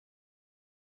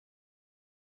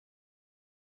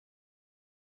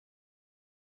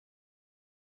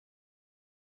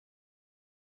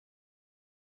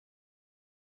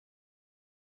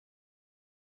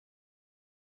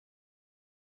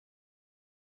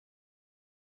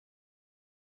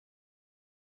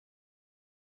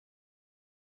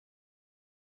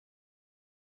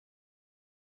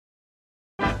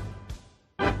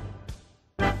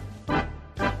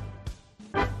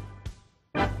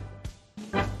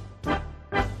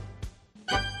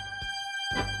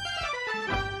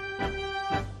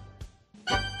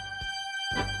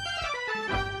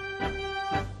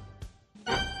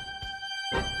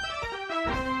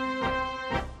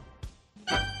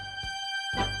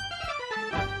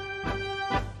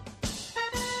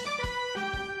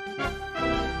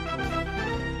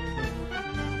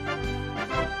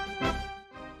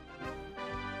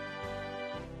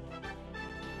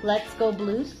Let's go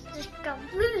Blues. Let's go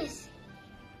Blues.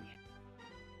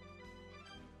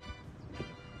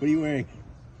 What are you wearing?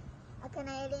 A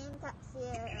Canadian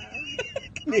tuxedo.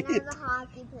 And I'm a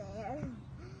hockey player.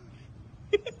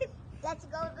 Let's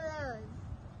go Blues.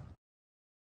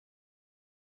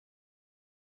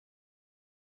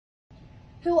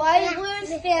 Who are you,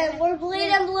 Blues fan? We're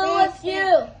bleeding blue with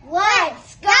you.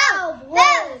 Let's go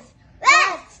Blues!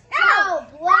 Let's go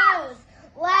Blues!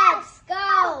 Let's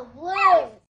go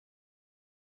Blues!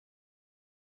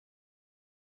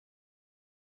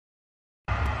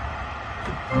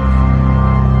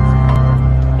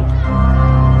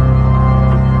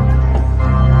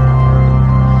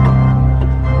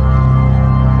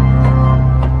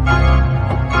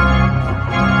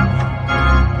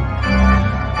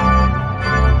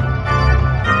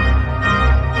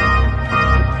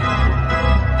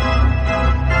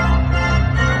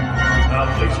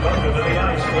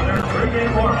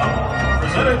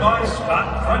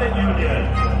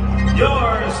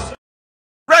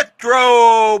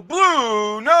 Retro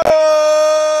Blue Note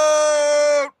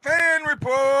Fan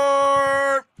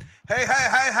Report. Hey,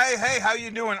 how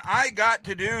you doing? I got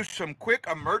to do some quick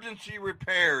emergency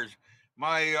repairs.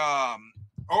 My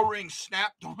O-ring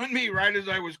snapped on me right as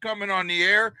I was coming on the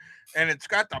air, and it's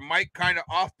got the mic kind of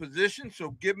off position,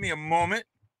 so give me a moment.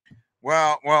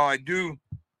 Well, I do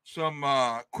some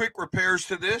quick repairs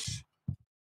to this. I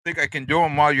think I can do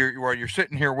them while you're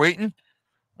sitting here waiting.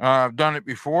 I've done it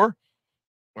before.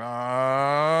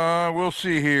 We'll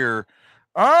see here.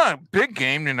 Big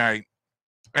game tonight.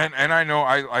 And I know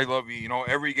I love you. You know,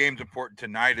 every game's important.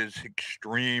 Tonight is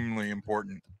extremely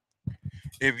important.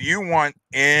 If you want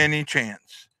any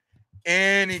chance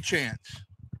to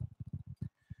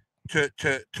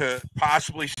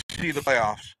possibly see the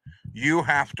playoffs, you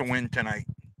have to win tonight.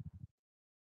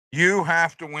 You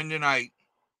have to win tonight.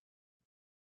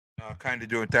 I'll kind of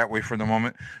do it that way for the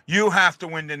moment. You have to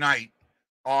win tonight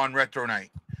on Retro Night.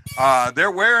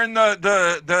 They're wearing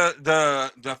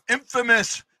the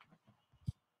infamous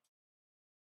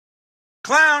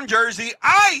clown jersey.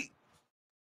 I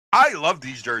love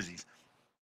these jerseys.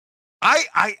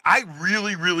 I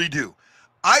really do.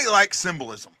 I like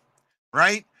symbolism,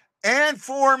 right? And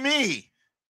for me,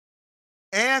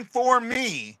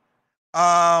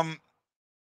 oh,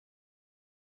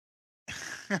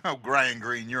 Brian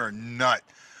Green, you're a nut.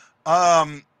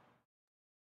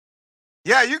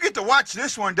 Yeah, you get to watch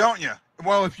this one, don't you?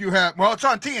 Well, if you have, well, it's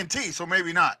on TNT, so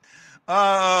maybe not.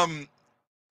 I'm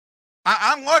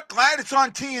glad it's on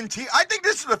TNT. I think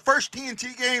this is the first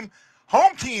TNT game,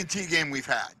 home TNT game we've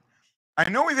had. I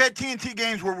know we've had TNT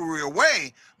games where we were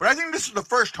away, but I think this is the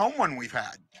first home one we've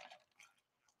had.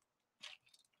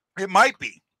 It might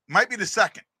be the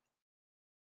second.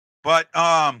 But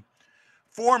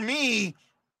for me,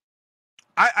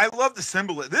 I love the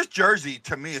symbolism. This jersey,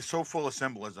 to me, is so full of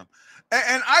symbolism.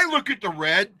 And I look at the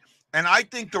red, and I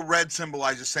think the red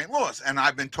symbolizes St. Louis. And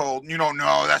I've been told,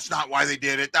 no, that's not why they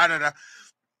did it.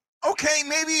 Okay,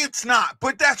 maybe it's not,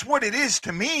 but that's what it is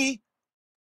to me.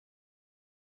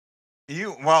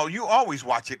 You always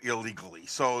watch it illegally,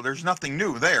 so there's nothing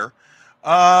new there.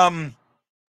 My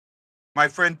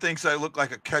friend thinks I look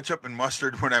like a ketchup and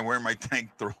mustard when I wear my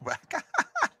tank throwback.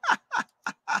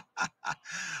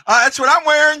 That's what I'm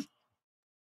wearing.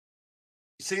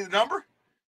 You see the number?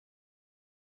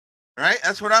 Right?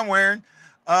 That's what I'm wearing.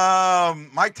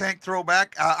 My tank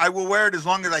throwback. I will wear it as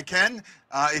long as I can.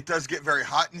 It does get very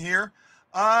hot in here.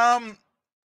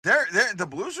 The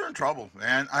Blues are in trouble,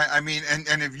 man. I mean,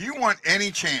 and if you want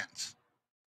any chance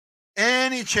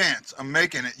of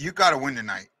making it, you got to win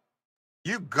tonight.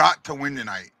 You got to win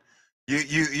tonight.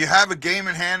 You have a game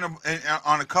in hand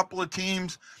on a couple of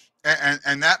teams,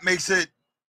 and that makes it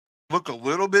look a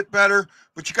little bit better.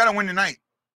 But you got to win tonight.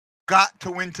 Got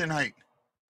to win tonight.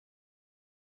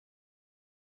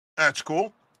 That's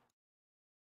cool.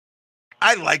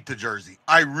 I like the jersey.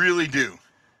 I really do.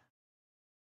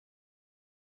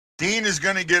 Dean is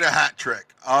going to get a hat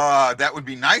trick. That would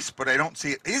be nice, but I don't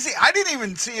see it. I didn't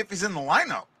even see if he's in the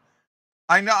lineup.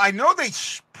 I know they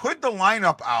put the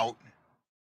lineup out,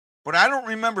 but I don't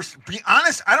remember. Be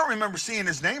honest, I don't remember seeing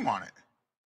his name on it.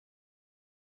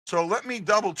 So let me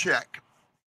double check.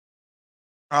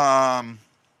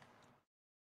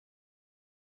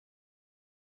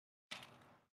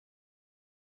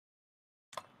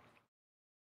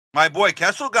 My boy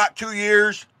Kessel got 2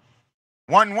 years.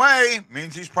 One way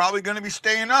means he's probably going to be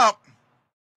staying up.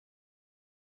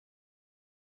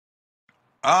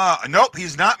 Nope,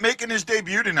 he's not making his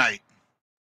debut tonight.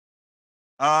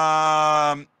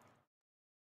 Yeah,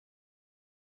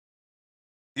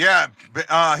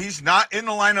 he's not in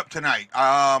the lineup tonight.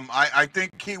 I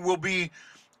think he will be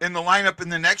in the lineup in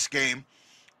the next game.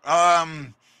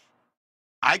 I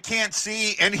can't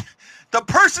see any. The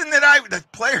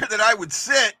player that I would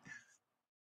sit,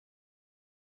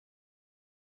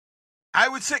 I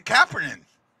would sit Kaepernick.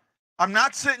 I'm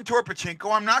not sitting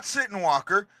Torpachenko. I'm not sitting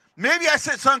Walker. Maybe I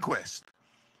sit Sundqvist,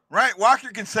 right? Walker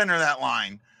can center that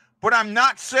line, but I'm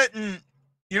not sitting,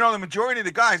 the majority of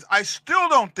the guys. I still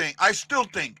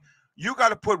think you got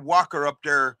to put Walker up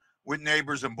there with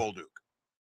Neighbors and Bolduc,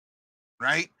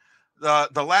 right?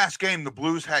 The last game, the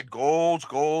Blues had goals,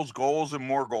 and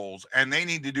more goals, and they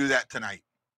need to do that tonight.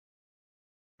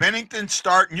 Bennington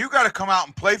starting. You got to come out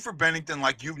and play for Bennington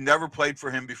like you've never played for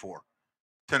him before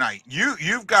tonight.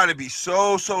 You've got to be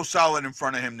so solid in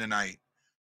front of him tonight.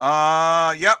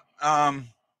 Yep.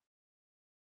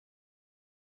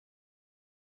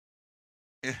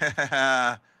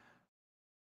 Yeah.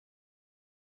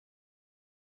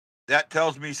 That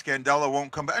tells me Scandella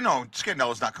won't come back. No,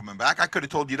 Scandella's not coming back. I could have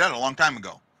told you that a long time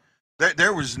ago.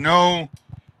 There was the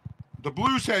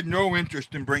Blues had no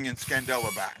interest in bringing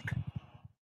Scandella back.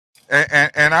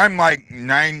 And I'm like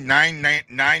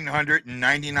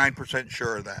 999%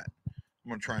 sure of that. I'm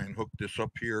going to try and hook this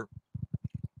up here.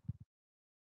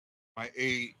 My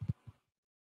A.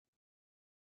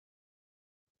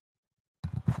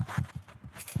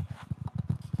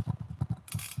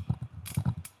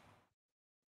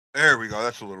 There we go.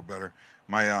 That's a little better.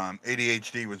 My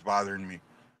ADHD was bothering me.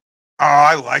 Oh,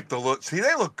 I like the look. See,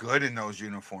 they look good in those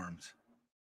uniforms.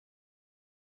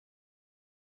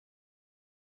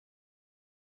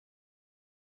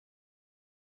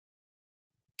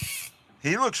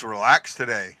 He looks relaxed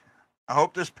today. I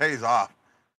hope this pays off.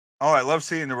 Oh, I love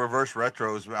seeing the reverse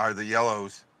retros or the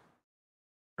yellows.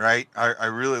 Right? I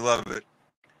really love it.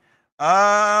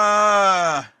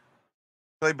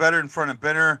 Play better in front of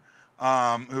Benner,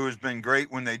 who has been great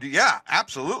when they do. Yeah,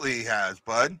 absolutely he has,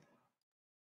 bud.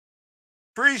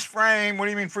 Freeze frame. What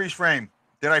do you mean freeze frame?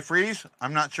 Did I freeze?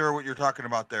 I'm not sure what you're talking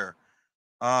about there.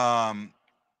 I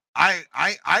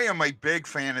am a big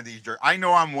fan of these jerseys. I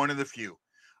know I'm one of the few.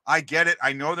 I get it.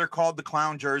 I know they're called the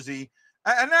clown jersey,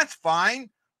 and that's fine.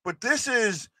 But this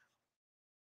is.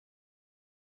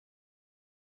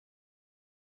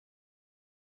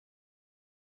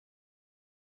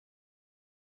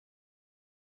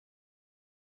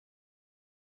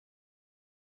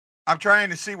 I'm trying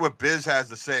to see what Biz has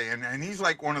to say, and he's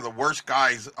like one of the worst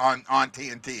guys on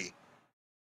TNT.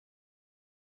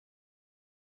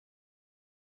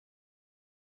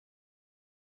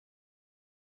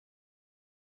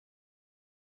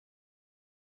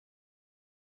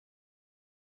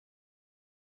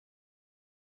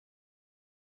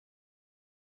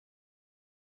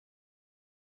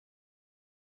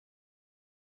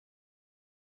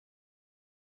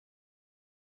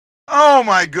 Oh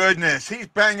my goodness, he's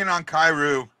banging on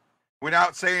Kyrou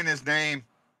without saying his name,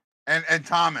 and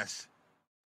Thomas.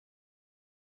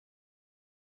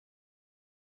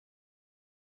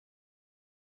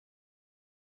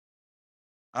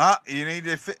 You need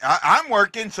to. I'm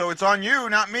working, so it's on you,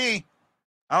 not me.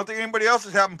 I don't think anybody else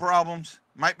is having problems.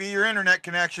 Might be your internet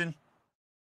connection.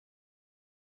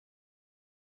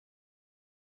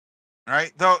 All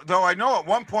right, though I know at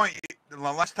one point, the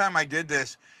last time I did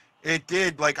this, it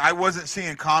did like I wasn't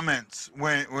seeing comments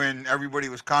when everybody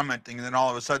was commenting, and then all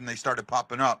of a sudden they started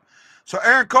popping up. So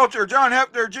Aaron Coulter, John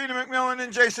Hefner, Gina McMillan,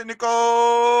 and Jason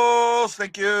Nichols,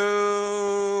 thank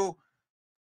you.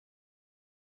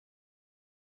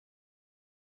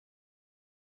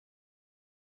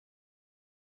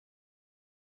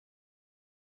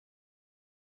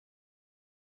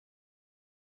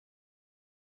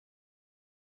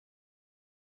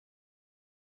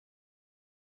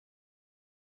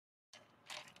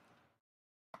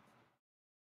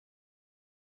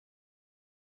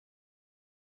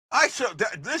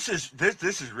 This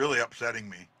is really upsetting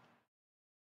me.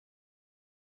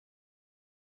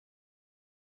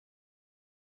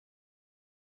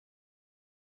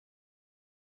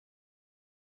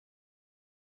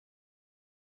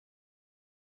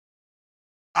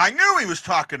 I knew he was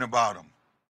talking about him.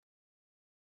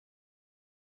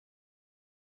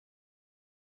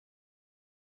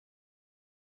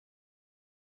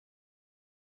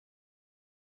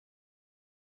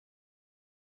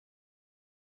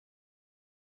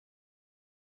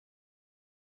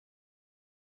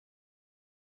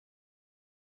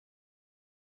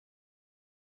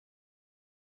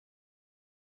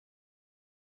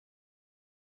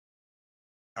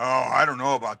 Oh, I don't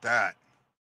know about that.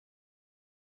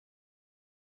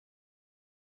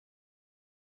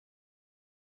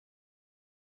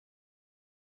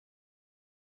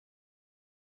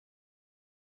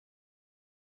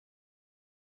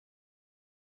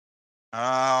 Oh,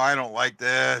 I don't like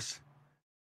this.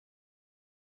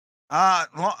 Lana,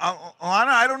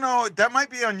 I don't know. That might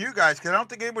be on you guys because I don't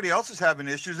think anybody else is having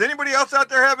issues. Anybody else out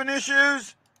there having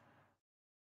issues?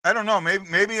 I don't know.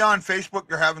 Maybe on Facebook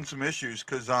they're having some issues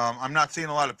because I'm not seeing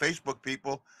a lot of Facebook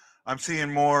people. I'm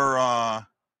seeing more.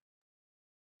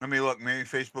 Let me look. Maybe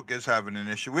Facebook is having an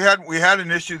issue. We had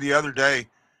an issue the other day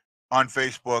on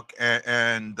Facebook,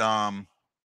 and I'm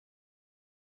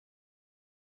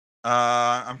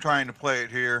trying to play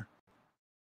it here.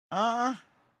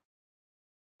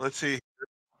 Let's see.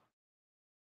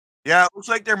 Yeah, it looks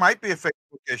like there might be a Facebook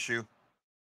issue.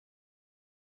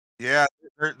 Yeah,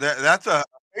 that's a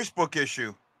Facebook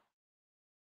issue.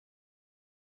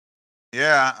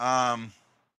 Yeah,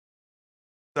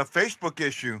 the Facebook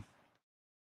issue.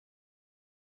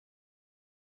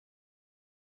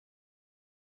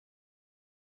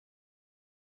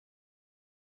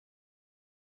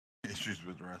 Issues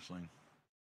with wrestling.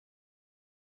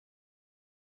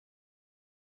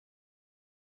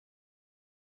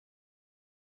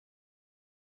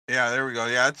 Yeah, there we go.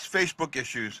 Yeah, it's Facebook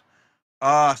issues.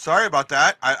 Sorry about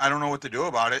that. I don't know what to do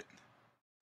about it.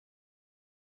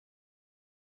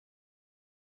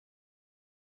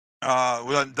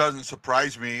 Well, it doesn't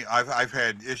surprise me. I've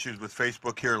had issues with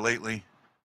Facebook here lately.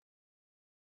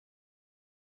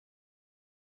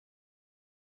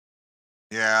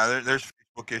 Yeah, there's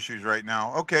Facebook issues right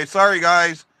now. Okay, sorry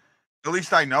guys. At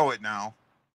least I know it now.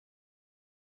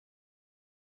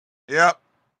 Yep.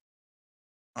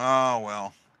 Oh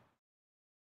well.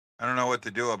 I don't know what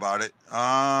to do about it.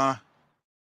 I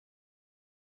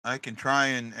can try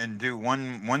and do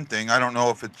one thing. I don't know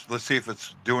if it's. Let's see if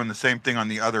it's doing the same thing on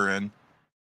the other end.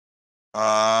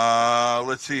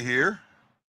 Let's see here.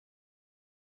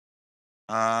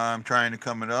 I'm trying to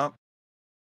come it up.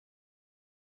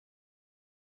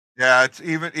 Yeah, it's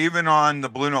even on the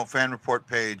BlueNote Fan Report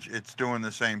page. It's doing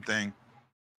the same thing.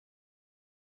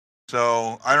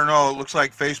 So I don't know. It looks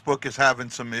like Facebook is having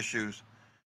some issues,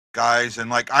 guys, and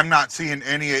like I'm not seeing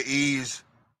any of E's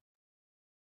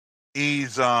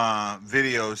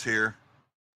videos here,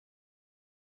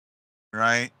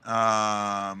 right?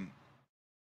 Uh,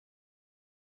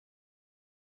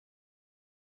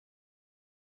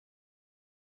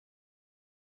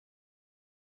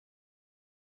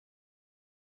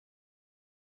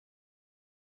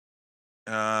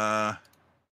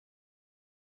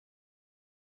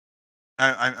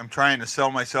 I'm trying to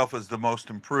sell myself as the most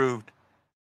improved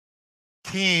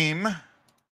team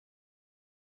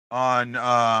on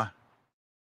uh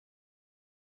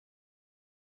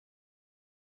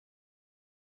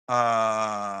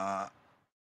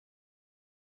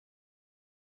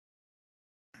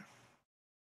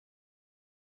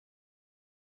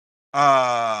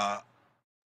uh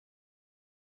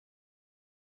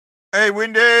hey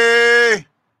Wendy.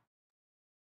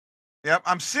 Yep,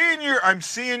 I'm seeing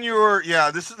your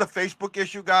yeah, this is a Facebook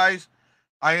issue, guys.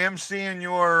 I am seeing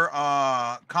your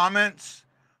comments,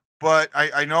 but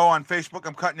I know on Facebook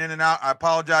I'm cutting in and out. I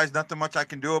apologize, nothing much I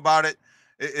can do about it.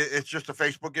 It's just a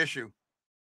Facebook issue.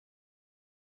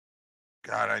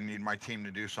 God, I need my team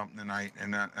to do something tonight,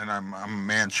 and I'm a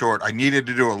man short. I needed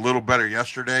to do a little better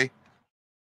yesterday.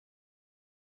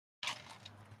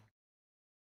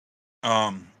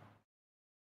 Um,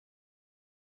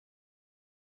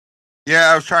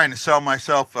 yeah, I was trying to sell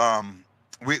myself.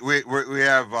 We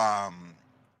have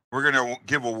we're gonna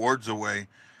give awards away,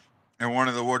 and one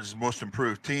of the awards is most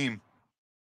improved team,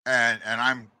 and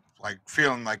I'm like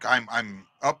feeling like I'm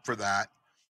up for that,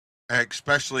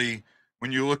 especially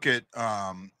when you look at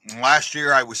last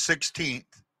year I was 16th.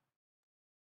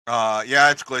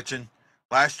 Yeah, it's glitching.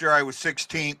 Last year I was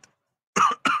 16th.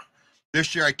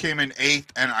 This year I came in 8th,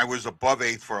 and I was above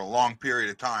 8th for a long period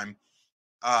of time.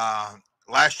 Uh,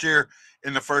 Last year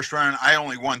in the first round, I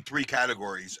only won 3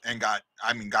 categories and got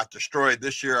destroyed.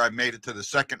 This year I made it to the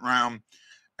second round,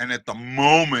 and at the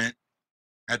moment,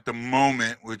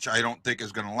 which I don't think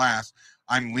is going to last,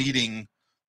 I'm leading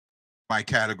my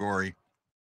category.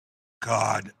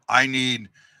 God, I need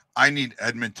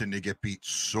Edmonton to get beat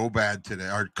so bad today,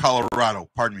 or Colorado.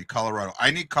 Pardon me, Colorado.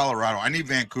 I need Colorado. I need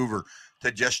Vancouver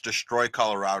to just destroy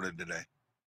Colorado today.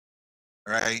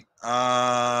 Right?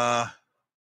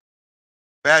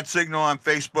 Bad signal on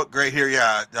Facebook. Great here.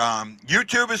 Yeah.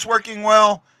 YouTube is working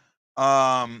well.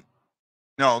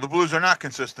 No, the Blues are not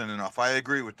consistent enough. I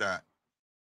agree with that.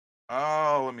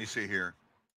 Oh, let me see here.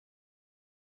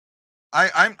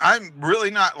 I'm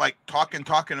really not like talking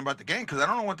about the game because I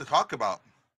don't know what to talk about.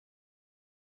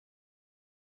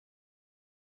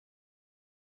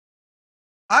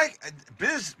 I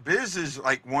Biz is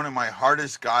like one of my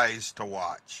hardest guys to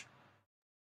watch.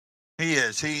 He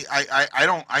is.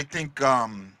 I think, I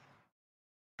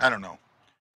don't know.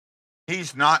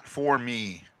 He's not for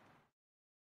me.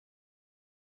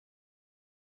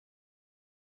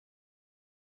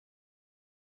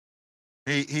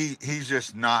 He's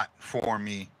just not for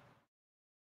me.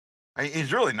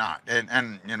 He's really not.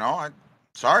 And you know,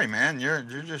 sorry, man, you're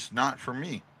just not for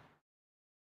me.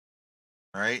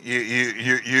 Right?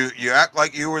 You act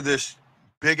like you were this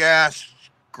big ass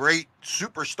great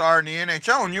superstar in the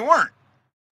NHL, and you weren't.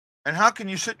 And how can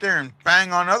you sit there and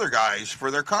bang on other guys for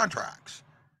their contracts?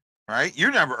 Right?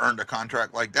 You never earned a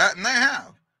contract like that, and they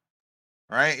have.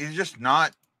 Right? He's just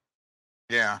not.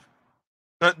 Yeah.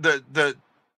 The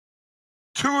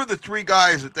two of the three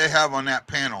guys that they have on that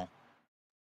panel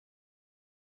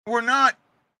were not.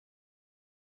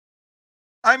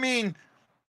 I mean,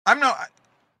 I'm not.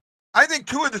 I think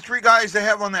two of the three guys they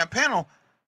have on that panel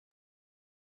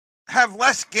have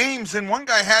less games than one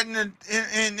guy had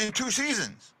in 2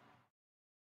 seasons.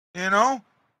 You know,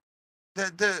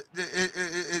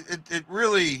 it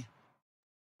really.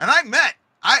 And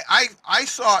I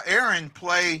saw Aaron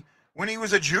play when he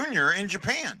was a junior in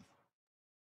Japan.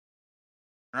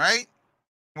 Right,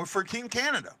 for Team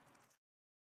Canada.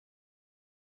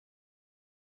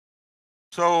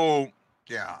 So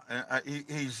yeah,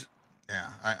 he's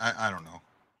yeah. I don't know.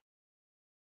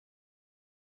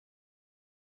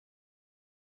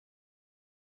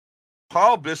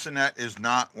 Paul Bissonnette is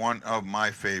not one of my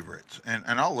favorites, and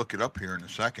I'll look it up here in a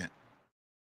second.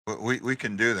 But we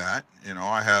can do that. You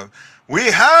know, we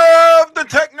have the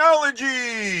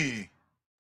technology.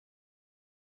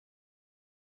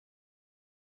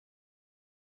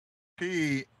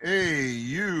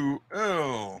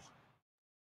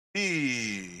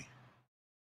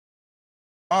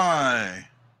 PAULBISSS.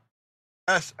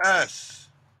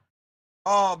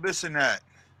 Paul Bissonnette.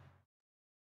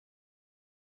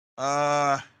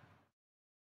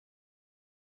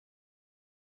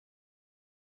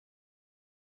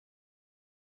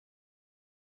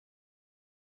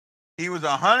 He was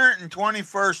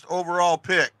 121st overall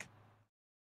pick.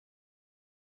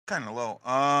 Kind of low.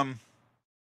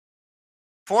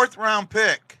 4th round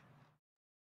pick.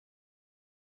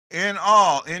 In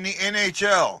all, in the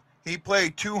NHL, he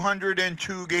played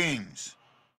 202 games.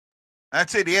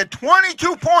 That's it. He had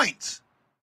 22 points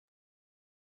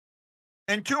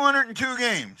in 202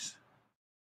 games.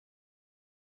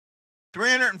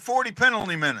 340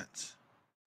 penalty minutes.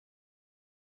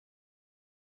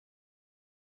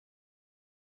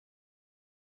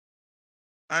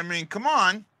 I mean, come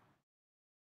on.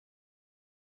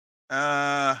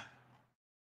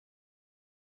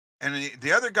 And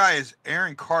the other guy is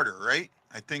Aaron Carter, right?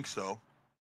 I think so.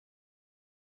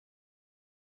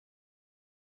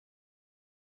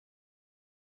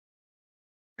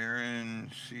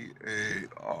 Aaron,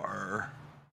 C-A-R.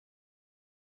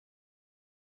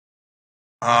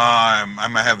 I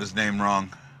might have his name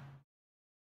wrong.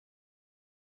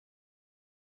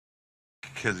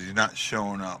 Because he's not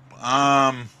showing up.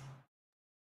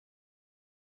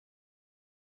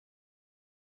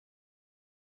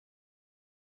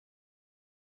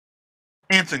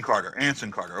 Anson Carter,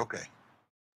 okay.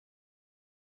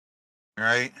 All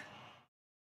right.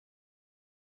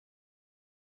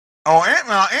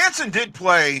 Oh, Anson did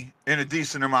play in a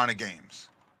decent amount of games.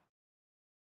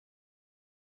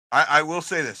 I will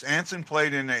say this. Anson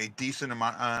played in a decent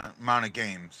amount of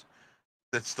games.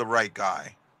 That's the right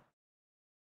guy.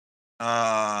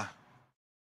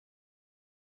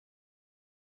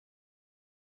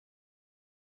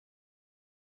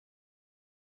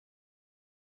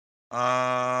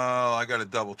 I got to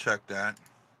double check that.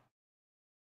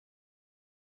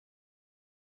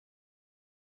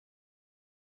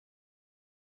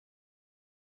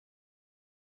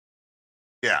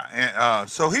 Yeah,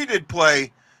 so he did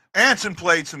play. Anson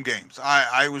played some games.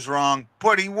 I was wrong,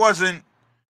 but he wasn't.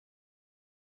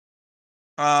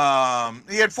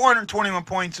 He had 421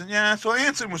 points, and yeah, so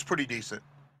Anson was pretty decent.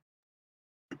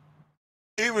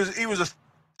 He was a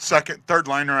second, third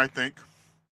liner, I think.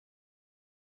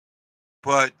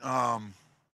 But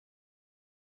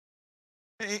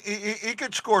he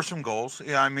could score some goals.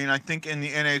 Yeah, I mean, I think in the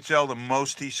NHL the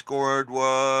most he scored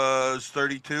was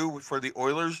 32 for the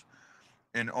Oilers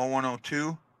in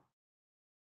 01-02.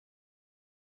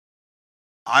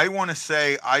 I want to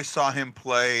say I saw him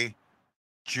play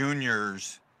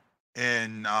juniors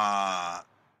in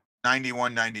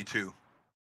 91-92.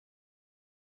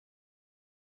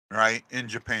 Right, in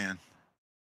Japan.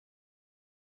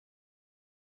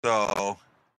 So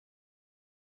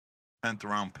 10th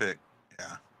round pick.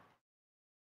 Yeah.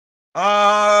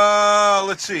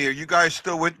 Let's see. Are you guys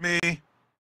still with me?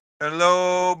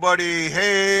 Hello, buddy.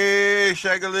 Hey,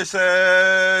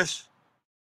 Shagalicious.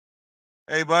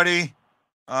 Hey, buddy.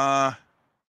 Oh,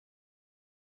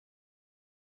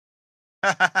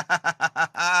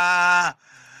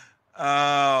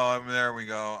 there we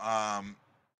go.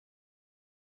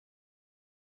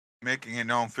 Making it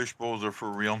known fish bowls are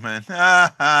for real men. Because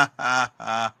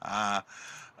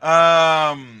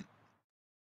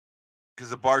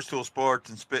the Barstool Sports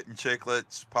and Spit and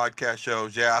Chicklets podcast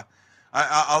shows, yeah,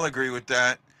 I'll agree with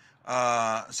that.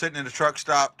 Sitting in a truck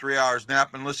stop, 3 hours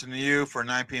napping, listening to you for a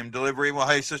 9 p.m. delivery. Well,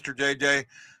 hey, Sister JJ,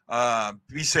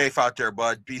 be safe out there,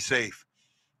 bud. Be safe.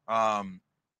 I'm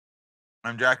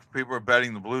Jack. People are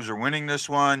betting the Blues are winning this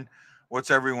one.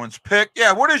 What's everyone's pick?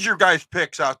 Yeah, what is your guys'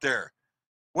 picks out there?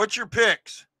 What's your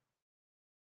picks?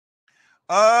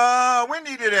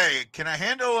 Windy today. Can I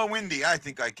handle a windy? I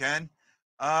think I can.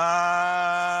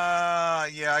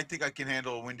 Yeah, I think I can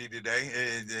handle a windy today.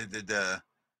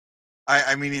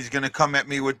 I mean, he's going to come at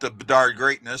me with the Bedard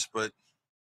greatness, but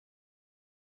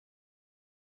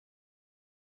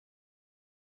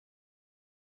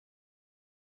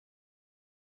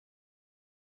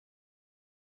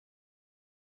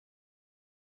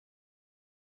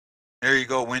there you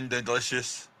go, Wind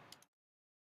Delicious.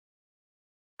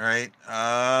 All right.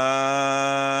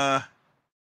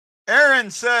 Aaron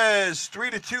says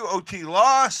 3-2 OT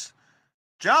loss.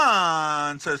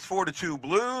 John says 4-2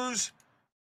 Blues.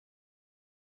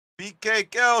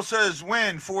 BKL says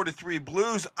win 4-3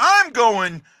 Blues. I'm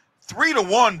going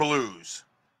 3-1 Blues.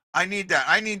 I need that.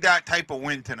 I need that type of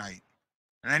win tonight.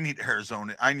 And I need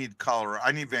Arizona. I need Colorado.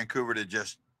 I need Vancouver to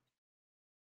just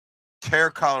tear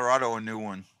Colorado a new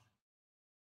one.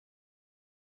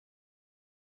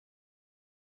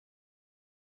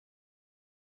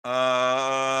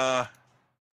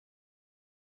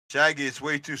 Shaggy, it's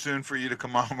way too soon for you to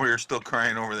come on. We're still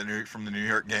crying over from the New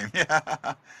York game.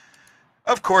 Yeah.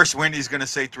 Of course, Wendy's going to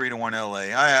say 3-1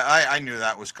 LA. I knew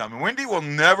that was coming. Wendy will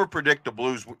never predict the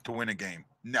Blues to win a game.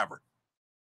 Never.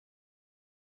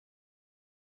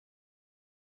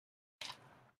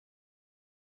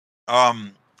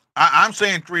 I'm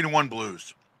saying 3-1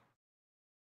 Blues.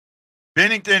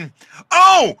 Bennington.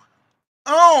 Oh,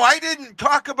 I didn't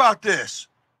talk about this.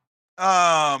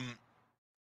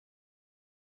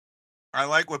 I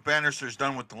like what Bannister's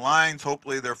done with the lines.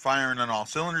 Hopefully they're firing on all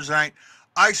cylinders tonight.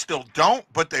 I still don't,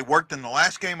 but they worked in the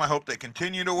last game. I hope they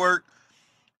continue to work.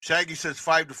 Shaggy says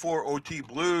 5-4 OT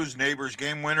Blues. Neighbors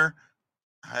game winner.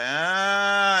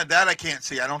 That I can't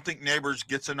see. I don't think Neighbors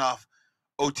gets enough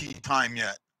OT time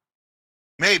yet.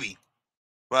 Maybe,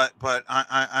 but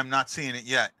I'm not seeing it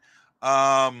yet.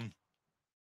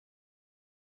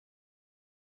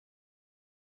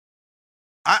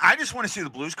 I just want to see the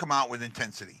Blues come out with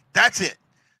intensity. That's it.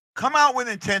 Come out with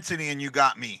intensity and you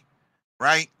got me,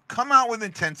 right? Come out with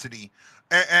intensity.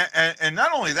 And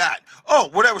not only that,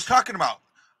 what I was talking about,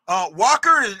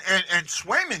 Walker and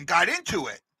Swayman got into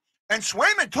it. And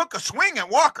Swayman took a swing at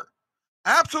Walker.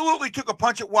 Absolutely took a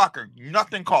punch at Walker.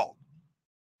 Nothing called.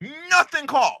 Nothing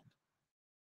called.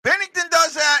 Bennington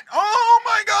does that. Oh,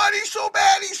 my God, he's so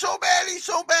bad. He's so bad. He's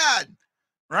so bad.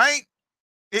 Right?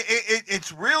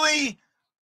 It's really...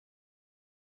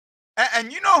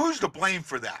 And you know who's to blame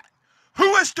for that?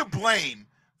 Who is to blame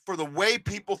for the way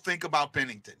people think about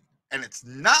Bennington? And it's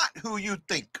not who you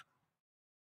think.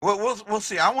 Well, we'll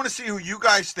see. I want to see who you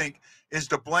guys think is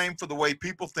to blame for the way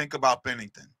people think about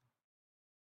Bennington.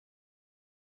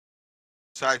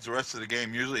 Besides the rest of the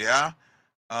game, usually, yeah.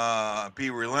 Be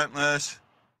relentless.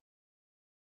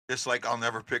 Just like I'll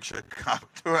never picture a cop.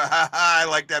 I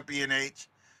like that B&H.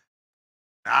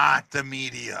 Not the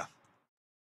media.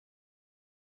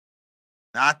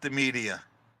 Not the media.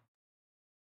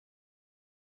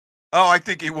 Oh, I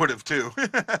think he would have too.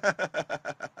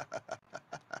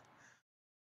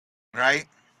 Right?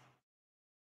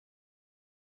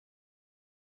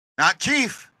 Not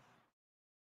Chief.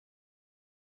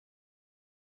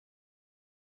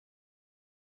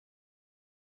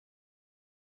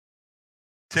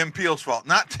 Tim Peel's fault.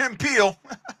 Not Tim Peel.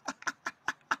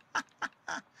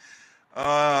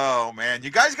 Oh man,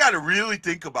 you guys got to really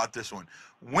think about this one.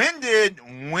 When did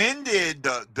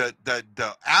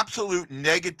the absolute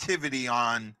negativity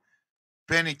on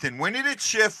Bennington, when did it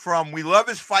shift from we love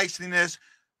his feistiness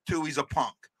to he's a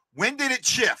punk? When did it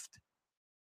shift?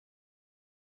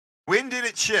 When did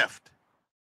it shift?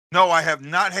 No, I have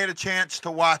not had a chance to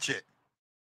watch it.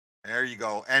 There you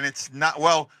go. And it's not,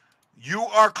 well, you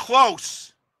are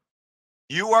close.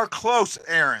 You are close,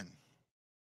 Aaron.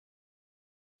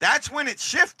 That's when it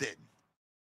shifted.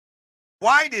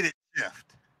 Why did it shift?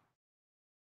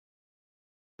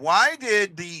 Why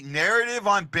did the narrative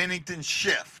on Bennington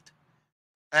shift?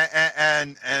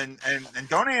 And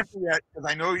don't answer yet,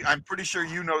 because I'm pretty sure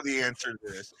you know the answer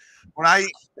to this.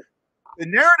 The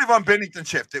narrative on Bennington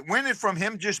shift, it went from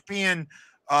him just being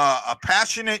a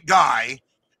passionate guy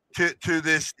to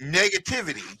this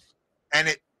negativity, and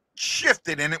it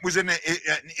shifted, and it was an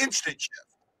instant shift.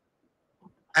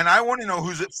 And I want to know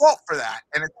who's at fault for that,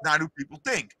 and it's not who people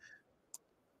think.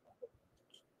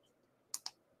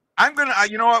 I'm gonna,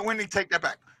 you know what, Wendy, take that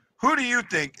back. Who do you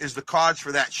think is the cause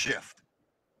for that shift?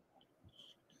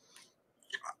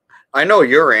 I know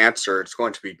your answer. It's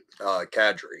going to be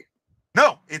Kadri.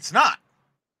 No, it's not.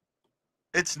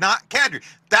 It's not Kadri.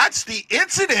 That's the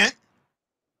incident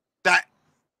that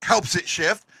helps it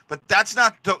shift, but that's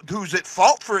not who's at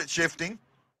fault for it shifting.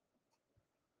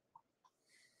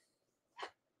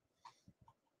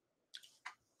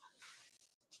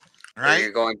 Right? Are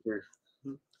you going to?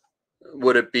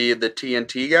 Would it be the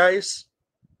TNT guys?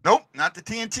 Nope, not the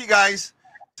TNT guys.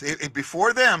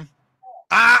 Before them.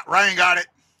 Ryan got it.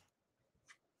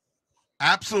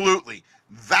 Absolutely.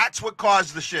 That's what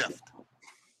caused the shift.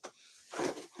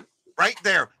 Right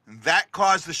there. That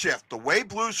caused the shift. The way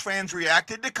Blues fans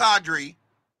reacted to Kadri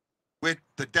with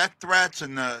the death threats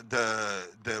and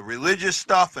the religious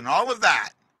stuff and all of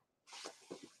that,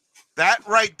 that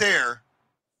right there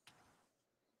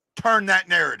turned that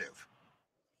narrative.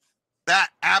 That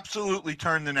absolutely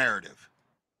turned the narrative.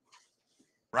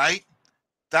 Right?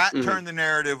 That turned the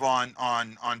narrative on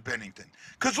Bennington.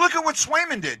 Because look at what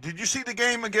Swayman did. Did you see the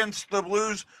game against the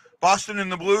Blues, Boston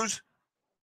and the Blues?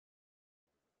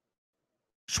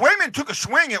 Swayman took a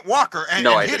swing at Walker and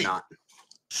I hit did him. not.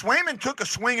 Swayman took a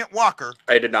swing at Walker.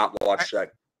 I did not watch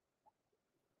that.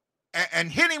 And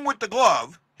hit him with the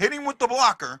glove, hit him with the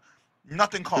blocker.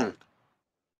 Nothing called.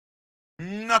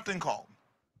 Nothing called.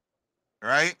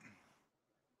 Right?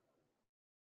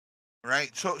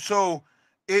 Right? So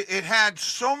it had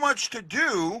so much to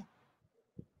do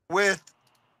with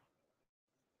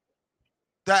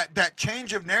that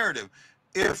change of narrative.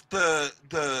 If the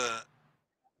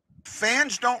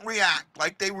fans don't react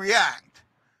like they react,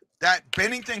 that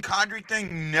Bennington Kadri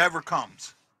thing never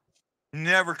comes.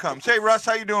 Never comes. Hey, Russ,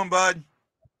 how you doing, bud?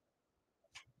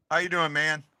 How you doing,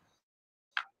 man?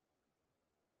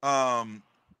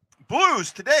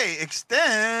 Blues today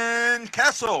extend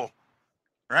Kessel,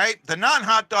 right? The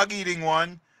non-hot dog eating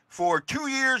one for 2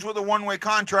 years with a one-way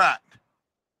contract.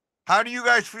 How do you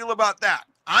guys feel about that?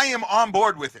 I am on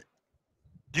board with it.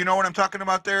 Do you know what I'm talking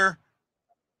about there?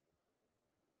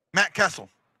 Matt Kessel.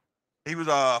 He was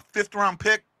a 5th-round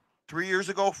pick 4 years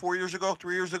ago.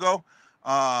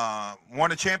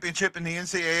 Won a championship in the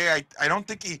NCAA. I don't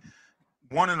think he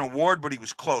won an award, but he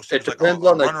was close. It was depends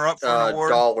like on the runner-up for an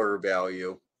award. dollar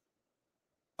value.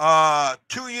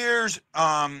 2 years,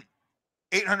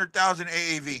 800,000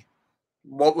 AAV.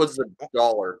 What was the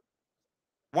dollar?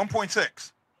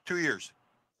 1.6. 2 years.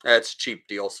 It's a cheap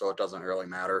deal, so it doesn't really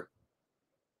matter.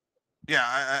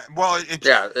 Yeah, what it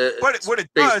does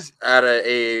at an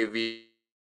AAV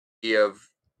of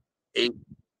 8.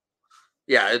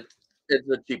 Yeah, it's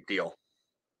a cheap deal.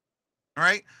 All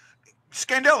right,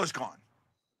 Scandella's gone.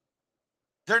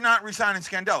 They're not re-signing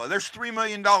Scandella. There's $3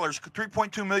 million,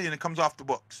 $3.2 million that comes off the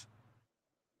books.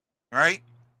 All right,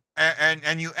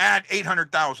 and you add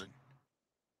 800,000.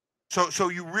 So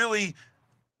you really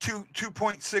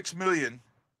 2.6 million.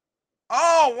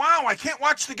 Oh wow! I can't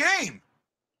watch the game.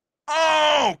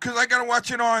 Oh, because I gotta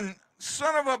watch it on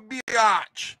son of a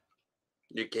biatch.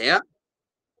 You can't?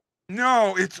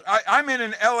 No, I'm in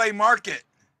an LA market.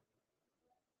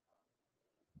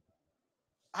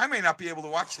 I may not be able to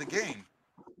watch the game.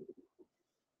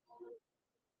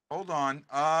 Hold on.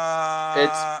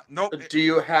 Nope. Do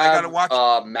you have I gotta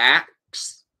watch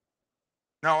Max?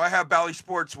 No, I have Bally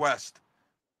Sports West.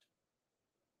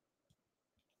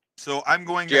 So I'm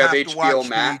going to have to watch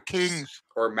Max the Kings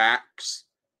or Max.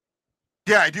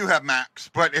 Yeah, I do have Max,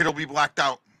 but it'll be blacked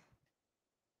out.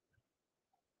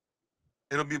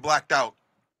 It'll be blacked out.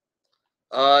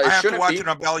 I have to watch it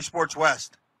on Bally Sports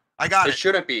West. I got it. It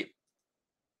shouldn't be.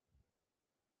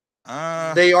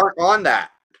 They aren't on that.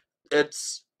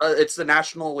 It's the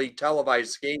nationally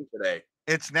televised game today.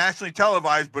 It's nationally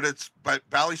televised, but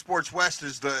Bally Sports West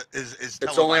is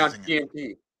It's only on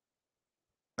TNT.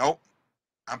 Nope.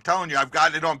 I'm telling you, I've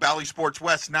got it on Bally Sports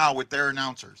West now with their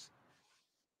announcers.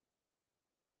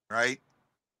 Right?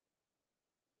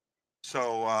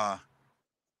 So,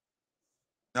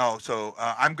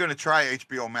 I'm going to try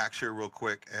HBO Max here real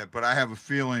quick, but I have a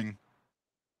feeling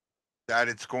that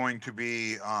it's going to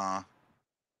be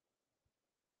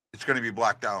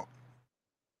blacked out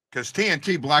because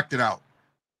TNT blacked it out,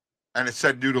 and it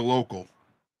said due to local.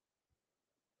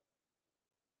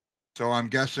 So I'm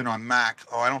guessing on Max.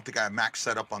 Oh, I don't think I have Max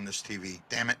set up on this TV.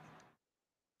 Damn it.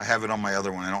 I have it on my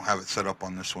other one. I don't have it set up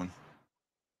on this one.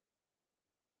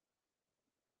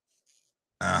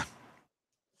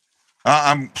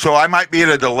 So I might be at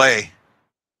a delay.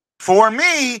 For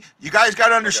me, you guys got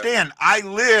to understand, okay. I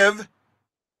live.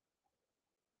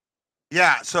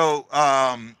 Yeah, so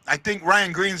I think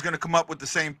Ryan Green's going to come up with the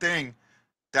same thing,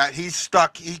 that he's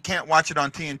stuck. He can't watch it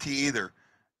on TNT either.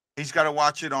 He's got to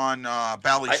watch it on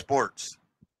Bally Sports.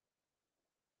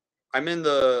 I'm in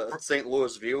the St.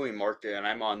 Louis viewing market, and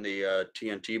I'm on the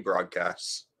TNT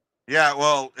broadcasts. Yeah,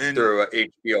 well, through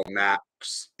HBO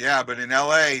Max. Yeah, but in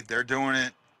LA, they're doing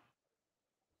it.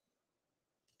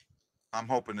 I'm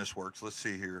hoping this works. Let's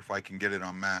see here if I can get it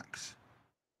on Max.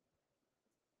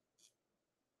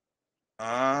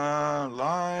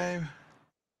 Live.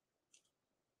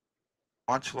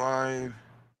 Watch live.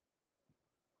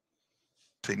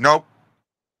 See, nope.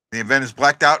 The event is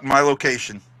blacked out in my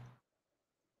location.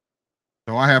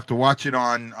 So I have to watch it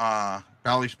on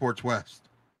Bally Sports West.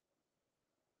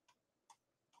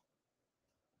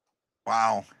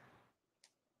 Wow.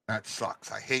 That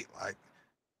sucks. I hate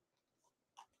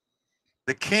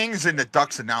the Kings and the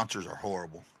Ducks announcers are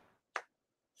horrible.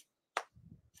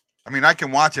 I mean, I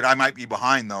can watch it. I might be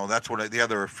behind, though. That's what the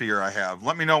other fear I have.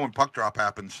 Let me know when puck drop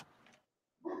happens.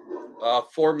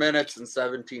 4 minutes and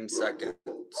 17 seconds.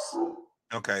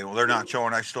 Okay, well, they're not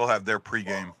showing. I still have their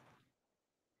pregame.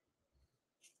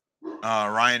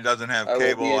 Ryan doesn't have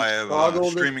cable. I have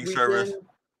a streaming service.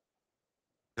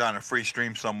 It's on a free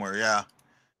stream somewhere, yeah.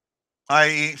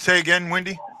 Say again,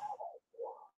 Wendy?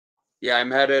 Yeah,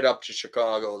 I'm headed up to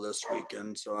Chicago this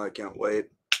weekend, so I can't wait.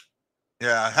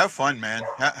 Yeah, have fun, man.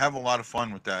 Have a lot of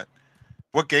fun with that.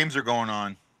 What games are going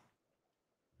on?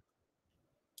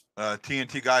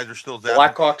 TNT guys are still zapping.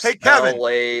 Blackhawks, hey, Kevin,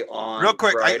 LA on real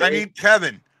quick, Friday. I need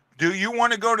Kevin. Do you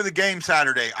want to go to the game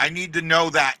Saturday? I need to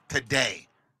know that today.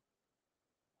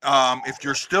 If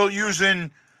you're still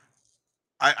using,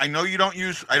 I know you don't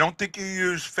use, I don't think you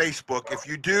use Facebook. If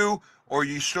you do, or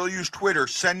you still use Twitter,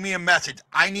 send me a message.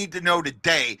 I need to know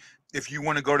today if you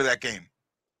want to go to that game.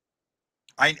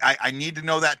 I need to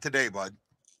know that today, bud.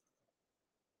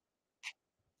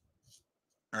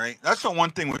 All right. That's the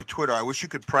one thing with Twitter. I wish you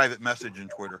could private message in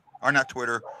Twitter. Or not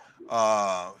Twitter,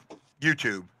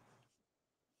 YouTube.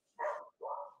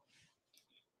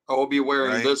 I will be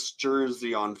wearing this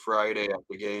jersey on Friday at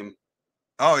the game.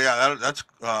 Oh, yeah. That's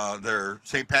their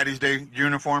St. Patty's Day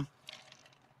uniform.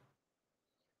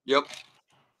 Yep.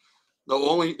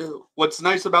 What's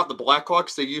nice about the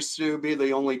Blackhawks, they used to be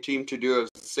the only team to do a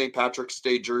St. Patrick's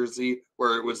Day jersey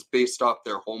where it was based off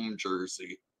their home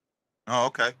jersey. Oh,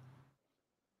 okay.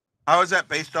 How is that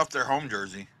based off their home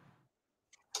jersey?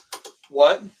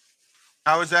 What?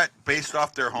 How is that based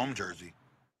off their home jersey?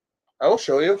 I will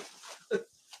show you.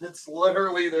 It's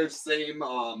literally their same.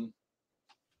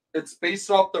 It's based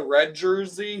off the red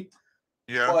jersey.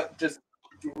 Yeah. But just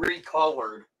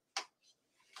recolored.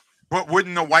 But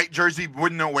wouldn't the away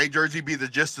jersey be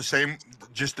just the same,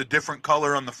 just a different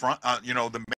color on the front?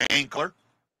 The main color.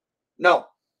 No.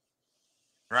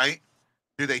 Right?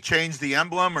 Do they change the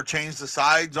emblem or change the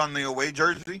sides on the away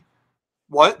jersey?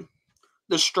 What?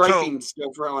 The striping's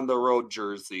different on the road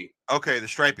jersey. Okay, the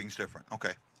striping's different.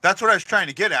 Okay. That's what I was trying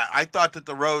to get at. I thought that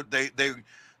the road, they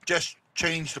just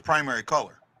changed the primary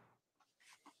color.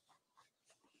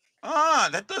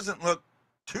 That doesn't look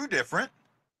too different.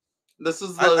 This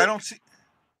is I don't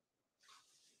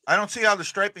see how the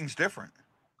striping's different.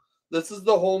 This is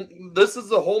the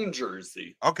home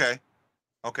jersey. Okay.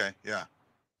 Yeah.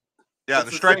 Yeah,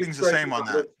 the striping's the same on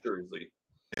that jersey.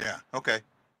 Yeah. Okay.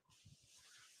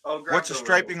 What's the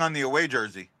striping on the away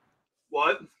jersey?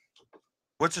 What?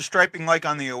 What's the striping like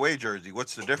on the away jersey?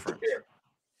 What's the difference?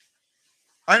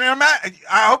 I mean,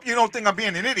 I hope you don't think I'm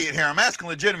being an idiot here. I'm asking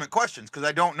legitimate questions because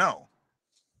I don't know.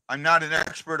 I'm not an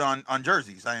expert on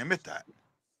jerseys. I admit that.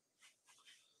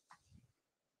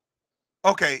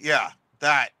 Okay, yeah,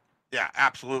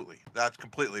 absolutely. That's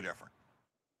completely different.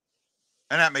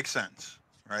 And that makes sense,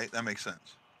 right? That makes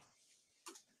sense.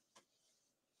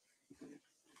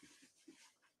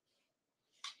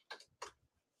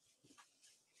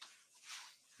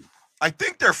 I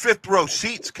think they're fifth row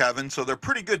seats, Kevin, so they're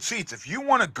pretty good seats. If you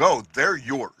want to go, they're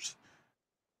yours.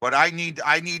 But I need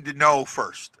to know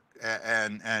first.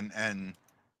 And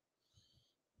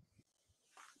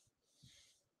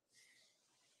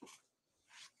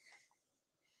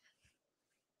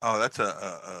oh, that's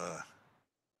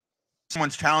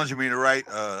someone's challenging me to write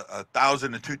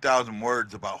 1,000 to 2,000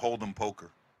 words about Hold'em poker.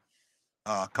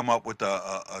 Come up with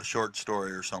a short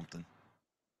story or something.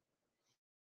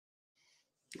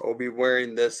 I'll be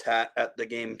wearing this hat at the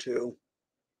game too.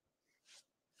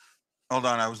 Hold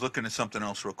on, I was looking at something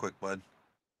else real quick, bud.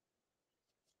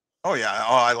 Oh yeah,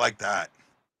 oh I like that.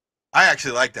 I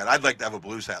actually like that. I'd like to have a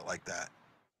Blues hat like that.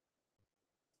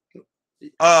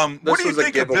 What do you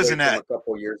think of Bissonette? A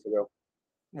couple years ago.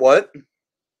 What?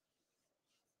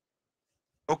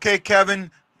 Okay,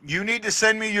 Kevin, you need to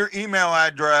send me your email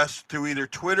address to either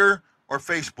Twitter or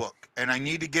Facebook, and I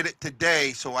need to get it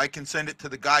today so I can send it to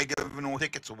the guy giving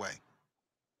tickets away.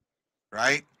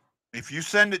 Right? If you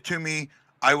send it to me,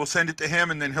 I will send it to him,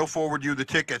 and then he'll forward you the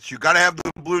tickets. You got to have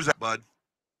the Blues hat, bud.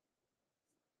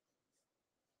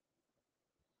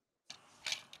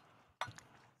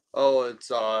 Oh,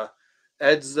 it's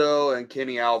Edzo and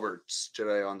Kenny Alberts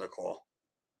today on the call.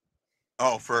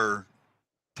 Oh, for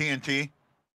TNT?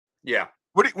 Yeah.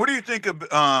 What do you think of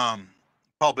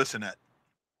Paul Bissonette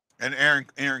and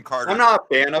Aaron Carter? I'm not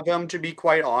a fan of him, to be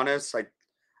quite honest. I'm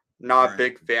not a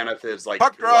big fan of his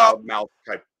loudmouth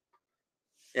type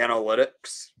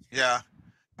analytics. Yeah.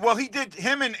 Well,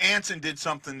 him and Anson did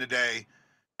something today,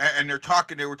 and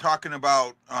they were talking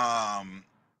about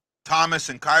Thomas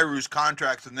and Kairu's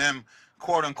contracts and them,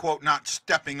 quote unquote, not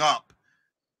stepping up.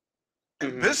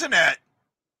 Mm-hmm. Bissonette,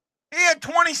 he had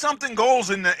 20-something goals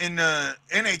in the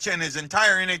NHL in his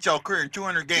entire NHL career in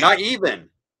 200 games. Not even.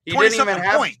 He didn't even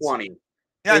have points. 20.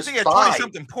 Yeah, I think he had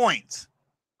 20-something points.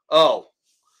 Oh.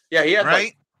 Yeah, he had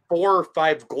like 4 or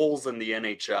 5 goals in the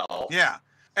NHL. Yeah.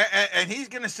 And he's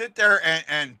going to sit there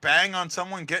and bang on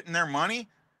someone getting their money?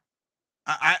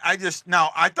 I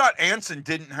thought Anson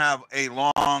didn't have a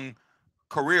long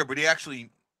career, but he actually,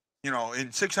 in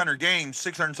 600-something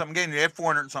games, he had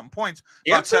 400-something points.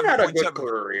 Anson had a good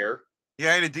career.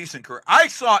 Yeah, he had a decent career. I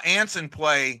saw Anson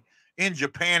play in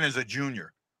Japan as a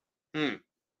junior.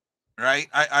 Right?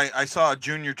 I saw a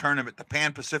junior tournament, the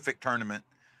Pan Pacific tournament,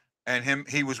 and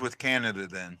he was with Canada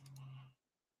then.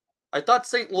 I thought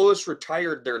St. Louis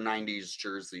retired their 90s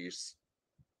jerseys.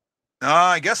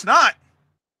 I guess not.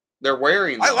 They're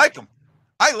wearing them. I like them.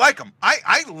 I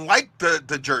like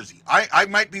the jersey. I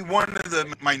might be one of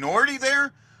the minority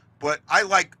there, but I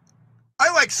like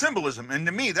symbolism. And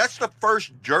to me, that's the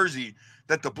first jersey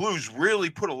that the Blues really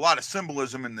put a lot of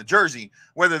symbolism in the jersey,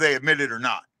 whether they admit it or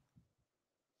not.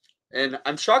 And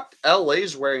I'm shocked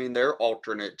LA's wearing their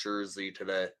alternate jersey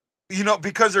today.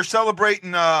 Because they're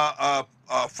celebrating a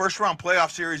first-round playoff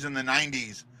series in the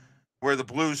 90s where the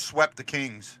Blues swept the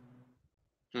Kings.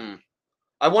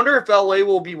 I wonder if LA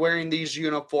will be wearing these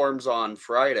uniforms on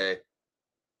Friday.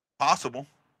 Possible.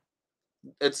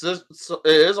 It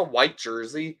is a white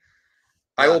jersey.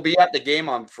 Yeah. I will be at the game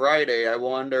on Friday.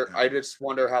 I just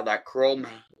wonder how that chrome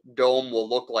dome will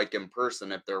look like in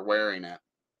person if they're wearing it.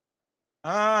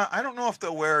 I don't know if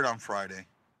they'll wear it on Friday.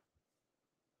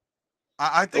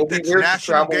 I think it's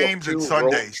national games and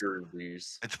Sundays.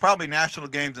 It's probably national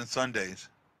games and Sundays.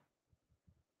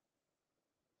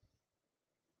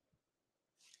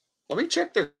 Let me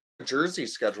check their jersey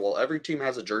schedule. Every team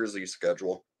has a jersey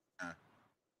schedule. Yeah.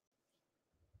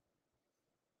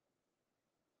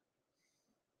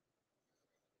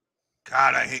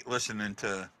 God, I hate listening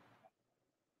to...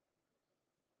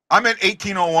 I'm at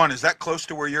 1801. Is that close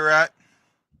to where you're at?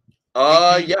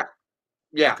 18?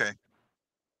 Yeah. Okay.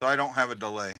 So I don't have a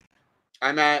delay.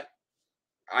 I'm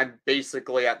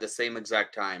basically at the same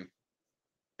exact time.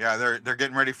 Yeah, they're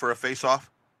getting ready for a face-off?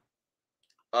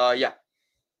 Yeah.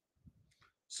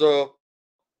 So,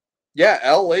 yeah,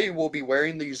 LA will be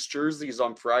wearing these jerseys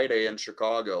on Friday in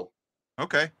Chicago.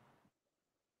 Okay.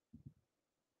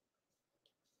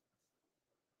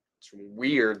 It's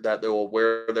weird that they will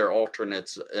wear their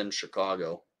alternates in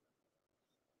Chicago.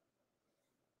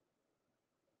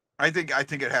 I think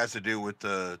it has to do with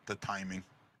the timing.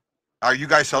 Are you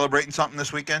guys celebrating something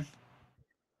this weekend?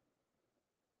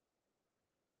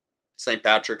 St.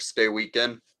 Patrick's Day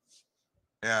weekend.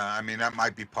 Yeah, I mean that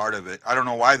might be part of it. I don't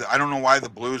know why the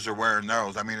Blues are wearing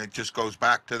those. I mean, it just goes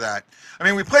back to that. I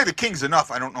mean, we play the Kings enough.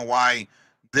 I don't know why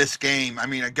this game. I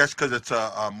mean, I guess because it's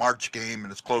a March game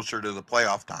and it's closer to the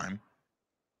playoff time.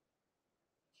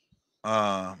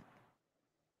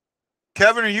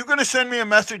 Kevin, are you going to send me a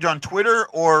message on Twitter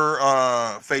or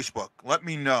Facebook? Let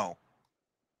me know.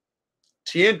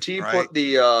 TNT put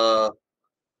the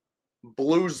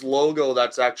Blues logo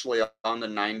that's actually on the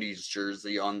 90s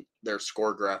jersey on their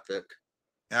score graphic.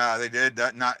 Yeah, they did.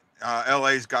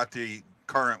 LA's got the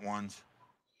current ones.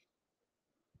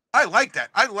 I like that.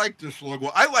 I like this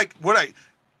logo. I like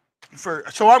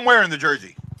so I'm wearing the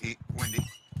jersey, Wendy.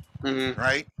 Mm-hmm.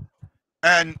 Right?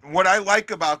 And what I like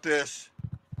about this,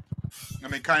 let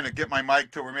me kind of get my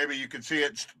mic to where maybe you can see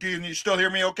it. Can you still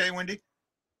hear me okay, Wendy?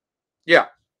 Yeah.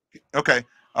 Okay.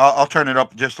 I'll turn it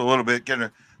up just a little bit, get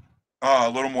a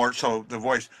little more so the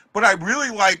voice. But I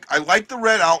like the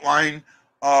red outline.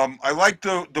 I like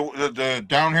the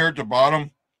down here at the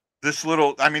bottom. This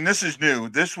little, I mean, this is new.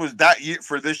 This was that year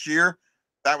for this year.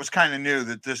 That was kind of new,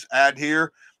 that this ad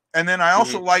here. And then I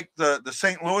also like the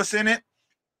St. Louis in it.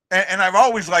 And I've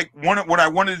always liked what I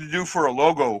wanted to do for a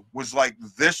logo was like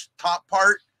this top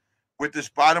part with this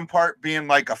bottom part being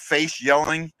like a face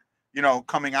yelling, you know,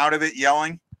 coming out of it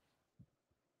yelling.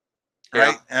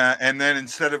 Right. Yeah. And then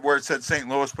instead of where it said St.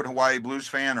 Louis, put Hawaii Blues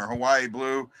fan or Hawaii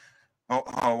Blues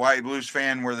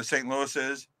fan where the St. Louis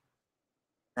is.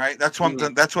 Right. That's one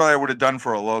thing. That's what I would have done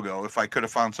for a logo if I could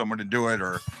have found someone to do it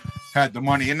or had the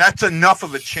money. And that's enough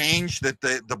of a change that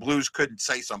the Blues couldn't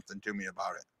say something to me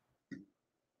about it.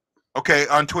 Okay.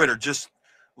 On Twitter, just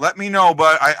let me know.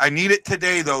 But I need it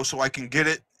today, though, so I can get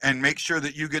it and make sure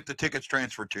that you get the tickets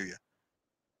transferred to you.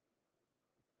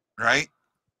 Right.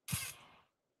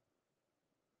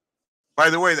 By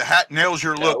the way, the hat nails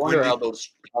your look. I wonder how those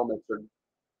helmets are.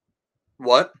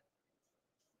 What?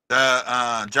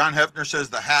 John Hefner says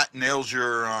the hat nails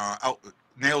your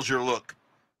look.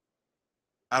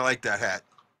 I like that hat.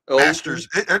 Masters,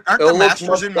 aren't the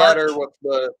Masters in March? With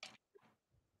the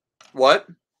what?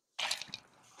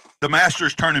 The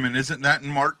Masters tournament, isn't that in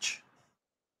March?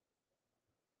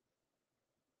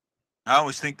 I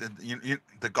always think that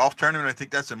the golf tournament. I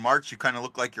think that's in March. You kind of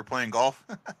look like you're playing golf.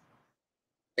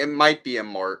 It might be in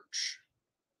March.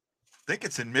 I think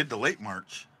it's in mid to late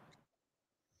March.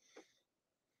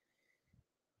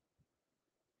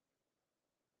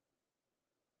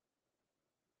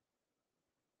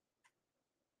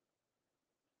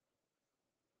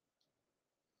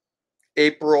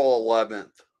 April 11th.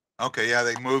 Okay, yeah,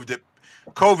 they moved it.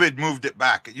 COVID moved it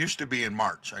back. It used to be in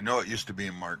March. I know it used to be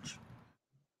in March.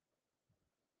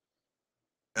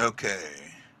 Okay.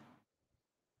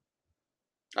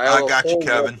 I got you,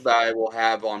 Kevin. That I will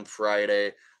have on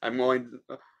Friday. I'm going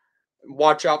to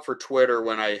watch out for Twitter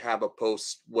when I have a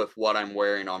post with what I'm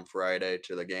wearing on Friday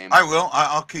to the game. I will.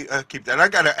 I'll keep that. I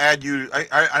got to add you.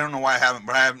 I don't know why I haven't,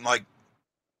 but I haven't like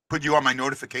put you on my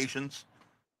notifications.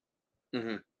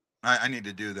 Mm-hmm. I need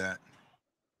to do that.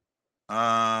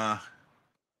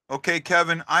 Okay,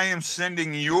 Kevin, I am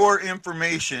sending your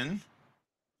information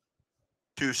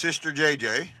to Sister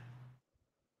JJ.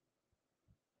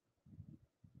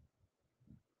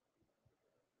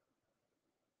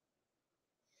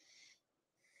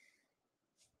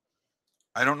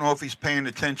 I don't know if he's paying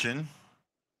attention.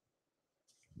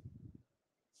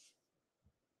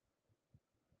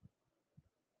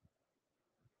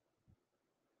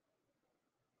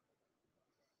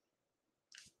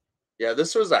 Yeah,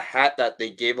 this was a hat that they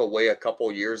gave away a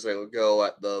couple years ago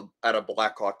at a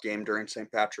Blackhawk game during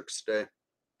St. Patrick's Day.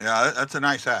 Yeah, that's a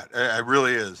nice hat. It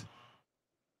really is.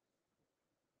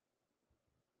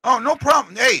 Oh, no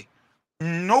problem. Hey,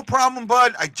 no problem,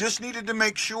 bud. I just needed to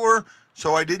make sure,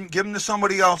 so I didn't give them to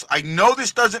somebody else. I know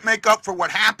this doesn't make up for what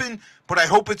happened, but I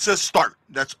hope it's a start.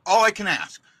 That's all I can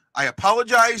ask. I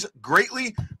apologize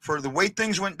greatly for the way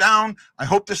things went down. I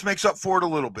hope this makes up for it a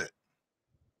little bit.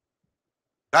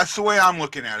 That's the way I'm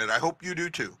looking at it. I hope you do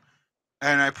too.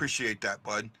 And I appreciate that,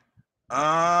 bud. Where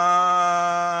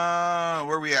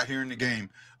are we at here in the game?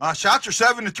 Shots are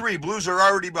 7-3. Blues are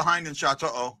already behind in shots.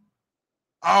 Uh-oh.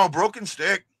 Oh, broken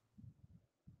stick.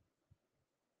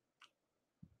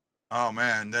 Oh,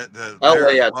 man.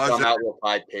 LA had come out with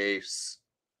high pace.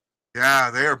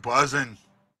 Yeah, they are buzzing.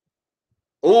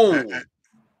 Oh.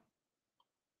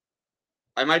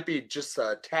 I might be just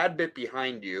a tad bit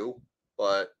behind you,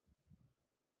 but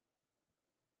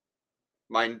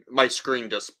my screen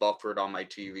just buffered on my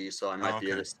TV, so I might be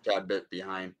just a tad bit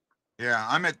behind. Yeah,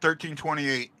 I'm at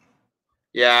 13:28.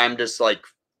 Yeah, I'm just like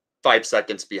 5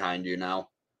 seconds behind you now.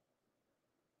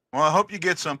 Well, I hope you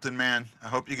get something, man. I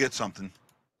hope you get something.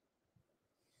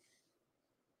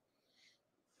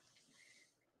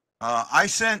 I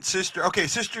sent Sister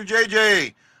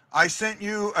JJ, I sent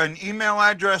you an email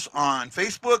address on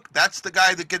Facebook. That's the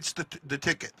guy that gets the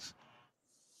tickets.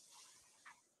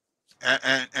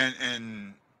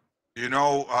 And you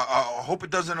know, I hope it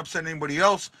doesn't upset anybody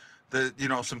else. That, you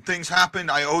know, some things happened.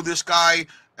 I owe this guy,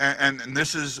 and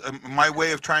this is my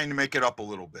way of trying to make it up a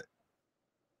little bit.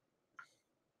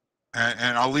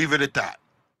 And I'll leave it at that.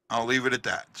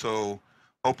 So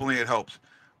hopefully it helps.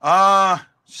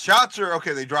 Shots are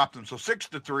okay. They dropped them, so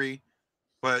 6-3.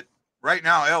 But right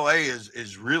now, LA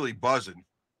is really buzzing.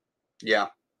 Yeah.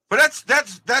 But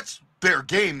that's their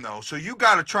game, though. So you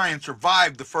got to try and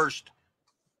survive the first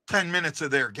 10 minutes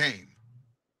of their game.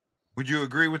 Would you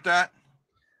agree with that?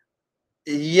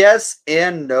 Yes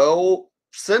and no.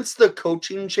 Since the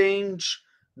coaching change,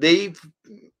 they've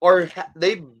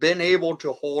been able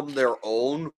to hold their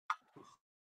own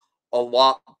a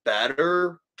lot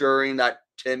better during that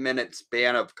 10-minute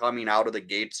span of coming out of the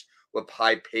gates with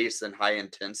high pace and high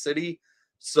intensity.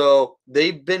 So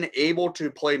they've been able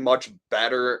to play much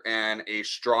better and a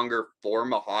stronger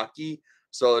form of hockey.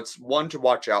 So it's one to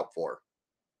watch out for.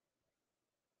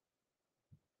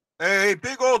 Hey,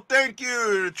 big old thank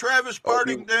you to Travis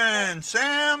Partington.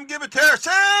 Sam Gibbetera.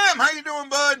 Sam, how you doing,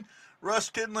 bud?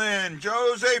 Russ Tidland,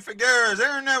 Jose Figueres,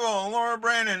 Aaron Neville, Laura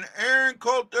Brandon, Aaron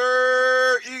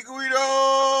Coulter,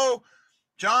 Iguido,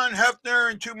 John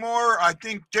Hefner, and 2 more. I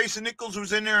think Jason Nichols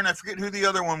was in there, and I forget who the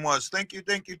other one was. Thank you,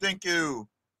 thank you, thank you.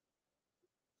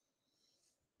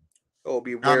 I'll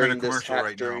be wearing this commercial hat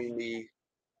right during now. the.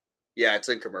 Yeah, it's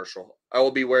in commercial. I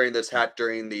will be wearing this hat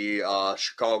during the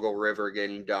Chicago River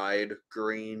getting dyed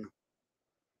green.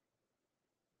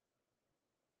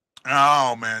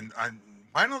 Oh, man.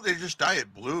 Why don't they just dye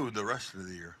it blue the rest of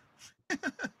the year?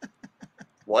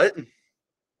 What?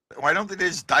 Why don't they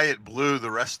just dye it blue the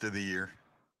rest of the year?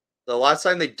 The last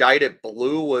time they dyed it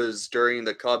blue was during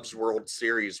the Cubs World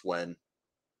Series win.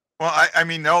 Well, I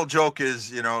mean, the old joke is,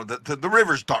 you know, the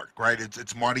river's dark, right?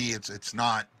 It's muddy. It's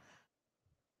not,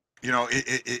 you know,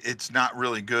 it's not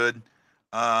really good.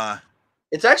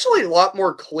 It's actually a lot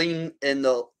more clean in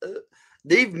the.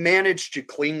 They've managed to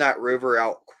clean that river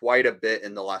out quite a bit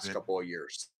in the last couple of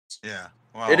years. Yeah,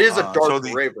 well, it is a dark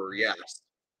river, yes.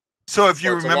 So if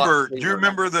you But remember, do you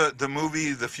remember the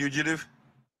movie The Fugitive?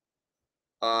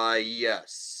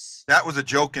 Yes. That was a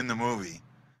joke in the movie.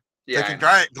 Yeah, they can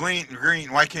dye it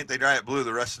green. Why can't they dye it blue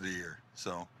the rest of the year?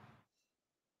 So.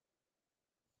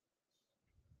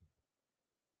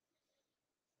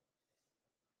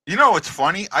 You know what's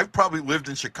funny? I've probably lived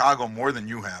in Chicago more than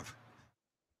you have.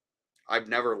 I've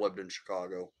never lived in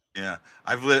Chicago. Yeah,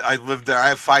 I've lived there. I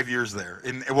have 5 years there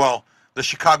in the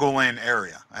Chicagoland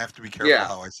area. I have to be careful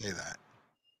how I say that.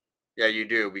 Yeah, you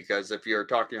do, because if you're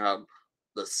talking about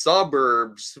the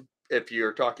suburbs, if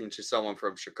you're talking to someone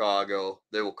from Chicago,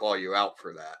 they will call you out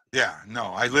for that. Yeah, no,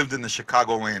 I lived in the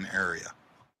Chicagoland area.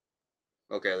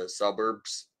 Okay, the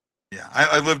suburbs. Yeah,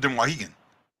 I lived in Waukegan.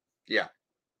 Yeah.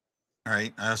 All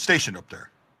right, stationed up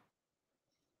there.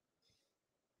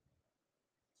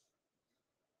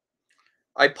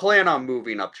 I plan on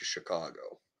moving up to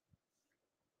Chicago.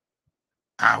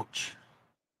 Ouch.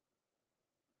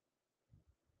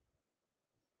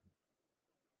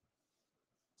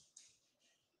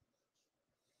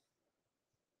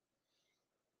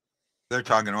 They're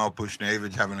talking about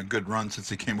Buchnevich having a good run since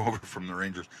he came over from the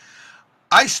Rangers.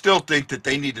 I still think that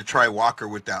they need to try Walker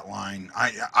with that line.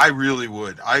 I really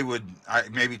would. I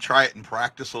maybe try it in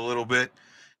practice a little bit,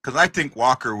 because I think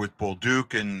Walker with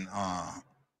Bolduc and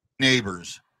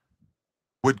Neighbors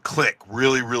would click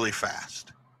really, really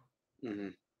fast. Mm-hmm.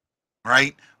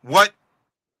 Right? What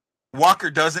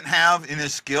Walker doesn't have in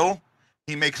his skill,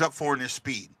 he makes up for in his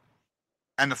speed.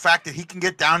 And the fact that he can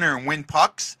get down there and win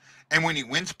pucks, and when he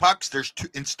wins pucks, there's two,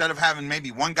 instead of having maybe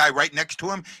one guy right next to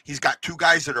him, he's got 2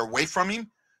 guys that are away from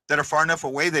him, that are far enough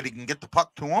away that he can get the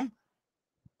puck to him.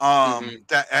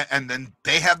 And then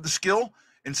they have the skill,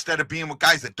 instead of being with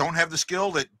guys that don't have the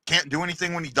skill, that can't do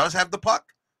anything when he does have the puck.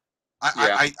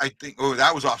 I think,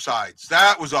 that was offsides.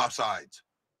 That was offsides.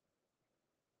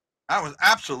 That was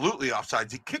absolutely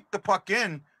offsides. He kicked the puck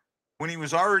in when he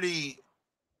was already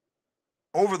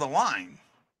over the line.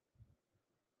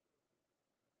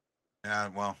 Yeah,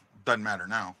 well, doesn't matter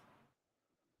now.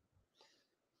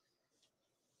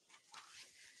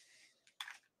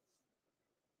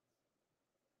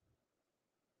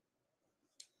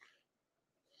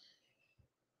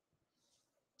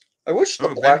 I wish the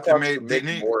Blackhawks would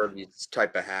make more of these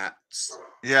type of hats.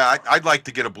 Yeah, I'd like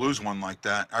to get a Blues one like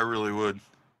that. I really would.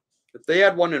 If they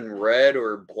had one in red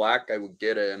or black, I would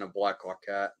get it in a Blackhawk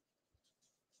hat.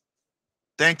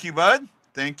 Thank you, bud.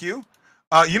 Thank you.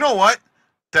 You know what?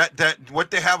 That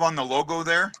what they have on the logo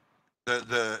there,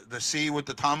 the C with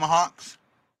the tomahawks.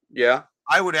 Yeah.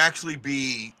 I would actually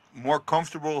be more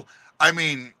comfortable. I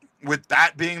mean, with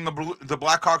that being the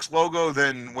Blackhawks logo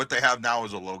than what they have now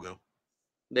as a logo.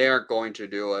 They aren't going to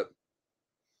do it.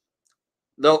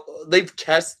 Though they've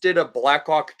tested a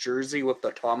Blackhawk jersey with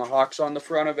the tomahawks on the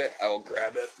front of it. I will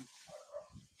grab it.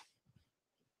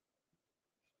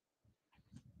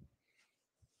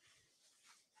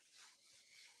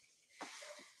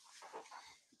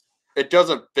 It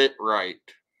doesn't fit right.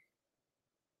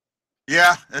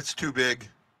 Yeah, that's too big.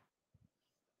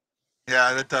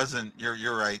 Yeah, that doesn't.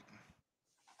 You're right.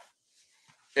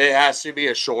 It has to be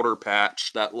a shoulder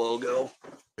patch, that logo.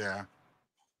 Yeah.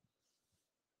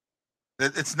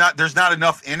 It's not. There's not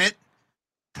enough in it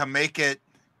to make it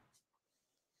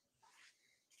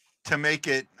to make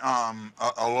it a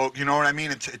logo. You know what I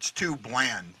mean? It's too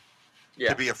bland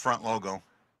to be a front logo.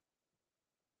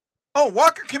 Oh,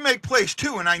 Walker can make plays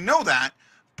too, and I know that,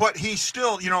 but he's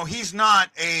still, he's not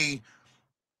a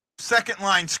second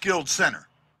line skilled center.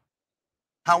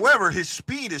 However, his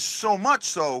speed is so much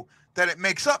so that it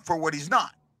makes up for what he's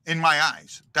not, in my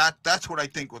eyes. That's what I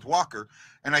think with Walker.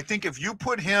 And I think if you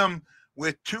put him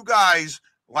with two guys,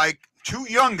 like two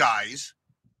young guys,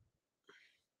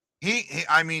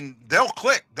 they'll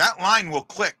click. That line will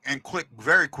click and click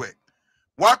very quick.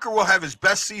 Walker will have his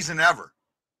best season ever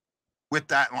with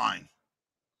that line.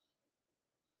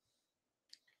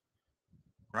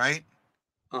 Right?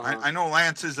 Uh-huh. I know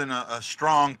Lance isn't a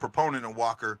strong proponent of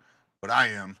Walker, but I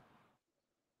am.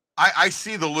 I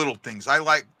see the little things. I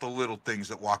like the little things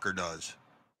that Walker does.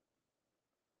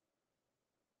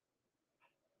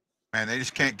 Man, they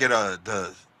just can't get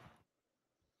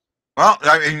well,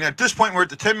 I mean, at this point, we're at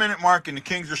the 10-minute mark, and the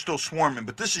Kings are still swarming,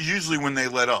 but this is usually when they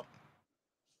let up.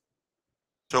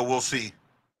 So we'll see,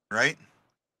 right?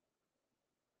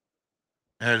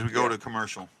 As we go to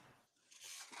commercial.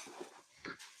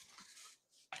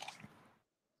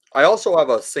 I also have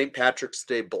a St. Patrick's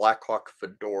Day Blackhawk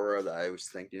fedora that I was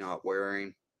thinking about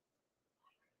wearing.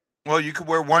 Well, you could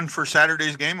wear one for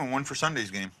Saturday's game and one for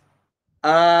Sunday's game.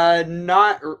 You're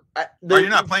not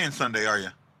playing Sunday, are you?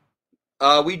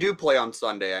 We do play on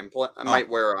Sunday. I might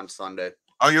wear it on Sunday.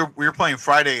 Oh, you're playing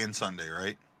Friday and Sunday,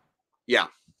 right? Yeah.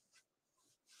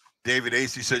 David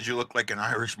Acey says you look like an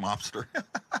Irish mobster.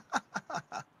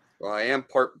 Well, I am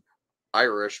part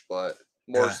Irish, but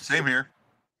more same here.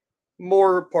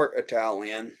 More part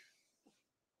Italian.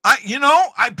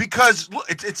 Because look,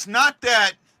 it's not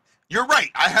that. You're right.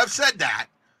 I have said that,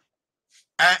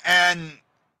 and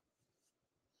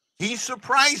he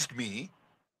surprised me,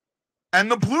 and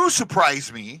the Blues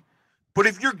surprised me. But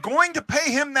if you're going to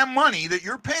pay him that money that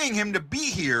you're paying him to be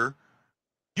here,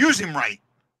 use him right.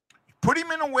 Put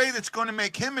him in a way that's going to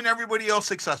make him and everybody else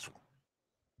successful.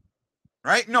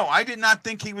 Right? No, I did not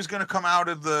think he was going to come out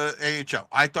of the AHL.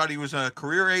 I thought he was a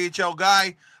career AHL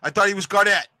guy. I thought he was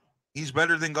Gaudette. He's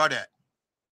better than Gaudette.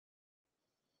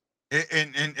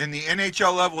 In the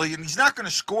NHL level, and he's not going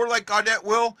to score like Gaudette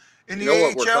will in the AHL.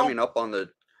 What we're coming up on the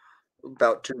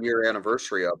about 2-year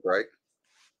anniversary of, right?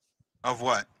 Of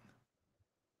what?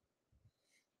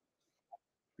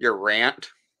 Your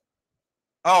rant.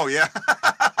 Oh, yeah.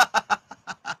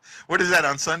 What is that,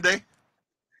 on Sunday?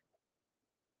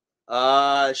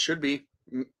 Should be.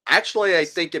 Actually, I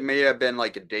think it may have been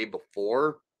like a day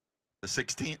before. The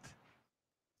 16th?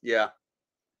 Yeah.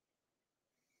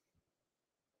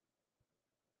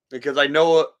 Because I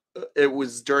know it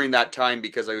was during that time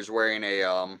because I was wearing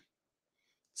a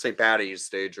St. Patty's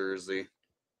Day jersey.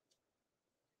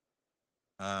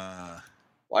 Why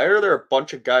are there a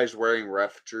bunch of guys wearing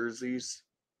ref jerseys?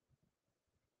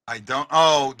 I don't.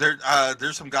 Oh,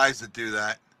 there's some guys that do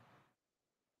that.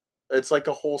 It's like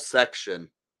a whole section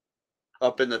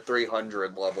up in the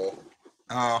 300 level.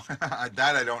 Oh,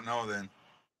 that I don't know then.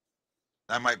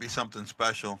 That might be something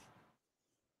special.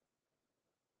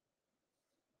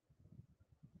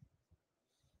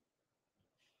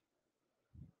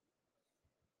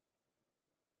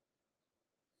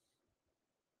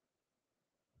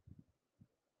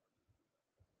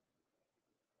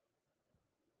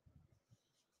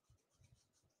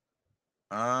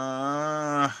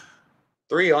 Uh,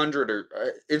 300 or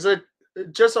is it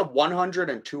just a 100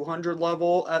 and 200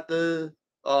 level at the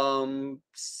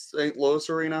St. Louis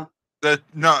Arena?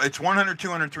 No, it's 100,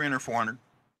 200, 300, 400.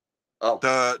 Oh.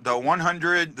 The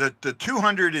 100, the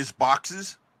 200 is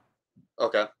boxes.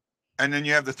 Okay. And then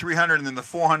you have the 300 and then the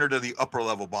 400 are the upper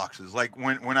level boxes. Like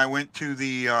when I went to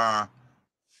the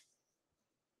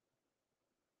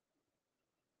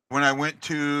when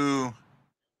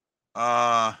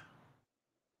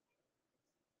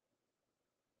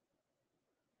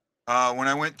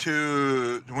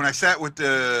I sat with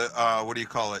the what do you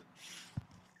call it?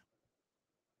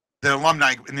 The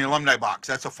alumni in the alumni box.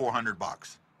 That's a 400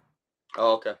 box.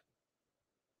 Oh, okay.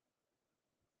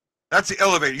 That's the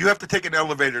elevator. You have to take an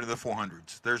elevator to the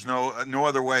 400s. There's no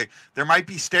other way. There might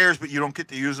be stairs, but you don't get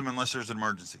to use them unless there's an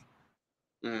emergency.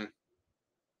 Mm.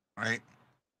 Right?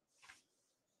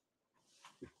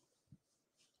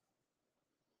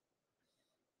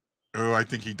 Oh, I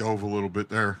think he dove a little bit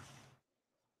there.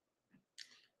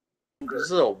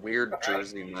 This is a weird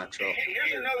jersey matchup.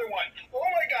 Here's another one. Oh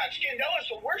my God,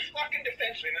 Scandella's the worst fucking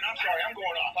defenseman, and I'm sorry, I'm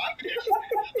going off. I'm pissed.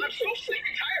 I'm so sick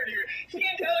and tired of you.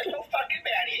 Scandella's so fucking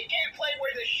bad. He can't play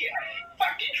worth a shit.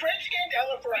 Fucking trade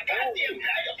Scandella for a goddamn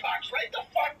bag of pucks right the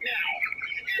fuck now.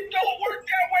 It don't work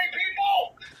that way,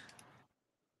 people.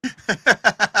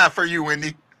 For you,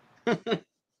 Wendy.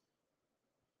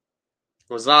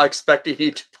 Was not expecting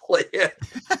you to play it.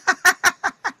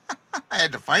 I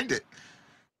had to find it.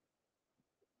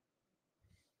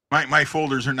 My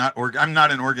folders are not I'm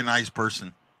not an organized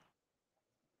person.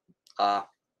 Yeah,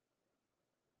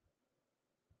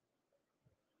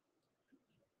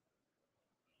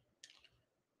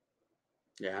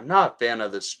 I'm not a fan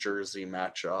of this jersey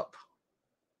matchup.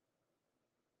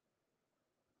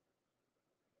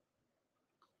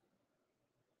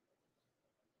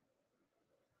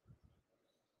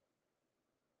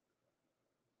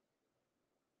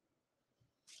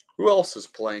 Who else is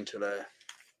playing today?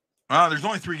 There's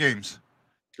only 3 games.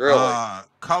 Really?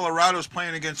 Colorado's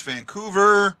playing against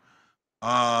Vancouver.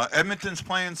 Edmonton's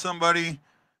playing somebody.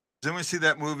 Then we see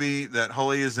that movie that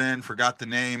Hully is in. Forgot the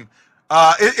name.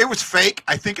 It was fake.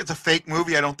 I think it's a fake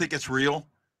movie. I don't think it's real.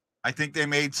 I think they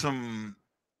made some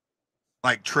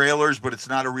like trailers, but it's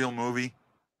not a real movie.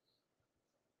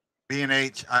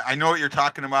 B&H. I know what you're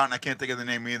talking about, and I can't think of the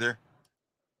name either.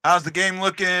 How's the game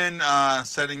looking?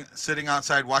 Sitting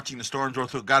outside watching the storms roll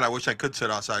through. God, I wish I could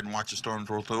sit outside and watch the storms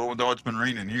roll through, although it's been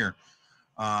raining here.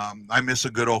 I miss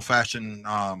a good old-fashioned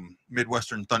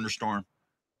Midwestern thunderstorm.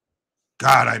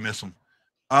 God, I miss them.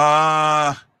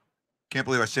 Can't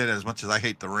believe I say that as much as I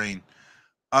hate the rain.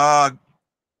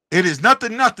 It is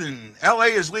nothing. LA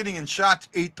is leading in shots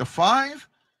 8-5.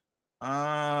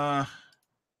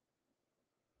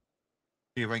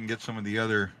 See if I can get some of the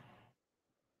other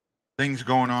things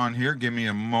going on here. Give me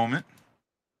a moment.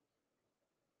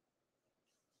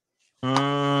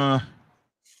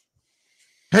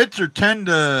 Hits are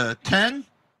 10-10.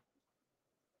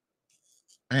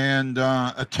 And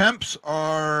attempts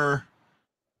are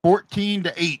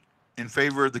 14-8 in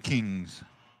favor of the Kings.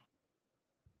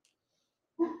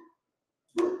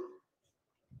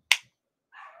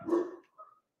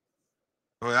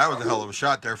 Oh, that was a hell of a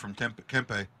shot there from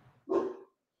Kempe.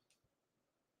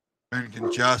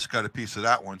 Bennington just got a piece of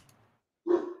that one.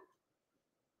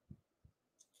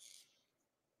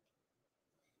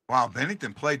 Wow,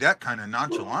 Bennington played that kind of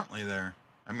nonchalantly there.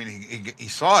 I mean, he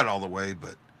saw it all the way,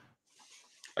 but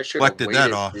I should have reflected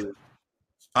that off.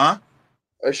 Huh?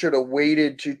 I should have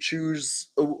waited to choose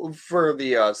for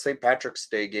the St. Patrick's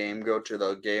Day game. Go to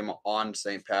the game on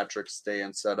St. Patrick's Day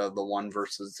instead of the one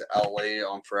versus LA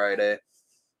on Friday.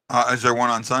 Is there one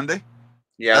on Sunday?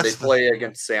 Yeah, they play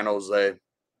against San Jose.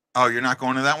 Oh, you're not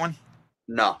going to that one?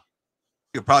 No.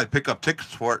 You'll probably pick up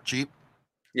tickets for it cheap.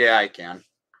 Yeah, I can.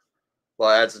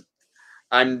 But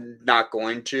I'm not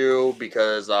going to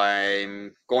because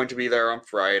I'm going to be there on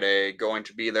Friday, going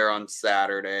to be there on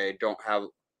Saturday. Don't have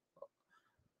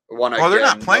one. Well, they're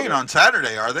not playing on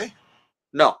Saturday, are they?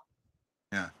 No.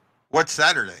 Yeah. What's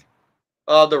Saturday?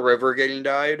 The river getting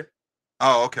dyed.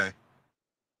 Oh, okay.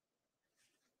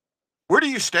 Where do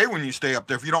you stay when you stay up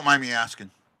there, if you don't mind me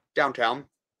asking? Downtown.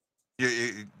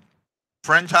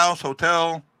 Friend's house,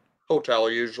 hotel? Hotel,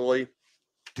 usually.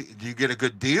 Do you get a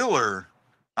good deal, or?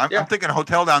 I'm thinking a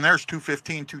hotel down there is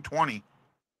 $215, $220.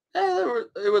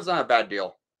 It was not a bad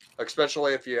deal,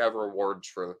 especially if you have rewards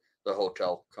for the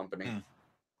hotel company.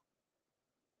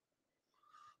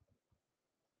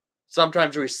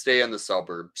 Sometimes we stay in the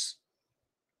suburbs.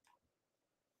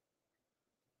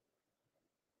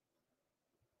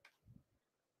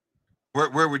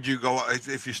 Where would you go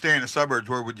if you stay in the suburbs?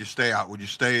 Where would you stay out? Would you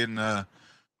stay in the?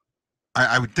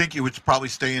 I would think you would probably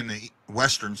stay in the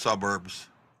western suburbs.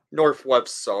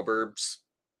 Northwest suburbs.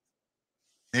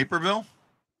 Naperville?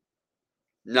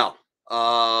 No.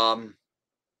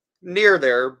 Near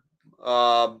there.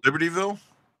 Libertyville?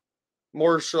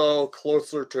 More so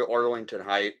closer to Arlington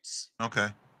Heights. Okay.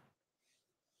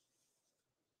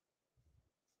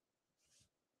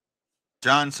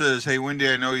 John says, hey, Wendy,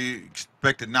 I know you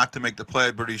expected not to make the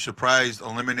play, but are you surprised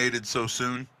eliminated so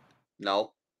soon?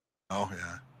 No. Oh,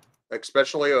 yeah.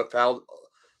 Especially with how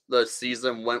the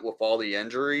season went with all the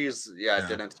injuries. Yeah, it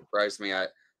didn't surprise me at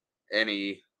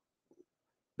any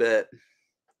bit.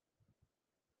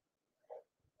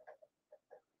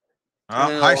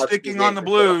 High sticking on the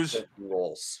Blues.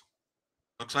 Looks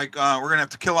like we're going to have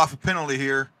to kill off a penalty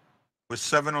here with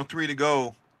 7:03 to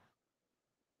go.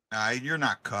 Nah, you're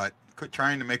not cut. Quit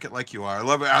trying to make it like you are. I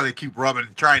love it how they keep rubbing,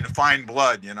 trying to find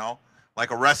blood, you know,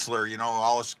 like a wrestler, you know,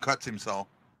 always cuts himself.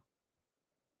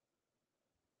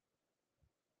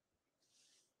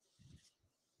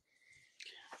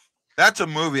 That's a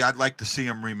movie I'd like to see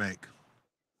him remake.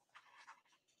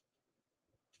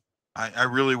 I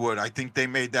really would. I think they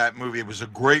made that movie. It was a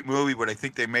great movie, but I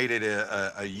think they made it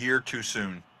a year too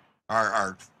soon.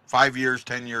 Or 5 years,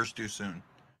 10 years too soon.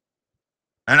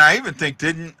 And I even think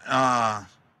didn't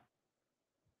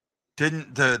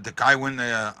Didn't the guy win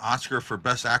the Oscar for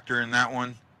Best Actor in that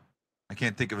one? I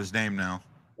can't think of his name now.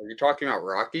 Are you talking about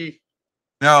Rocky?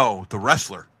 No, the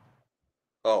wrestler.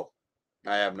 Oh,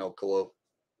 I have no clue.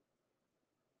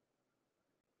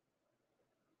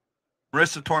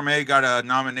 Marissa Tomei got a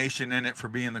nomination in it for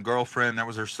being the girlfriend. That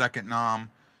was her second nom.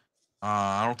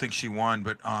 I don't think she won,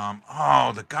 but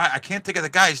the guy, I can't think of the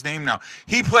guy's name now.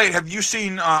 He played. Have you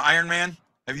seen Iron Man?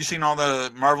 Have you seen all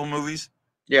the Marvel movies?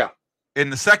 Yeah. In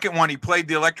the second one, he played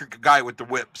the electric guy with the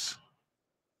whips.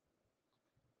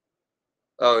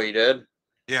 Oh, he did?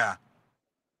 Yeah.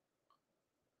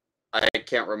 I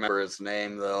can't remember his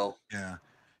name though. Yeah.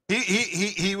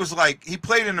 He was like, he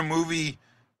played in a movie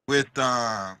with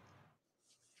I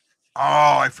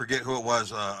forget who it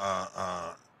was.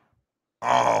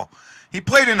 He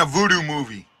played in a voodoo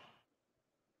movie.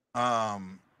 I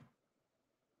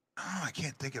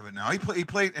can't think of it now. He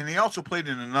played, and he also played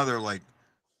in another like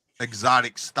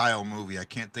exotic style movie. I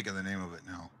can't think of the name of it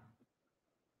now.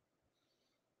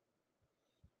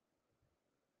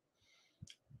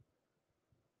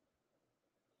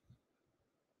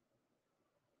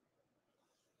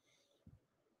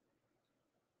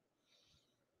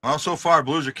 Well, so far,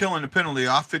 Blues are killing the penalty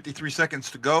off. 53 seconds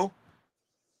to go.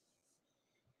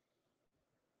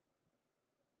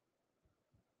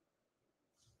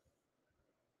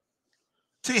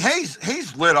 See,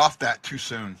 Hayes lit off that too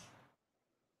soon.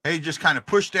 Hayes just kind of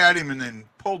pushed at him and then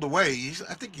pulled away.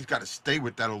 I think he's got to stay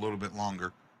with that a little bit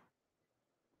longer.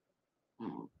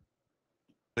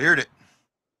 Cleared it.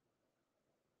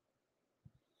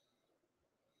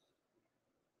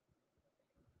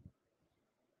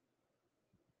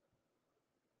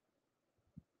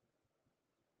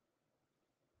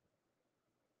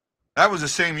 That was the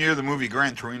same year the movie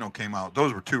Gran Torino came out.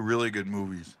 Those were two really good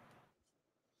movies.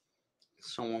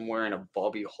 Someone wearing a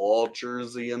Bobby Hall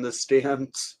jersey in the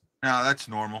stands. No, that's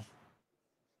normal.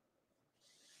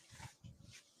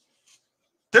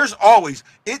 There's always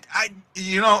it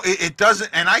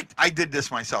doesn't, and I did this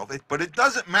myself, but it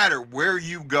doesn't matter where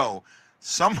you go.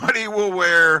 Somebody will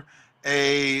wear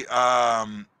a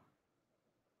I'm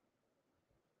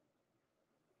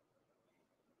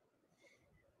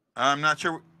not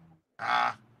sure.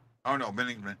 Oh no,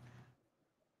 Bennington.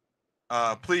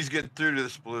 Please get through to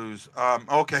this Blues.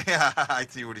 Okay, I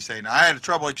see what he's saying. I had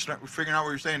trouble figuring out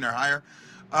what you're saying there, Higher.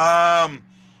 No,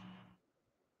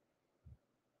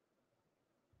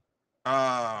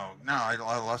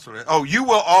 I lost what you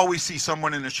will always see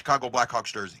someone in a Chicago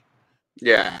Blackhawks jersey.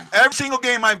 Yeah. Every single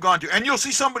game I've gone to, and you'll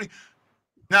see somebody.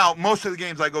 Now, most of the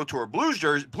games I go to are Blues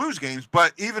games,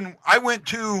 but even I went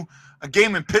to a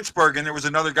game in Pittsburgh and there was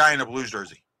another guy in a Blues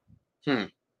jersey.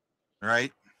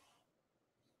 Right?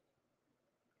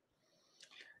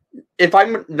 If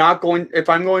I'm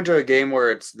going to a game where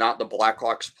it's not the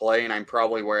Blackhawks playing, I'm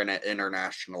probably wearing an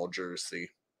international jersey.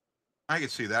 I can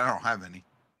see that. I don't have any.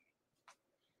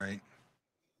 Right?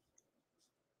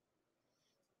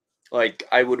 Like,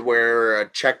 I would wear a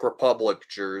Czech Republic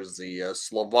jersey, a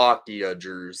Slovakia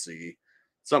jersey,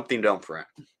 something different.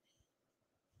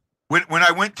 When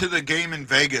I went to the game in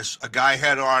Vegas, a guy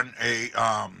had on a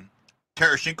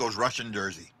Tarasenko's Russian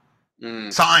jersey.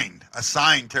 A signed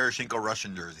Tarasenko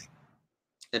Russian jersey.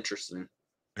 Interesting.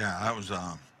 Yeah, that was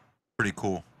pretty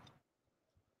cool.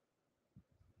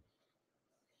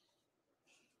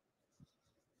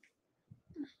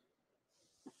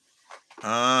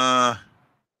 I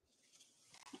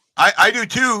do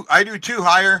too.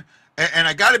 Higher, and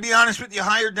I got to be honest with you,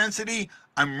 Higher Density.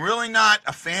 I'm really not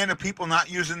a fan of people not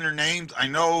using their names. I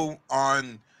know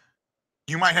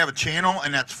you might have a channel,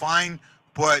 and that's fine,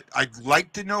 but I'd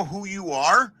like to know who you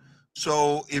are.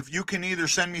 So if you can either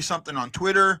send me something on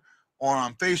Twitter or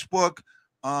on Facebook.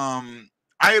 I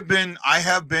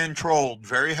have been trolled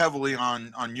very heavily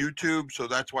on YouTube, so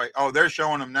that's why. Oh, they're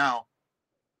showing them now.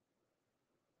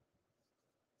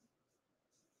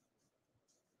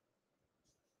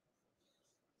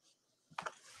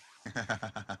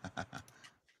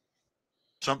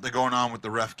 Something going on with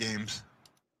the ref games.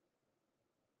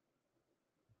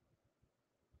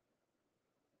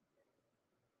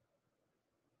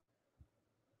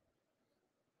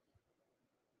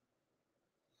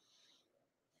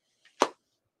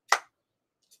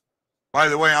 By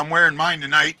the way, I'm wearing mine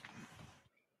tonight.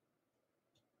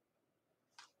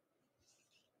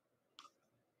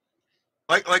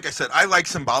 Like I said, I like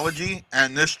symbology,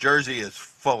 and this jersey is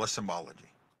full of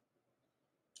symbology.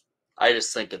 I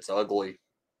just think it's ugly.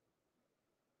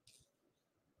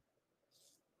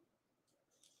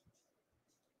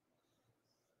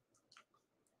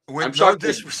 With no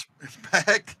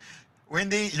disrespect,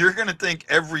 Wendy, you're going to think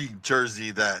every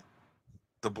jersey that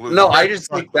the Blues. No, I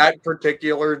just think that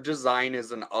particular design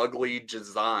is an ugly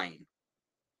design.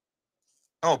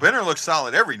 Oh, Benner looks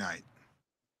solid every night.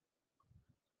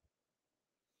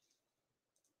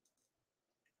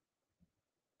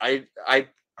 I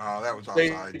Oh, that was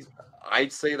offside.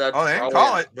 I'd say that's they didn't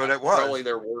call it, but it was. Probably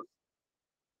their worst.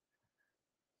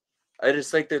 I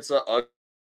just think it's an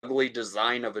ugly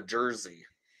design of a jersey.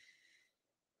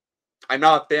 I'm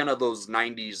not a fan of those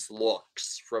 90s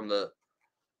looks from the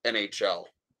NHL.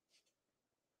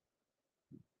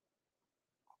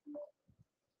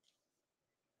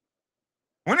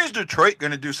 When is Detroit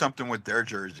going to do something with their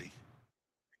jersey?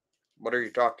 What are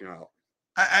you talking about?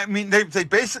 I mean, they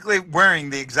basically wearing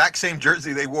the exact same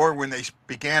jersey they wore when they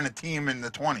began a team in the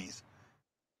 20s.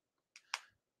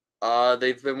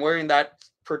 They've been wearing that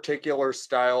particular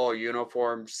style of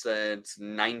uniform since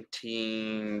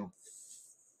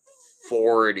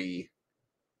 1940.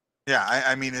 Yeah,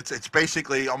 I mean, it's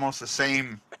basically almost the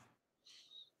same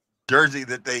jersey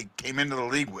that they came into the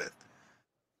league with,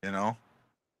 you know?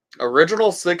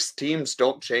 Original 6 teams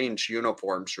don't change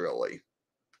uniforms, really.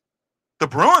 The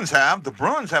Bruins have. The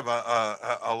Bruins have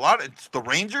a lot. It's the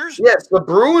Rangers. Yes, the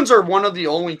Bruins are one of the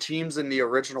only teams in the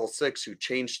original 6 who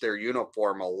changed their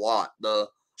uniform a lot.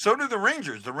 So do the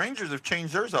Rangers. The Rangers have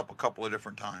changed theirs up a couple of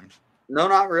different times. No,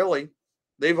 not really.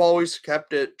 They've always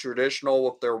kept it traditional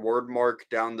with their word mark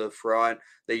down the front.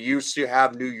 They used to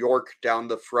have New York down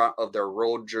the front of their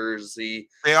road jersey.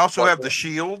 They also have the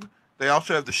shield. They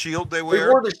also have the shield they wear. They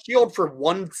wore the shield for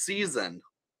one season.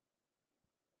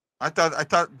 I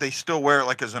thought they still wear it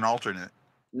like as an alternate.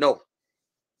 No.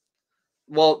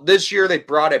 Well, this year they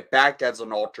brought it back as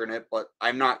an alternate, but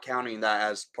I'm not counting that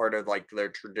as part of like their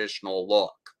traditional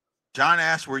look. John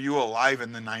asked, "Were you alive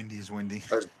in the '90s, Wendy?"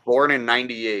 I was born in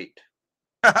 '98.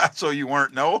 So you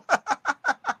weren't? No.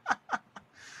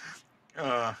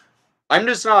 I'm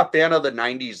just not a fan of the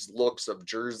 '90s looks of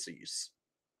jerseys.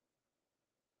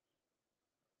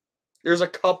 There's a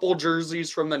couple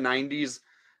jerseys from the '90s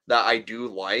that I do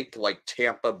like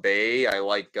Tampa Bay. I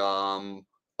like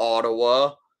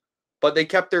Ottawa, but they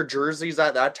kept their jerseys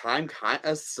at that time kind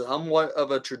of somewhat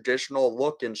of a traditional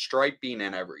look and striping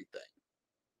and everything.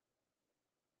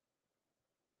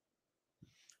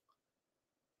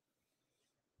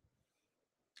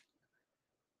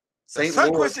 The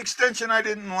Sunquist extension I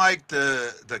didn't like.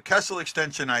 The Kessel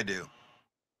extension I do.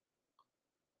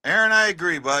 Aaron, I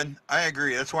agree, bud. I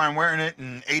agree. That's why I'm wearing it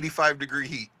in 85-degree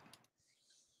heat.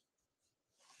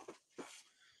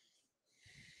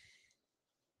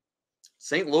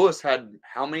 St. Louis had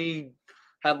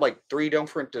like 3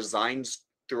 different designs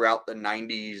throughout the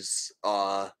 90s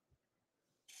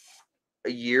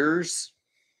years.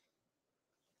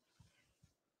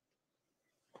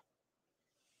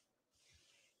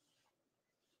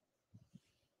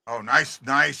 Oh, nice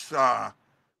back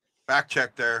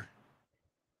check there.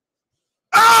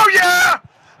 Oh yeah!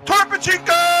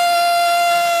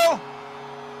 Torpachinko!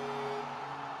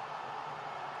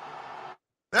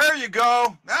 There you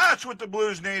go. That's what the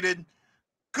Blues needed.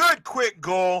 Good, quick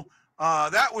goal.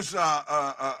 That was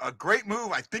a great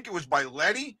move. I think it was by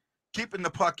Letty, keeping the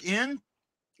puck in.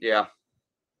 Yeah.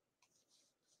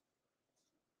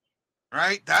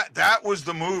 Right? That was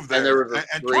the move there. And there was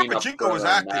and Torpachinko was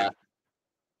active. That.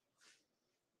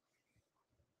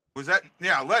 Was that,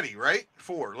 yeah, Letty, right?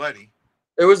 4, Letty.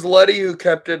 It was Letty who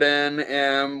kept it in,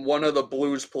 and one of the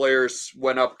Blues players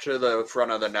went up to the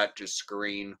front of the net to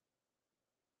screen.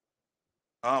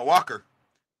 Walker.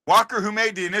 Walker, who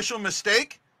made the initial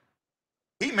mistake,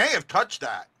 he may have touched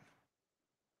that.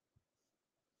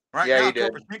 Right yeah, now,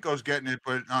 Torpachinko's getting it,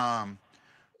 but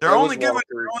they're only giving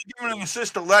an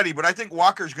assist to Letty, but I think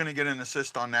Walker's going to get an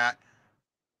assist on that.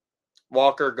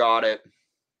 Walker got it.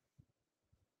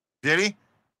 Did he?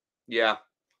 Yeah.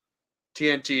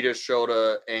 TNT just showed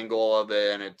an angle of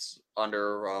it, and it's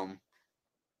under, and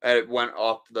it went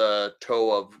off the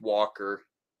toe of Walker.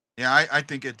 Yeah, I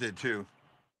think it did too.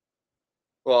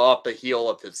 Well, off the heel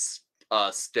of his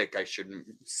stick, I shouldn't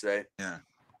say. Yeah.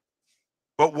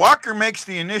 But Walker makes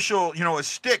the initial, a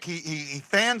stick. He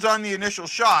fans on the initial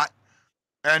shot,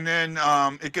 and then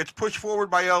it gets pushed forward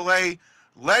by LA.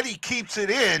 Letty keeps it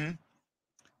in,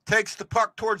 takes the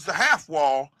puck towards the half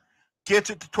wall,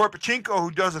 gets it to Torpachinko, who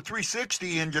does a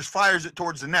 360 and just fires it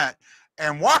towards the net.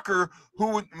 And Walker,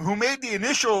 who made the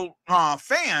initial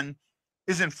fan,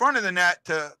 is in front of the net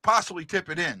to possibly tip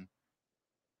it in.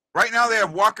 Right now they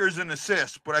have Walker as an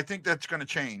assist, but I think that's going to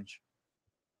change.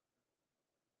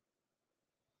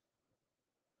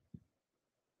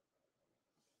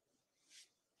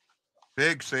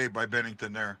 Big save by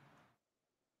Bennington there.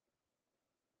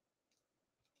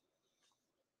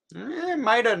 It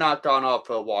might have not gone off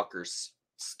of Walker's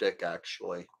stick,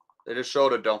 actually. They just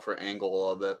showed a different angle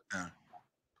of it. Yeah.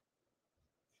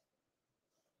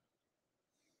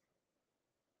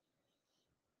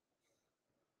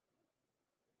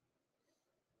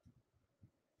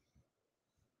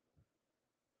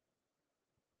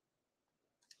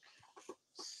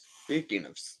 Speaking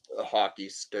of hockey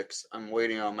sticks, I'm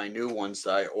waiting on my new ones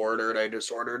that I ordered. I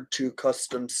just ordered 2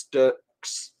 custom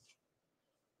sticks.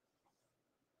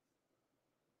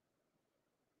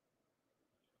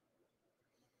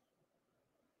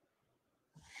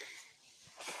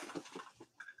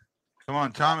 Come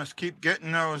on, Thomas, keep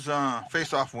getting those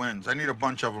face-off wins. I need a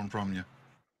bunch of them from you.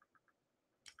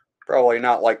 Probably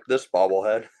not like this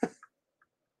bobblehead.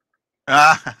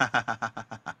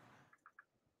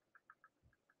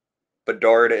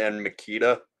 Bedard and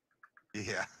Makita.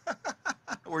 Yeah.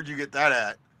 Where'd you get that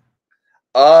at?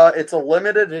 It's a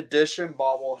limited edition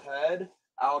bobblehead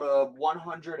out of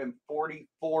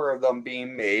 144 of them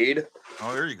being made.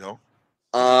 Oh, there you go.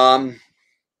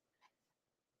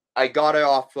 I got it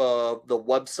off of the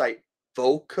website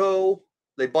Voco.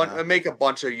 They make a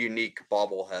bunch of unique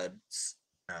bobbleheads.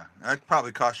 Yeah, that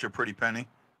probably cost you a pretty penny.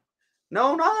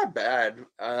 No, not that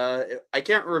bad. I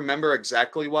can't remember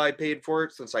exactly what I paid for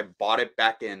it since I bought it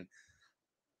back in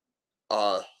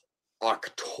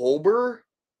October.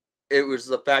 It was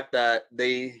the fact that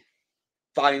they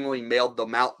finally mailed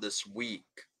them out this week.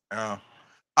 Oh,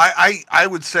 I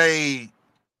would say,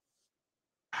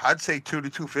 I'd say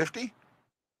 $200 to $250.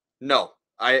 No,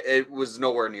 it was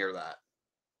nowhere near that.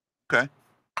 Okay.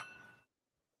 I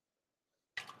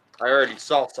already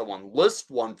saw someone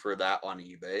list one for that on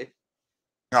eBay.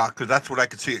 Yeah, because that's what I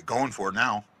could see it going for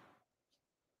now.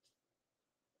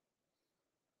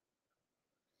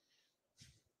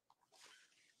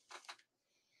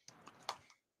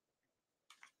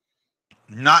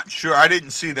 Not sure. I didn't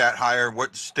see that higher.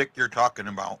 What stick you're talking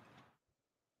about?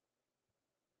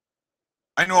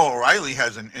 I know O'Reilly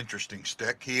has an interesting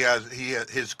stick.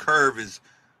 His curve is,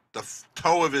 the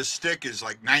toe of his stick is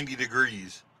like 90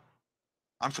 degrees.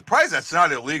 I'm surprised that's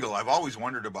not illegal. I've always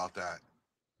wondered about that.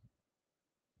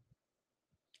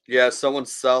 Yeah,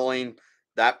 someone's selling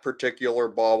that particular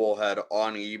bobblehead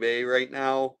on eBay right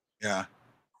now. Yeah.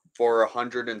 For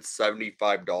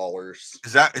 $175.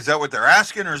 Is that what they're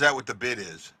asking, or is that what the bid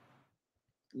is?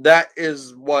 That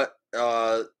is what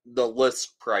the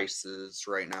list price is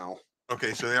right now.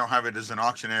 Okay, so they don't have it as an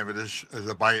auction, they have it as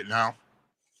a buy it now?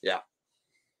 Yeah.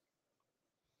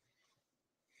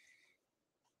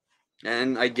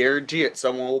 And I guarantee it,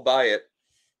 someone will buy it.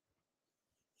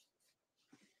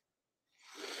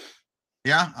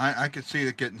 Yeah, I could see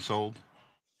it getting sold.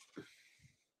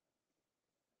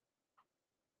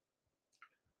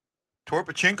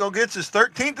 Torpachenko gets his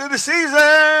 13th of the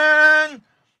season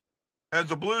as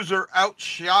the Blues are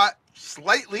outshot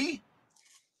slightly.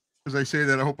 As I say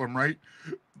that, I hope I'm right.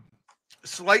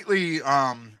 Slightly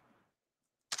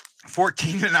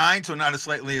 14-9, so not as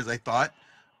slightly as I thought.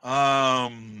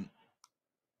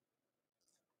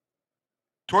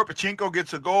 Torpachenko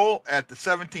gets a goal at the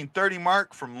 17:30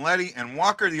 mark from Leddy and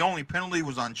Walker. The only penalty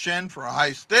was on Shen for a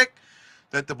high stick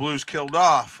that the Blues killed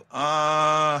off.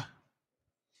 Gotta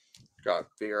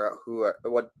figure out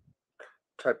what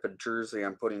type of jersey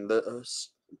I'm putting this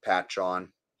patch on.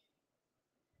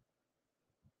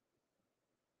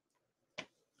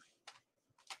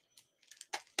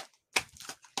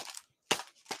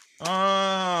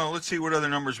 Let's see what other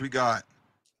numbers we got.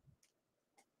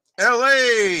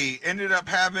 LA ended up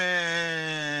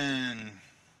having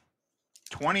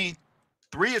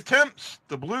 23 attempts.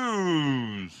 The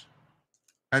Blues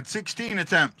had 16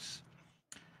 attempts.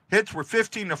 Hits were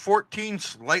 15-14,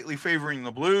 slightly favoring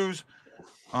the Blues.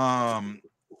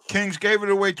 Kings gave it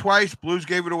away twice. Blues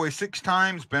gave it away 6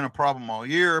 times. Been a problem all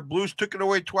year. Blues took it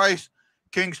away twice.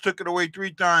 Kings took it away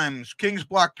 3 times. Kings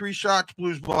blocked 3 shots.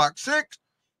 Blues blocked 6.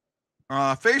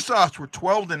 Faceoffs were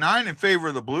 12-9 in favor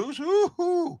of the Blues.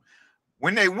 Woo-hoo.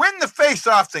 When they win the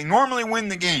faceoffs, they normally win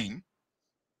the game.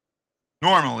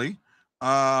 Normally.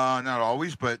 Not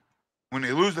always, but when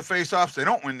they lose the faceoffs, they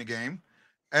don't win the game.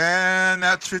 And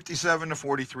that's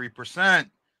 57-43%.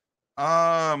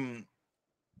 Are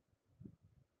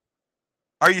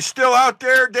you still out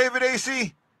there, David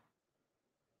AC?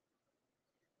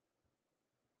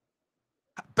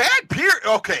 Bad period.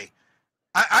 Okay.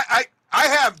 I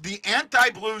have the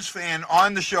anti-Blues fan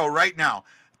on the show right now.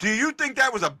 Do you think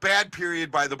that was a bad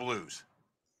period by the Blues?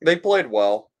 They played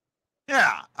well.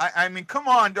 Yeah. I mean, come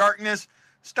on, Darkness.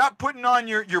 Stop putting on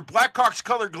your Blackhawks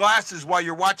colored glasses while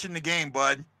you're watching the game,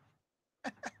 bud.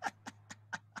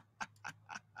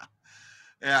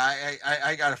 Yeah,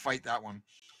 I got to fight that one.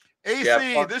 AC,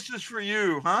 yeah, this is for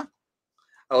you, huh?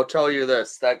 I'll tell you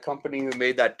this: that company who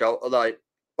made that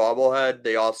bobblehead,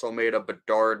 they also made a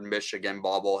Bedard, Michigan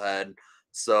bobblehead.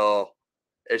 So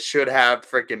it should have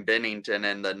freaking Bennington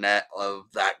in the net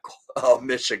of that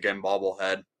Michigan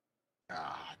bobblehead.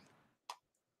 God.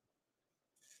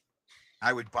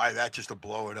 I would buy that just to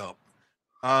blow it up.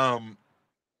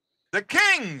 The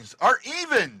Kings are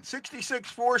even,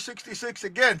 66-4, 66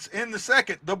 against in the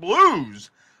second. The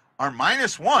Blues are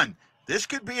 -1. This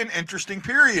could be an interesting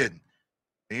period.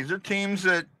 These are teams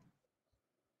that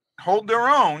hold their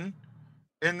own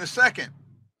in the second.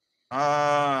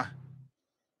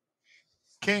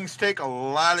 Kings take a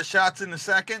lot of shots in the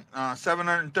second,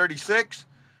 736.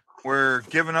 We're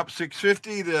giving up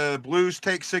 650. The Blues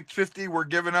take 650. We're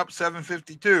giving up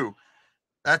 752.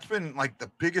 That's been like the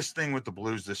biggest thing with the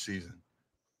Blues this season,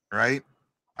 right?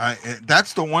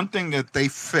 That's the one thing that they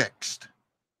fixed,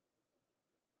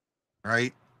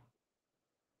 right?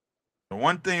 The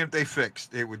one thing that they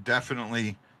fixed, it would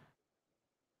definitely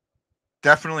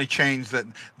change that.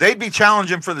 They'd be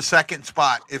challenging for the second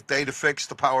spot if they'd have fixed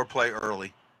the power play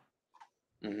early.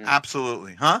 Mm-hmm.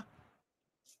 Absolutely. Huh?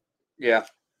 Yeah.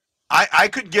 I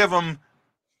could give them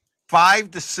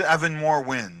 5 to 7 more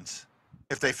wins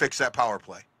if they fix that power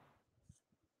play.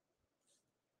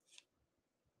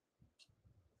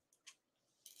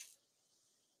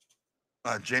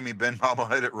 Jamie Benn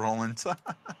bobblehead at Rollins.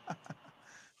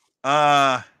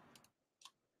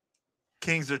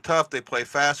 Kings are tough. They play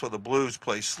fast while the Blues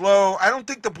play slow. I don't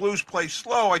think the Blues play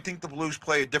slow. I think the Blues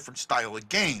play a different style of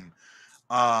game.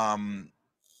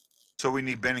 So we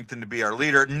need Bennington to be our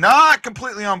leader. Not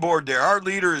completely on board there. Our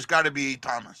leader has got to be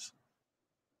Thomas.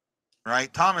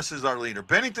 Right? Thomas is our leader.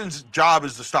 Bennington's job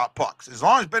is to stop pucks. As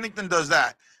long as Bennington does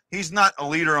that, he's not a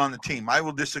leader on the team. I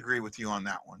will disagree with you on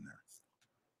that one there.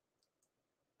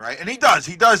 Right? And he does.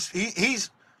 He's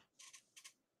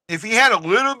if he had a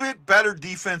little bit better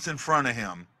defense in front of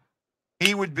him,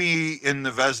 he would be in the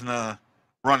Vezina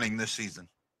running this season.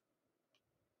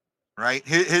 Right?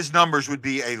 His numbers would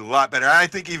be a lot better. I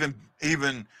think even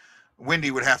Wendy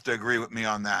would have to agree with me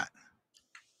on that.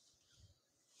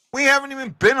 We haven't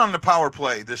even been on the power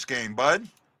play this game, bud.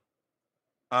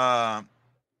 Yeah,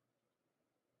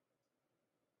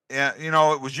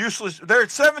 it was useless. They're at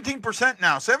 17%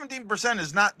 now. 17%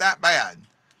 is not that bad.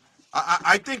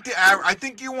 I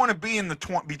think you want to be in the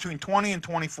between 20 and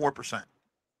 24%.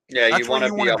 Yeah, that's you want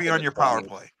to be on your power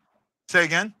play. Say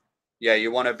again. Yeah,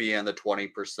 you want to be in the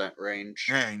 20% range.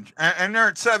 And they're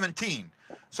at 17.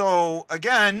 So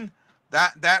again,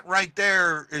 that right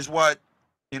there is what,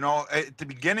 at the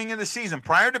beginning of the season,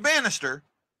 prior to Bannister,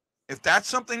 if that's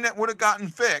something that would have gotten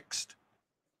fixed,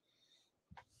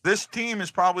 this team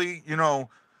is probably,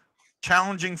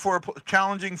 challenging for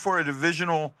a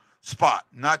divisional spot,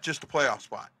 not just a playoff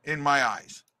spot, in my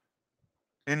eyes.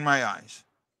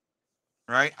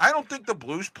 Right? I don't think the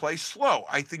Blues play slow.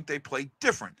 I think they play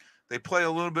different. They play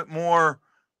a little bit more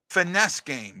finesse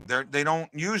game. They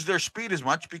don't use their speed as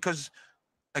much because,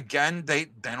 again, they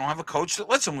don't have a coach that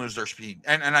lets them lose their speed.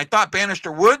 And I thought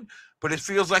Bannister would, but it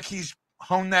feels like he's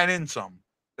honed that in some,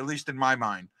 at least in my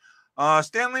mind.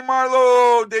 Stanley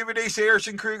Marlowe, David Ace,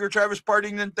 Harrison Krieger, Travis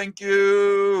Partington, thank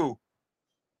you.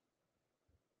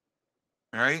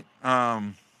 All right.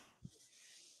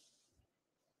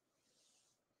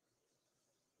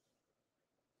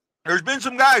 There's been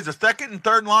some guys, the second and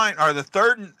third line, or the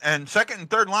third and second and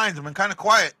third lines have been kind of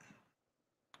quiet.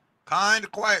 Kind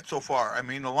of quiet so far. I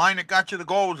mean, the line that got you the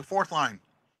goal was the fourth line.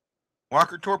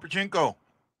 Walker Torpachenko.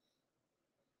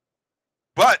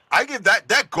 But I give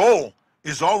that goal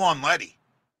is all on Leddy.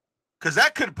 Because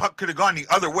that could have gone the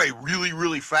other way really,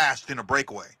 really fast in a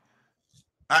breakaway.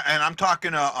 And I'm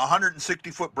talking a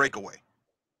 160-foot breakaway.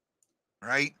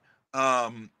 Right?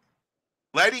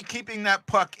 Leddy keeping that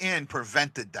puck in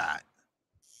prevented that.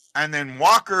 And then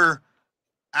Walker,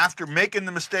 after making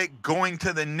the mistake going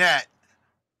to the net,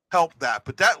 helped that.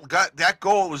 But that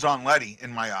goal was on Leddy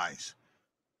in my eyes.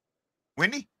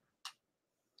 Wendy?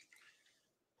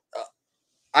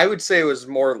 I would say it was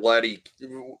more Leddy.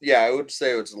 Yeah, I would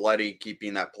say it was Leddy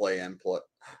keeping that play in play,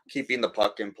 keeping the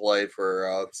puck in play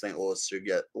for St. Louis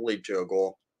to lead to a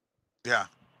goal. Yeah,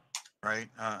 right.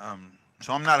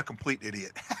 So I'm not a complete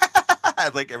idiot,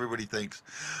 like everybody thinks.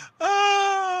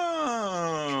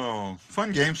 Oh,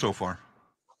 fun game so far.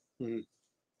 Mm-hmm.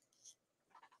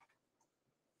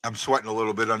 I'm sweating a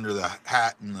little bit under the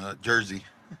hat and the jersey.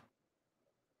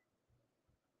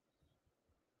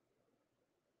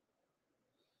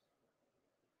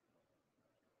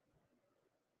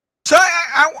 So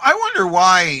I wonder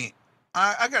why.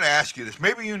 I got to ask you this.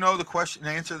 Maybe you know the question,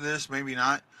 answer to this. Maybe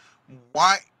not.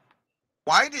 Why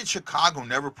Why did Chicago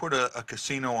never put a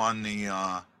casino on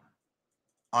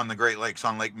the Great Lakes,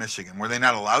 on Lake Michigan? Were they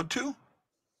not allowed to?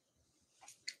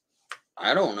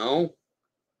 I don't know.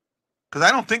 Because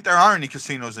I don't think there are any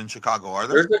casinos in Chicago, are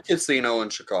there? There's a casino in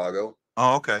Chicago.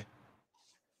 Oh, okay.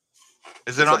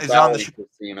 Is it on the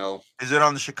casino? Is it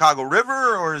on the Chicago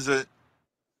River, or is it?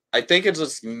 I think it's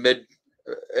just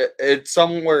it's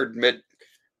somewhere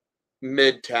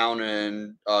midtown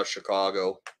in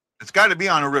Chicago. It's got to be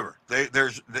on a river. It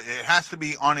has to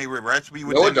be on a river. It has to be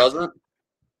within. No, it doesn't.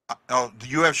 Oh, do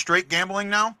you have straight gambling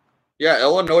now? Yeah,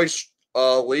 Illinois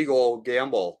legal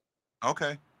gamble.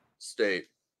 Okay. State.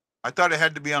 I thought it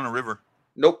had to be on a river.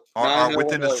 Nope. Or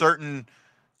within a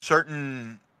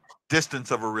certain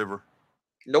distance of a river.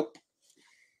 Nope.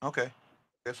 Okay.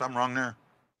 Guess I'm wrong there.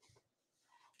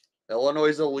 Illinois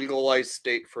is a legalized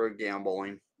state for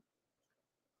gambling.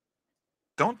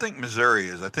 Don't think Missouri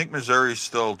is. I think Missouri is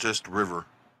still just river.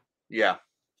 Yeah.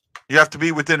 You have to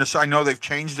be within I know they've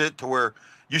changed it to where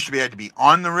used to be had to be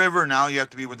on the river. Now you have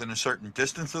to be within a certain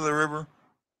distance of the river.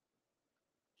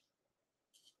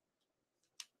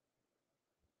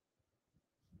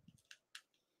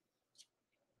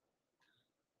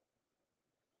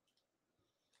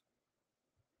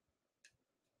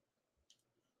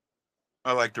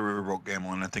 I like the riverboat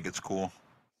gambling. I think it's cool.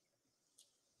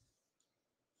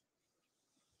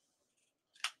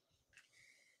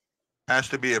 Has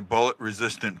to be a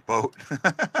bullet-resistant boat,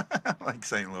 like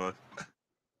St. Louis.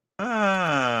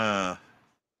 I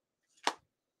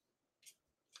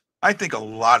think a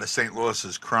lot of St.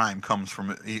 Louis's crime comes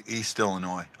from East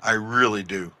Illinois. I really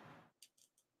do. In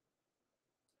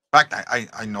fact,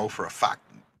 I know for a fact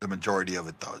the majority of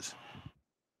it does.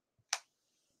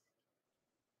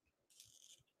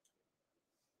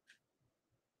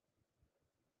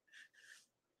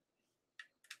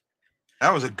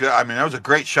 That was a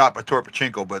great shot by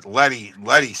Torpachenko, but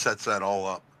Letty sets that all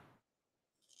up.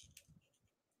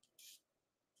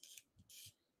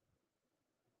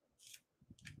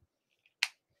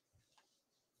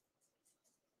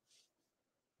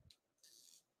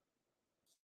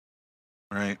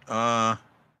 Right. Hire,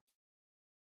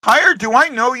 do I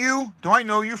know you? Do I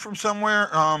know you from somewhere?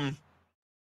 I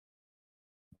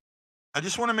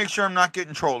just want to make sure I'm not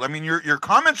getting trolled. I mean, your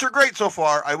comments are great so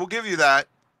far. I will give you that.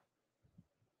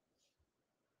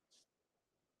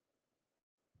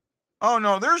 Oh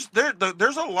no, there's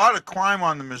a lot of crime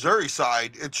on the Missouri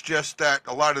side. It's just that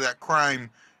a lot of that crime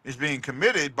is being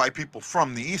committed by people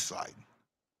from the east side.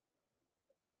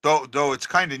 Though it's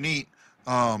kind of neat.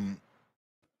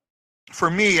 For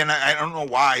me, and I don't know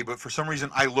why, but for some reason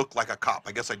I look like a cop.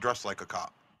 I guess I dress like a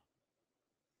cop.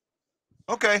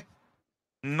 Okay.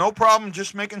 No problem,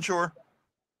 just making sure.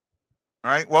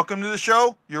 All right, welcome to the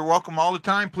show. You're welcome all the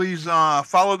time. Please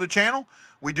follow the channel.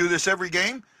 We do this every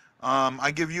game. I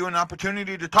give you an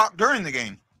opportunity to talk during the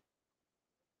game.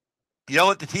 Yell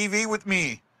at the TV with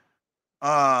me.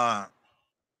 I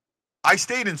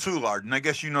stayed in Soulard, and I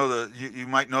guess you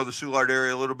might know the Soulard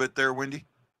area a little bit there, Wendy.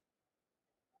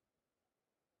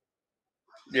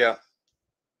 Yeah.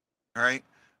 All right.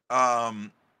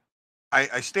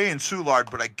 I stay in Soulard,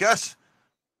 but I guess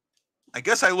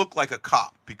I look like a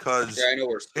cop because I know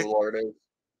where Soulard is.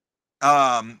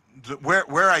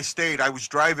 Where I stayed, I was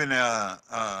driving a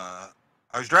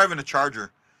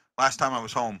Charger last time I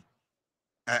was home,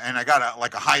 and I got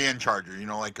a high-end Charger,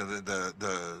 like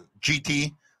the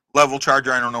GT level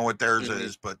Charger. I don't know what theirs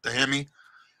is, but the Hemi.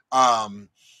 And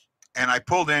I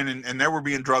pulled in, and there were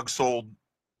being drugs sold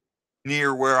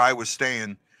near where I was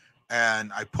staying,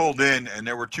 and I pulled in, and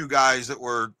there were two guys that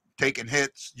were taking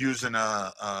hits using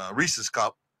a Reese's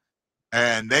cup,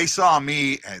 and they saw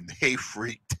me and they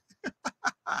freaked.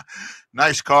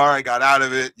 Nice car. I got out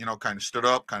of it, kind of stood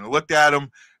up, kind of looked at them,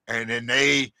 and then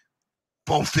they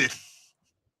bolted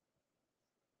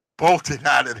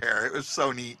out of there. It was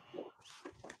so neat.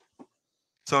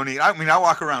 So neat. I mean, I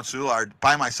walk around Soulard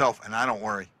by myself, and I don't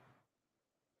worry.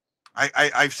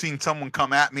 I've seen someone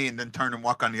come at me and then turn and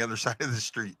walk on the other side of the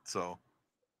street. So,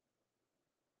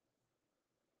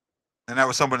 and that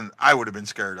was someone I would have been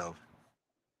scared of.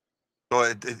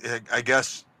 So I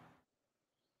guess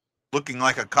looking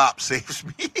like a cop saves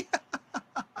me.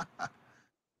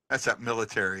 That's that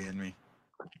military in me.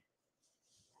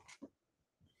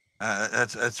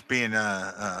 That's being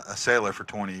a sailor for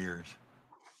 20 years.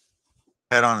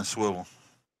 Head on a swivel.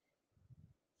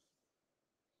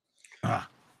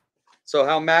 So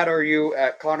how mad are you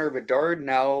at Connor Bedard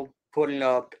now putting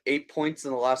up 8 points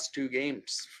in the last 2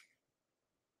 games?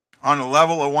 On a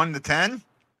level of 1 to 10?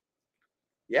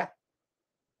 Yeah.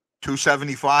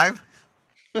 275?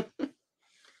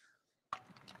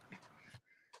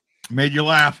 Made you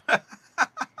laugh.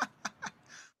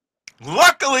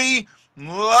 Luckily,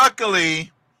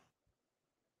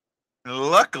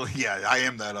 yeah, I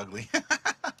am that ugly.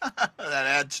 That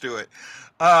adds to it.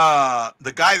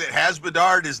 The guy that has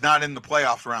Bedard is not in the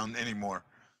playoff round anymore.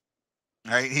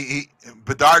 Right?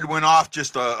 Bedard went off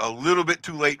just a little bit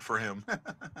too late for him.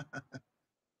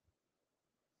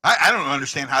 I don't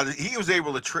understand how he was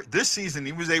able to trade this season.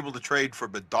 He was able to trade for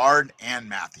Bedard and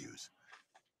Matthews.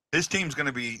 His team's going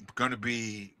to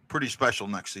be pretty special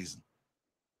next season.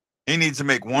 He needs to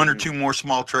make one or two more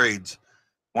small trades,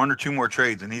 and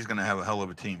he's going to have a hell of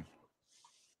a team.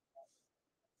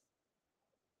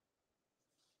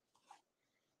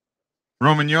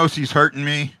 Roman Yossi's hurting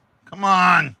me. Come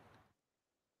on,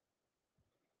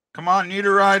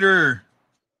 Niederreiter.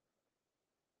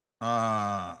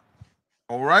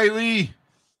 O'Reilly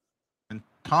and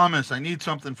Thomas. I need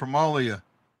something from all of you.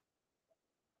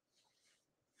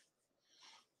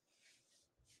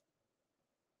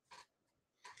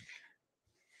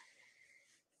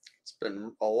 It's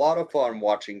been a lot of fun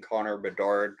watching Connor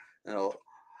Bedard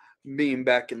being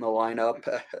back in the lineup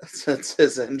since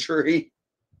his injury.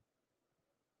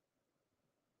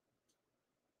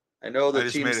 I know the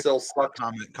team still sucks.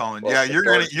 Comment, Colin. Yeah, you're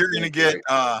gonna get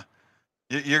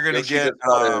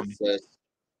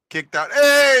kicked out.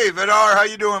 Hey, Vidar, how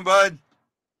you doing, bud?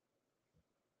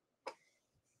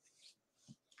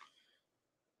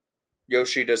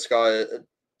 Yoshi just got a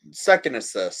second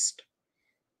assist.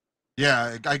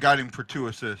 Yeah, I got him for 2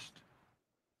 assists.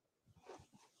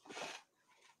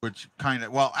 Which kind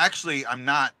of, well, actually, I'm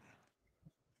not.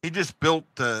 He just built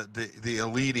the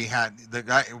elite he had. The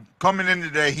guy coming in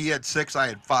today, he had 6, I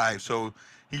had 5. So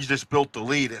he's just built the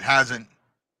lead. It hasn't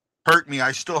hurt me.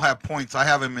 I still have points. I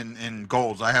have him in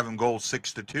goals. I have him goals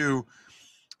 6-2.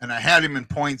 And I had him in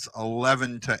points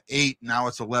 11-8. Now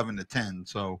it's 11-10.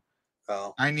 So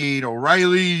I need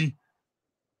O'Reilly,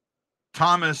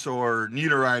 Thomas, or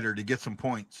Niederreiter to get some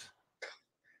points.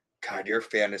 God, your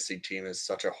fantasy team is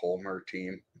such a homer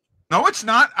team. No, it's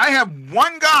not. I have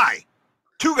 1 guy.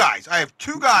 2 guys. I have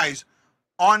 2 guys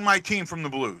on my team from the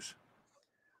Blues.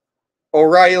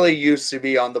 O'Reilly used to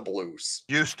be on the Blues.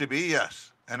 Used to be,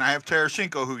 yes. And I have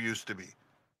Tarasenko, who used to be.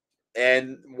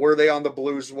 And were they on the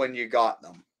Blues when you got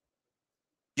them?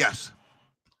 Yes.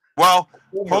 Well,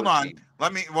 hold on.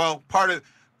 Part of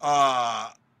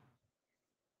I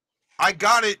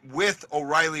got it with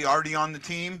O'Reilly already on the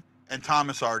team and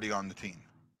Thomas already on the team.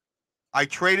 I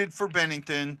traded for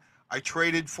Bennington. I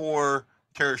traded for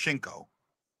Tarasenko.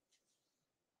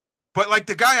 But like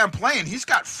the guy I'm playing, he's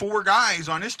got 4 guys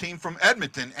on his team from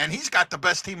Edmonton, and he's got the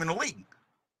best team in the league.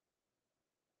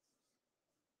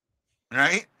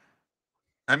 Right?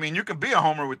 I mean, you can be a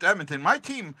homer with Edmonton. My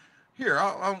team, here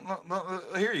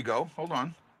you go. Hold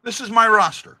on. This is my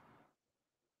roster.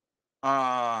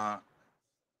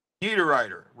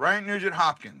 Niederreiter, Ryan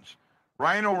Nugent-Hopkins,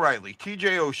 Ryan O'Reilly,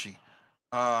 TJ Oshie,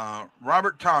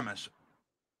 Robert Thomas,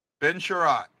 Ben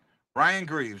Sherratt, Ryan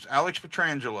Greaves, Alex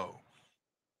Pietrangelo,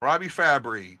 Robbie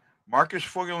Fabry, Marcus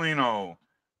Fogliano,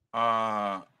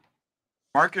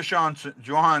 Marcus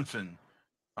Johansson,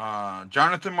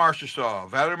 Jonathan Marchessault,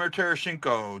 Vladimir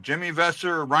Tarasenko, Jimmy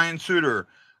Vesser, Ryan Suter.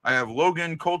 I have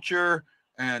Logan Kulcher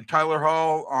and Tyler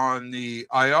Hall on the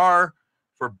IR.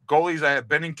 For goalies, I have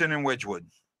Bennington and Wedgwood.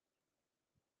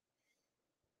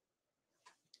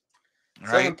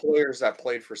 7 players that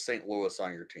played for St. Louis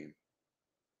on your team.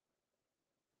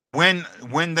 When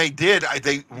they did,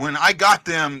 when I got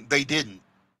them, they didn't.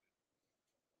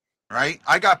 Right?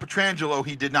 I got Pietrangelo,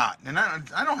 he did not. And I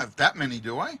don't have that many,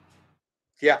 do I?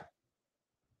 Yeah.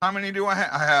 How many do I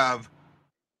have? I have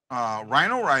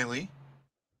Ryan O'Reilly,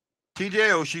 TJ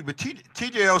Oshie, but TJ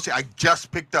Oshie I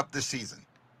just picked up this season.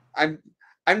 I'm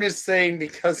just saying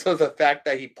because of the fact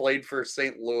that he played for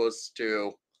St. Louis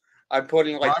too. I'm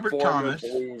putting like Robert 4 Thomas,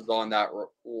 Blues on that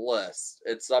list.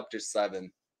 It's up to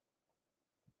 7.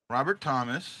 Robert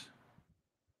Thomas,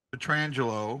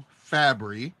 Pietrangelo,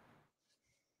 Fabry,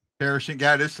 Harrison.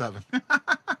 Yeah, it is 7.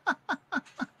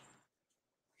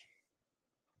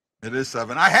 It is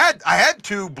 7. I had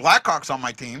 2 Blackhawks on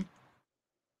my team.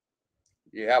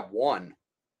 You have 1.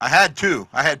 I had 2.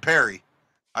 I had Perry.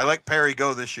 I let Perry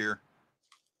go this year.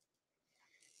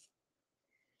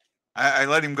 I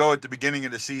let him go at the beginning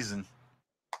of the season.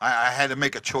 I had to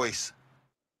make a choice.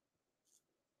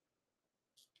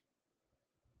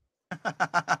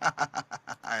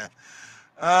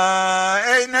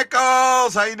 Hey,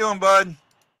 Nichols, how you doing, bud?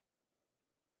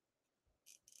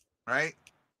 Right?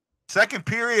 Second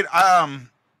period,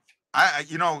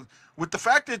 with the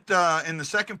fact that in the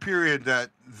second period that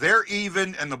they're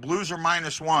even and the Blues are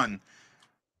 -1,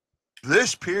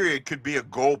 this period could be a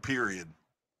goal period.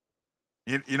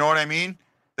 You know what I mean?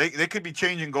 They could be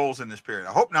changing goals in this period.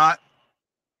 I hope not.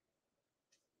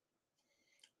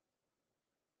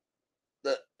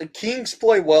 The Kings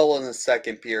play well in the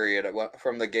second period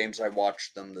from the games I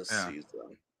watched them this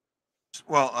season.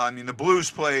 Well, I mean, the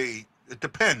Blues play. It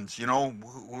depends, you know,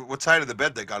 what side of the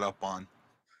bed they got up on.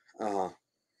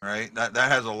 Right? That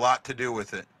has a lot to do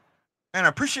with it. And I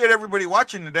appreciate everybody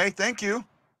watching today. Thank you.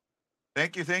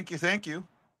 Thank you, thank you, thank you.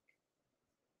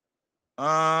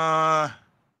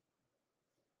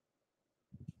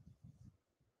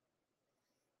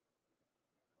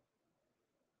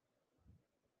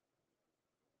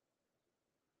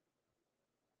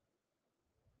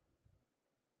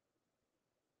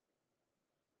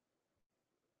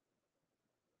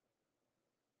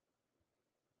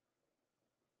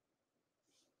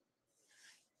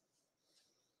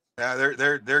 Yeah,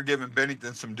 they're giving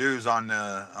Bennington some dues on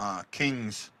the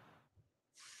Kings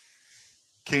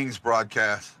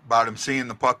broadcast about him seeing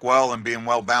the puck well and being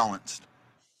well balanced.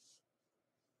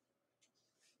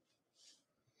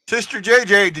 Sister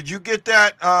JJ, did you get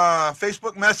that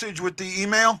Facebook message with the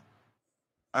email?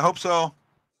 I hope so.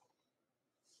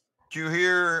 Did you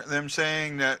hear them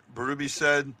saying that Berube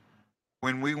said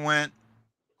when we went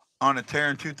on a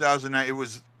tear in 2009, it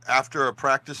was after a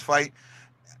practice fight?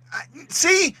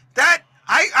 See, that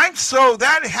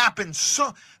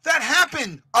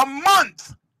happened a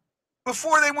month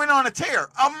before they went on a tear.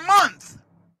 A month.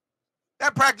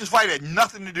 That practice fight had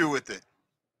nothing to do with it.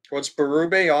 Was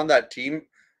Berube on that team?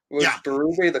 Was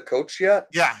Berube the coach yet?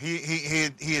 Yeah, he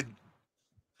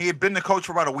had been the coach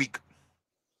for about a week.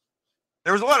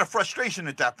 There was a lot of frustration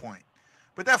at that point,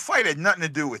 but that fight had nothing to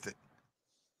do with it.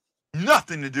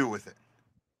 Nothing to do with it.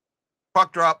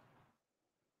 Puck drop.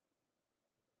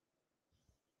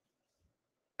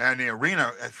 And the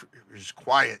arena is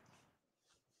quiet.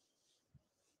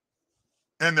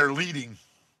 And they're leading.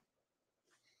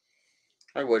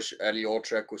 I wish Eddie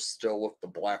Olczyk was still with the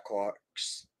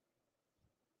Blackhawks.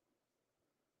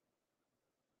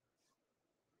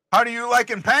 How do you like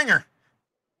Panger?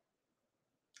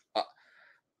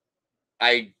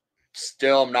 I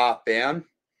still am not a fan.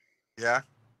 Yeah.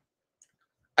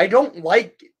 I don't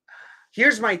like...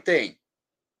 Here's my thing.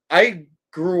 I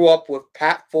grew up with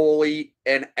Pat Foley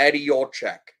and Eddie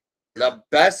Olczyk. The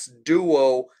best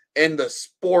duo in the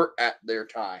sport at their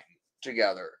time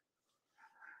together.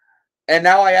 And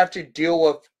now I have to deal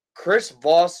with Chris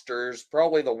Foster's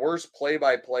probably the worst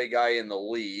play-by-play guy in the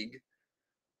league.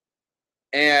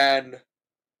 And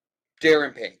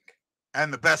Darren Pink.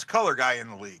 And the best color guy in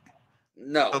the league.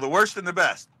 No. So the worst and the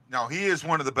best. No, he is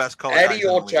one of the best color guys Eddie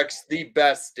Olczyk's the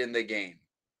best in the game.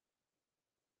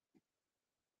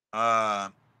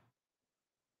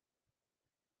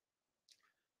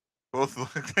 Both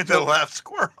looked at the left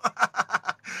squirrel.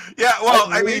 Yeah, well,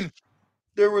 I mean,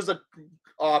 there was a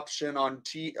option on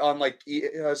like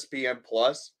ESPN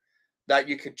Plus that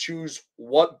you could choose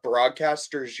what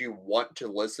broadcasters you want to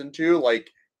listen to.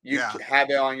 Like you have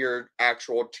it on your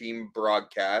actual team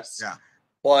broadcast. Yeah.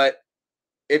 But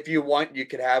if you want, you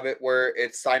could have it where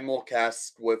it's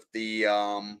simulcast with the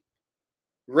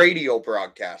radio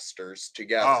broadcasters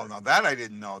together. Oh, no, that I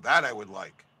didn't know. That I would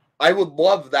like. I would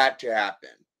love that to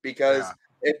happen because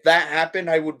if that happened,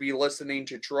 I would be listening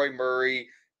to Troy Murray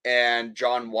and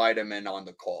John Weideman on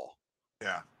the call.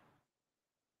 Yeah.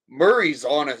 Murray's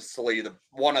honestly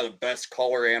one of the best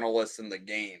color analysts in the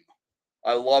game.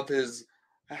 I love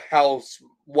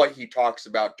what he talks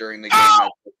about during the game as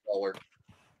the color.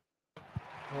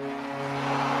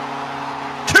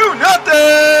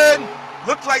 2-0.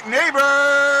 Looks like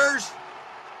neighbors.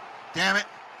 Damn it.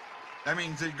 That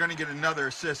means they're going to get another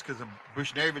assist because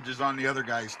Bushnevich is on the other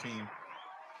guy's team.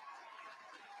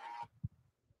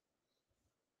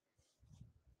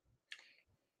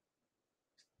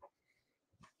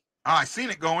 I seen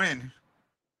it go in.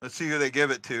 Let's see who they give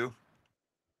it to.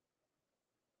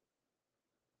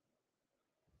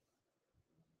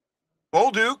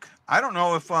 Bolduc. I don't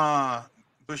know if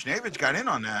Bushnevich got in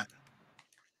on that.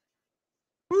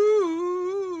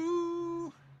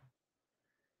 Woo.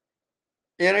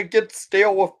 And it gets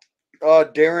stale with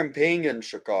Darren Ping in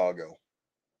Chicago.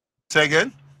 Say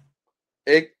again?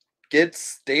 It gets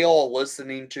stale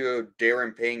listening to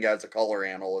Darren Ping as a color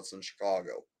analyst in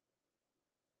Chicago.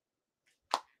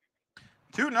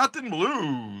 2-0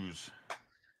 Blues.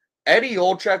 Eddie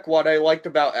Olczyk, what I liked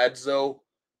about Edzo,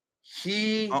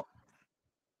 he Go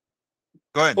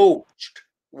ahead. coached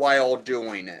while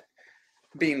doing it,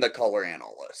 being the color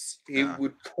analyst. He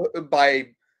would, by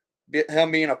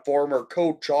him being a former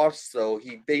coach also,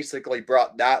 he basically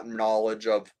brought that knowledge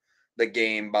of the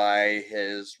game by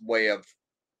his way of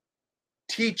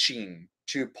teaching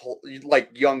to like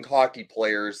young hockey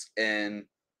players in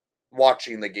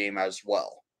watching the game as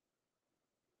well.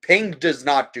 Ping does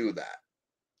not do that.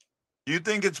 Do you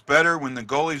think it's better when the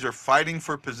goalies are fighting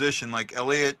for position like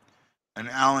Elliott and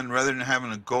Allen rather than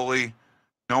having a goalie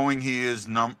knowing he is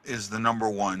the number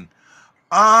one?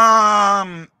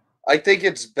 I think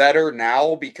it's better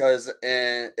now because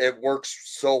it works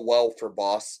so well for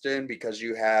Boston because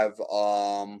you have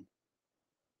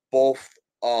both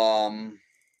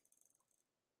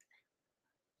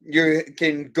you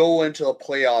can go into the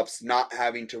playoffs not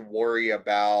having to worry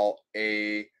about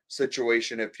a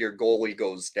situation if your goalie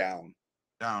goes down.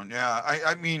 Yeah.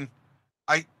 I mean,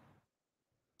 I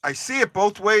see it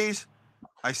both ways.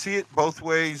 Eddie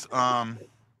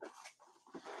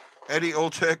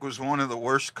Olczyk was one of the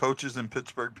worst coaches in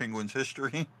Pittsburgh Penguins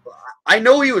history. I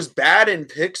know he was bad in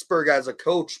Pittsburgh as a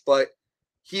coach, but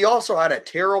he also had a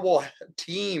terrible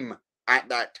team at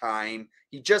that time.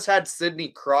 He just had Sidney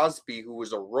Crosby, who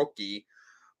was a rookie,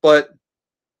 but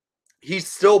he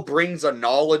still brings a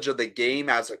knowledge of the game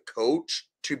as a coach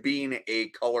to being a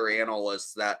color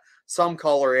analyst that some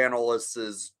color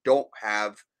analysts don't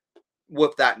have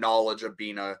with that knowledge of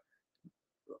being a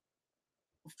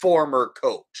former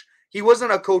coach. He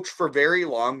wasn't a coach for very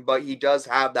long, but he does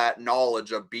have that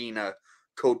knowledge of being a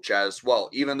coach as well,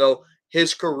 even though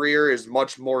his career is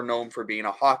much more known for being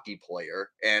a hockey player.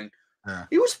 And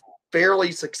he was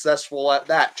fairly successful at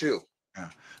that too. Yeah.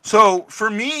 So for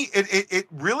me, it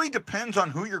really depends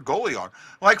on who your goalie are.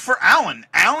 Like for Allen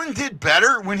did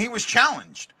better when he was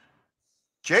challenged.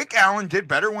 Jake Allen did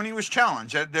better when he was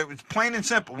challenged. That was plain and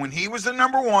simple. When he was the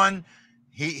number one,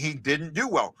 he didn't do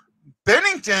well.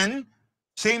 Bennington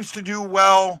seems to do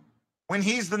well when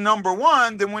he's the number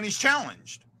one than when he's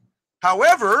challenged.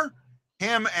 However,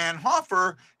 him and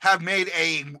Hofer have made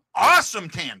a awesome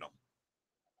tandem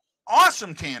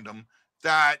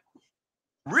that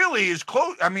really is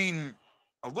close. I mean,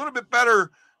 a little bit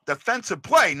better defensive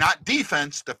play, not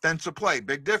defense, defensive play,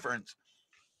 big difference.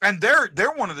 And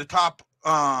they're one of the top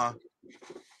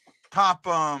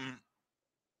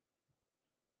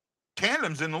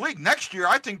tandems in the league. Next year,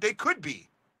 I think they could be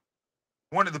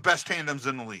one of the best tandems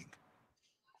in the league.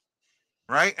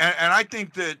 Right? And I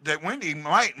think that Wendy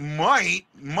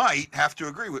might have to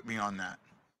agree with me on that.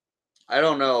 I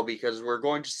don't know, because we're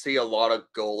going to see a lot of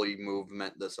goalie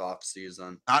movement this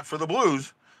offseason. Not for the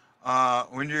Blues.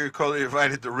 When you're cordially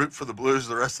invited to root for the Blues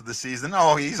the rest of the season,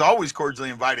 oh, he's always cordially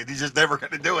invited. He's just never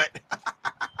going to do it.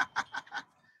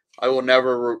 I will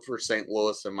never root for St.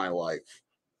 Louis in my life.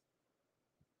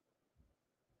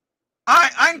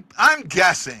 I'm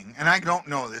guessing, and I don't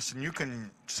know this, and you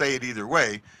can say it either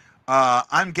way.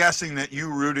 I'm guessing that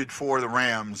you rooted for the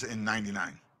Rams in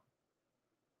 '99.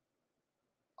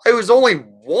 I was only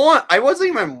one. I wasn't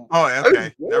even. Oh,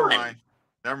 okay. Never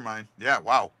mind. Yeah,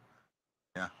 wow.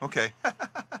 Yeah, okay.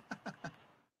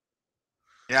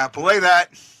 Yeah, play that.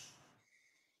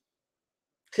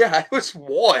 Yeah, I was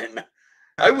one.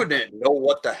 I wouldn't know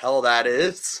what the hell that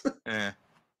is. Yeah.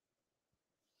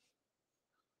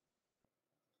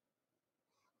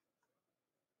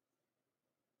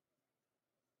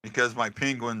 Because my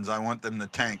Penguins, I want them to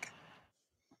tank.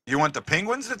 You want the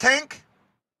Penguins to tank?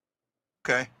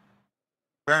 Okay.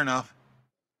 Fair enough.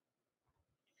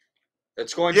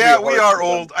 It's going to be hard we are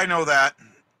old. I know that.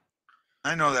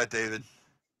 David.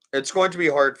 It's going to be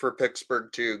hard for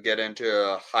Pittsburgh to get into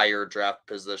a higher draft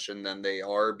position than they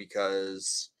are,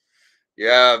 because you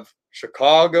have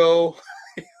Chicago,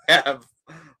 you have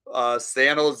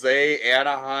San Jose,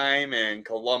 Anaheim, and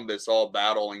Columbus all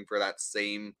battling for that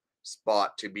same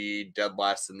spot to be dead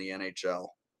last in the NHL.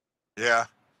 Yeah.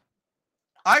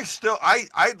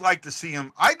 I'd like to see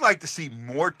him. I'd like to see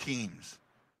more teams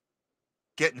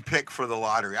getting picked for the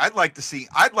lottery. I'd like to see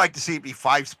it be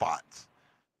 5 spots.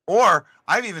 Or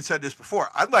I've even said this before,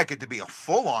 I'd like it to be a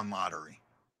full-on lottery.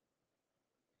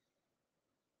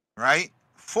 Right?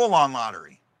 Full-on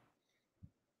lottery.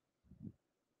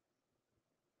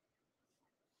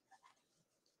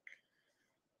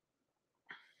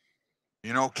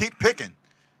 You know, keep picking.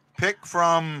 Pick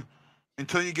from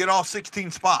until you get all 16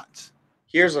 spots.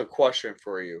 Here's a question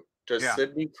for you. Does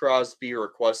Sidney Crosby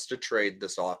request a trade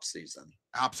this offseason?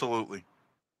 Absolutely.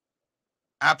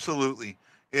 Absolutely.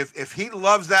 If he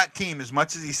loves that team as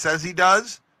much as he says he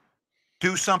does,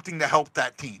 do something to help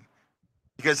that team.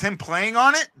 Because him playing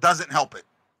on it doesn't help it.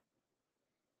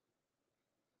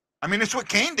 I mean, it's what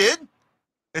Kane did.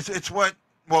 It's what,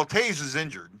 well, Taves is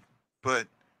injured, but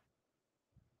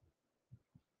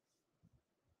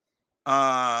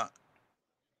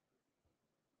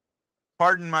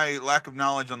Pardon my lack of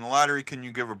knowledge on the lottery. Can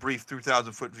you give a brief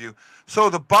 3,000-foot view? So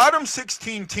the bottom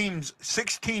 16 teams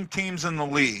in the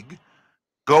league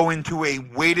go into a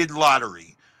weighted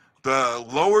lottery. The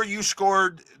lower you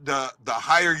scored, the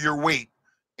higher your weight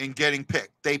in getting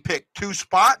picked. They pick 2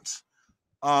 spots.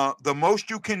 The most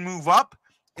you can move up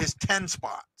is 10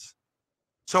 spots.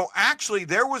 So actually,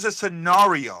 there was a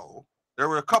scenario. There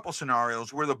were a couple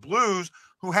scenarios where the Blues,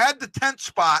 who had the 10th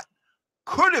spot,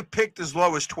 could have picked as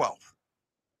low as 12th.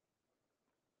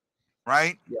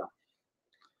 Right? Yeah.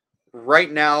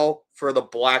 Right now, for the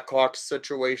Blackhawks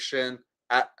situation,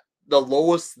 at the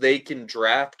lowest they can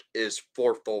draft is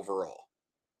 4th overall.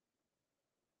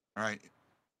 All right.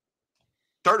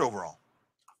 3rd overall.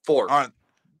 4th.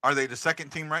 Are they the second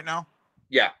team right now?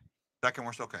 Yeah. Second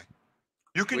worst? Okay.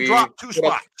 You can drop 2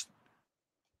 spots.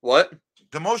 What?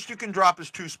 The most you can drop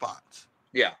is 2 spots.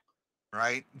 Yeah.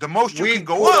 Right? The most you can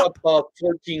go up.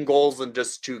 14 goals in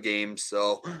just 2 games,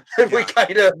 so we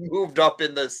kind of moved up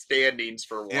in the standings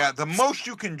for once. Yeah, the most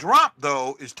you can drop,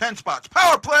 though, is 10 spots.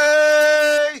 Power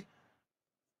play!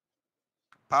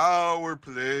 Power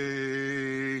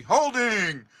play.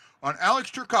 Holding on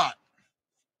Alex Turcotte.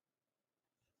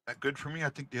 That good for me? I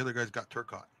think the other guys got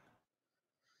Turcotte.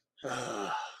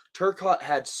 Turcotte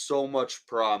had so much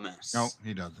promise. No,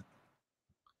 he doesn't.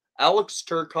 Alex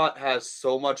Turcotte has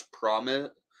so much promise.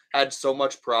 Had so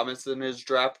much promise in his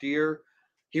draft year.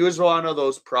 He was one of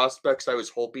those prospects I was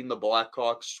hoping the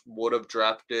Blackhawks would have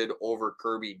drafted over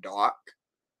Kirby Dach.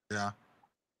 Yeah.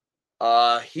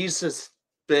 He's just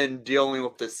been dealing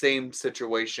with the same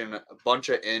situation, a bunch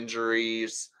of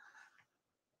injuries.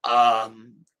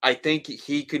 I think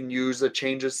he can use a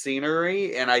change of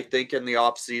scenery, and I think in the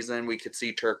offseason we could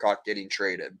see Turcotte getting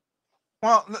traded.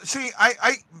 Well, see,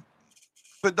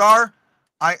 Badar,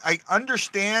 I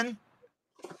understand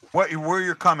where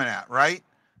you're coming at, right?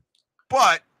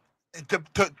 But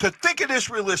to think of this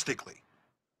realistically,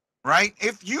 right?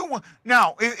 If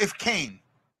Kane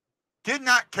did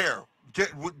not care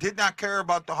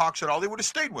about the Hawks at all, they would have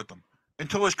stayed with them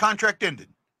until his contract ended,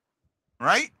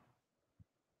 right?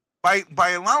 By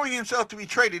allowing himself to be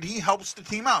traded, he helps the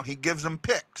team out. He gives them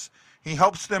picks. He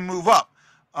helps them move up.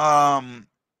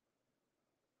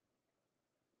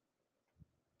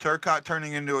 Turcotte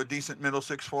turning into a decent middle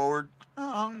 6 forward.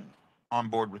 I'm on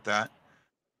board with that.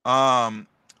 I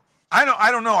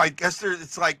don't know. I guess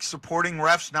it's like supporting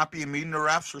refs, not being mean to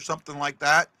refs or something like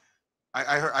that.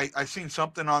 I seen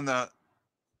something on the.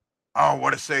 Oh,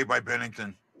 what a save by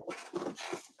Bennington!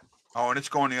 Oh, and it's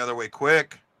going the other way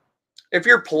quick. If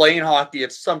you're playing hockey,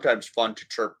 it's sometimes fun to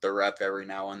chirp the ref every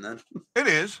now and then. It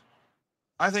is.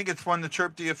 I think it's fun to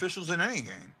chirp the officials in any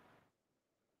game.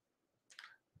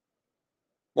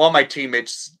 One of my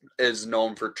teammates is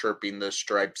known for chirping the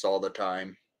stripes all the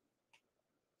time.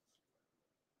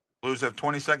 Blues have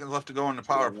 20 seconds left to go on the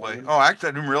power play. Oh, actually,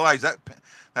 I didn't realize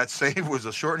that save was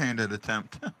a shorthanded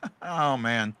attempt. Oh,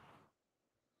 man.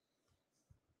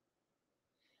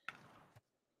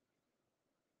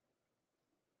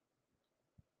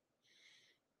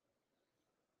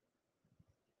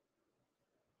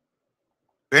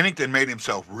 Bennington made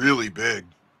himself really big.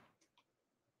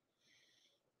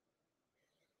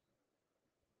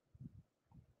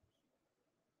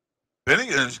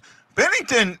 Bennington's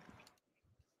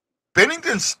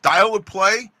style of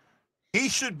play, he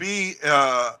should be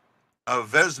a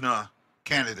Vezina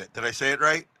candidate. Did I say it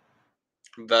right?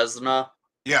 Vezina?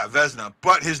 Yeah, Vezina.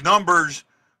 But his numbers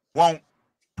won't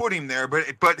put him there.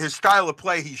 But his style of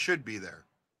play, he should be there.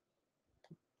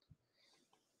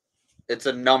 It's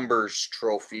a numbers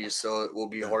trophy, so it will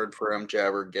be hard for him to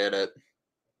ever get it.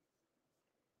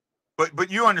 But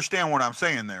you understand what I'm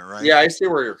saying there, right? Yeah, I see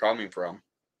where you're coming from.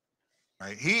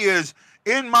 Right. He is,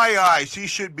 in my eyes, he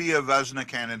should be a Vezina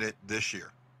candidate this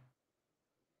year.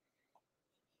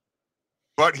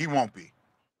 But he won't be.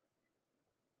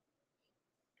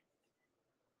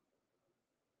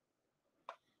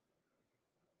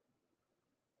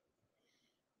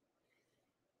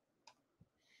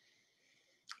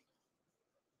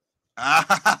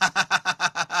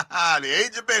 The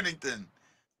Age of Bennington.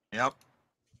 Yep.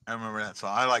 I remember that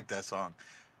song. I like that song.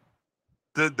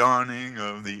 The dawning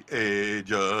of the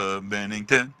Age of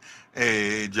Bennington.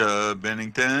 Age of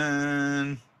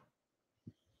Bennington.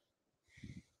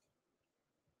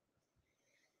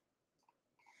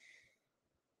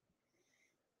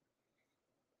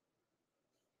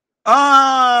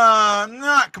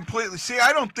 Not completely. See,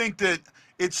 I don't think that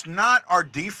it's not our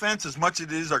defense as much as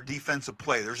it is our defensive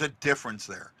play. There's a difference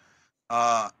there.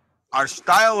 Our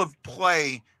style of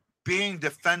play being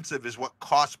defensive is what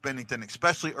cost Bennington,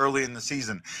 especially early in the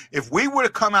season. If we would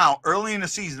have come out early in the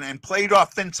season and played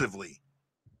offensively,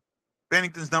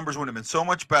 Bennington's numbers would have been so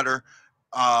much better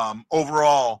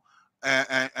overall,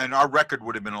 and our record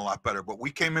would have been a lot better. But we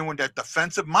came in with that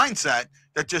defensive mindset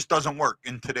that just doesn't work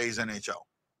in today's NHL.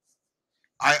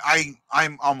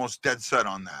 I'm almost dead set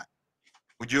on that.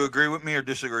 Would you agree with me or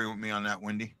disagree with me on that,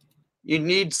 Wendy? You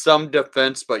need some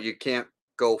defense, but you can't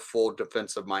go full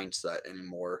defensive mindset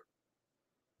anymore.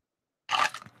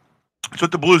 That's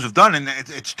what the Blues have done, and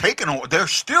it's taken. They're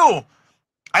still.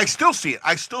 I still see it.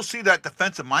 I still see that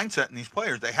defensive mindset in these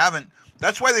players. They haven't.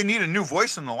 That's why they need a new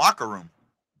voice in the locker room.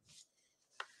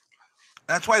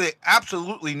 That's why they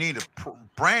absolutely need a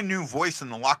brand new voice in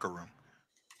the locker room,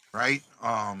 right?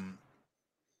 I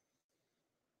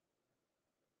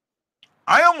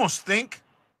almost think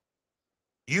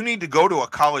you need to go to a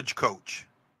college coach.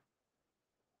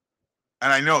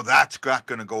 And I know that's not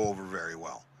going to go over very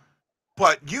well.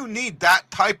 But you need that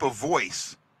type of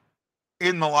voice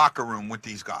in the locker room with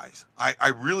these guys. I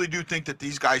really do think that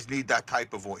these guys need that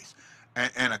type of voice.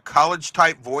 And a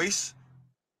college-type voice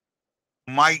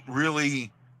might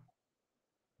really...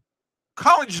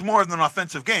 College is more than an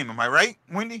offensive game. Am I right,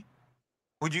 Wendy?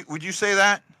 Would you say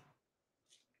that?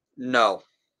 No.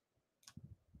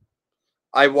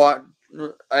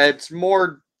 It's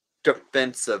more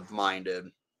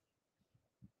defensive-minded.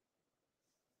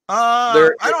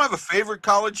 I don't have a favorite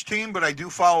college team, but I do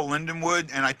follow Lindenwood,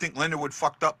 and I think Lindenwood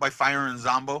fucked up by firing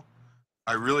Zombo.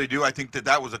 I really do. I think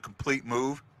that was a complete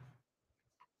move.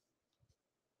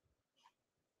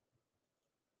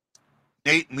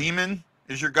 Nate Lehman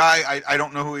is your guy. I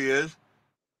don't know who he is.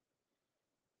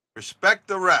 Respect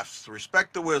the refs.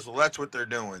 Respect the whistle. That's what they're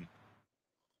doing.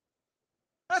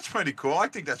 That's pretty cool. I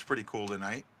think that's pretty cool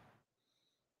tonight.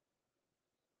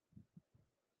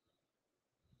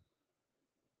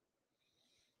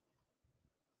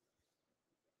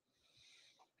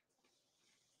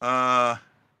 Well,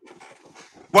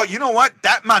 you know what?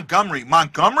 That Montgomery,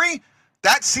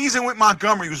 that season with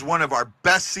Montgomery was one of our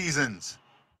best seasons.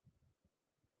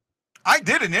 I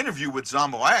did an interview with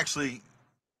Zombo. I actually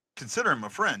consider him a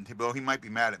friend, though he might be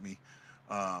mad at me.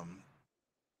 I'm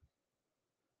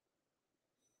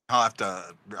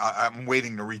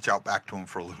waiting to reach out back to him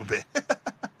for a little bit.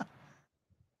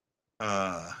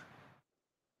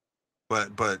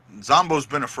 But Zombo's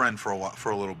been a friend for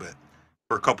a little bit,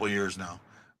 for a couple of years now.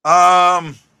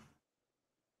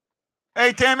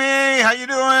 Hey Tammy, how you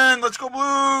doing? Let's go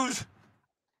Blues.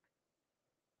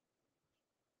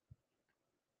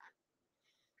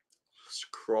 Those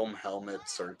chrome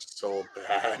helmets are so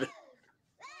bad.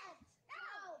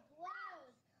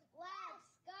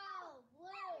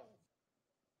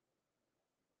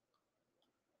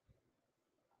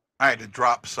 I had to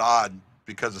drop Sod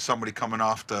because of somebody coming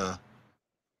off the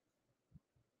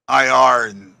IR,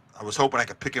 and I was hoping I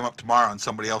could pick him up tomorrow, and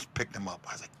somebody else picked him up.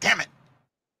 I was like, damn it.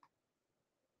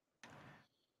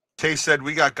 Tay said,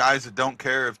 we got guys that don't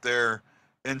care if they're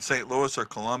in St. Louis or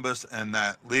Columbus, and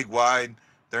that league-wide,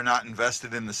 they're not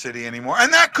invested in the city anymore.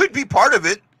 And that could be part of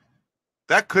it.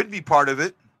 That could be part of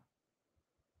it.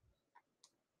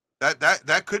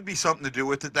 That could be something to do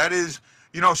with it. That is,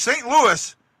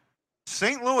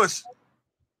 St. Louis,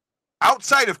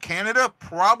 outside of Canada,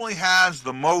 probably has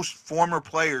the most former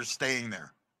players staying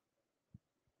there.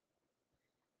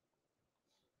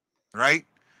 Right?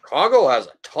 Chicago has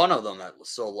a ton of them that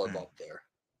still live up there.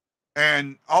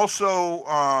 And also,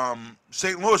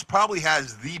 St. Louis probably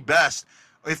has the best,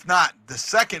 if not the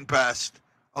second best,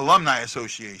 alumni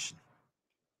association.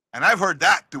 And I've heard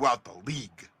that throughout the league.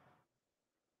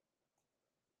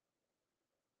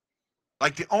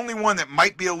 Like, the only one that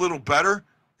might be a little better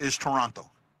is Toronto.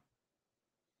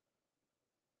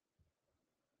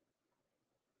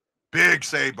 Big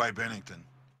save by Bennington.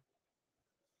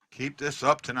 Keep this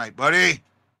up tonight, buddy.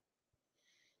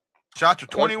 Shots are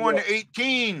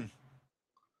 21-18.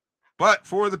 But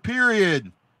for the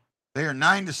period, they are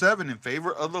 9-7 in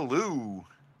favor of the Lou.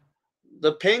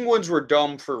 The Penguins were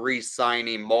dumb for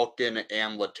re-signing Malkin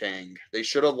and Letang. They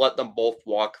should have let them both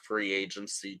walk free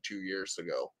agency 2 years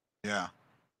ago. Yeah.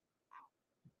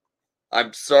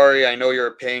 I'm sorry, I know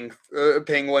you're a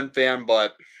Penguin fan,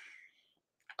 but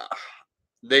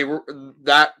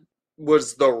that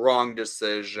was the wrong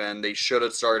decision. They should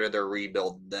have started their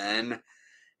rebuild then.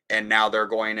 And now they're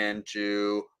going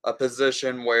into a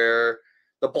position where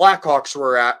the Blackhawks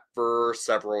were at for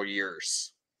several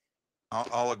years.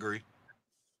 I'll agree.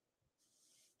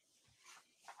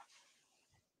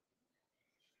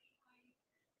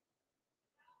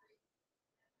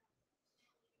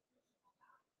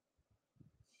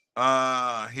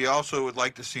 He also would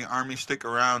like to see Army stick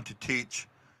around to teach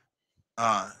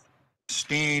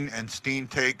Steen and Steen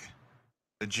take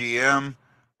the GM.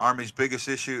 Army's biggest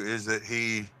issue is that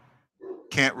he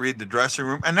can't read the dressing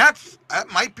room, and that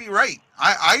might be right.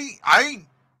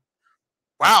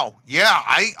 Wow, yeah,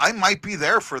 I might be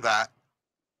there for that.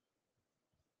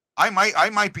 I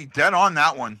might be dead on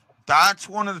that one. That's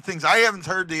one of the things. I haven't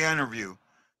heard the interview,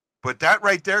 but that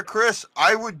right there, Chris,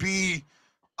 I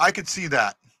could see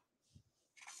that.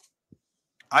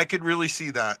 I could really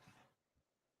see that.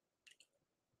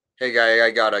 Hey, guy,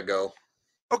 I gotta go.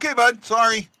 Okay, bud.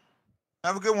 Sorry.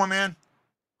 Have a good one, man.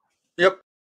 Yep.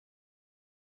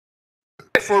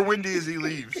 For Windy as he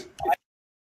leaves.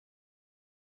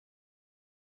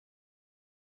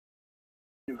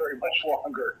 Very much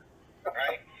longer.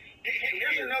 Right?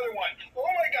 Here's another one. Oh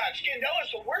my God, Scandella's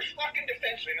the worst fucking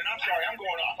defenseman, and I'm sorry, I'm going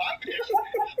off. I'm pissed.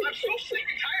 I'm so sick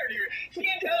and tired of you.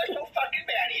 Scandella's so fucking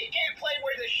bad. He can't play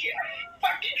worth a shit.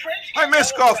 Fucking Trent I Scandella.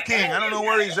 miss Golf King. I don't know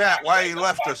where he's at, why he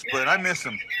left us, but I miss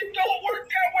him. It don't work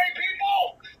that way,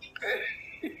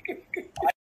 people.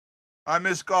 I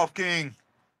miss Golf King.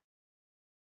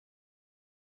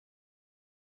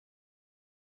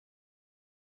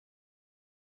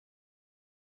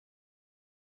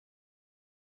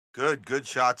 Good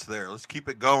shots there. Let's keep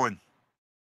it going.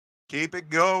 Keep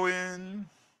it going.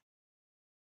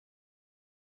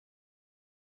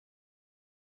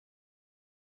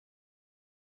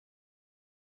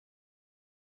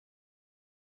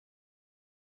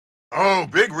 Oh,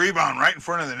 big rebound right in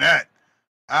front of the net.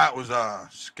 That was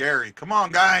scary. Come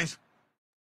on, guys.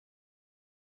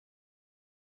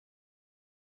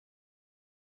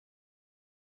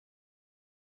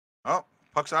 Oh,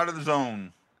 puck's out of the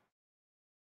zone.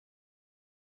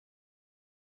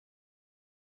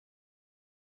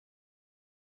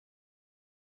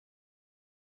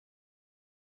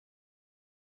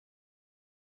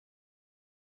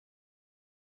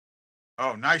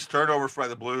 Oh, nice turnover for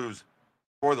the Blues.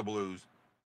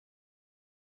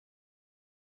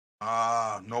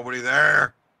 Nobody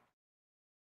there.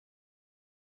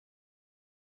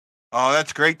 Oh,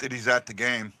 that's great that he's at the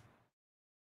game.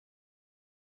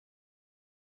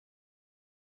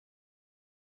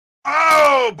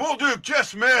 Oh, Bolduc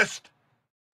just missed.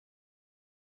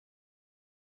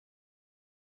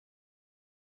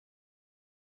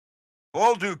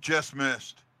 Bolduc just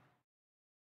missed.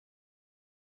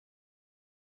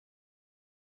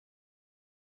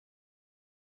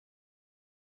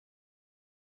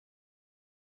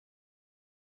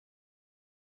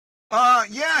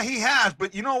 Yeah, he has,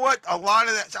 but you know what? A lot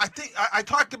of that, I think, I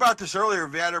talked about this earlier,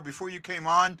 Vader, before you came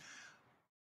on.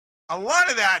 A lot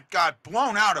of that got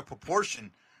blown out of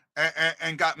proportion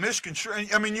and got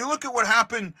misconstrued. I mean, you look at what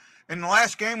happened in the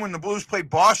last game when the Blues played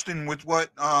Boston with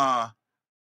what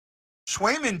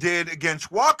Swayman did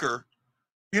against Walker.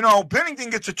 You know, Bennington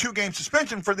gets a 2-game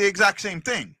suspension for the exact same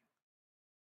thing.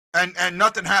 And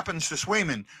nothing happens to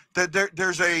Swayman.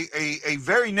 There's a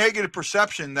very negative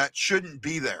perception that shouldn't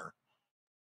be there.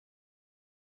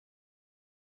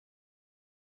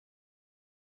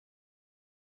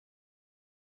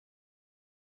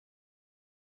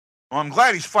 Well, I'm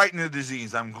glad he's fighting the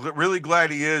disease. I'm really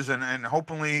glad he is, and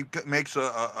hopefully makes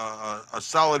a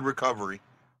solid recovery.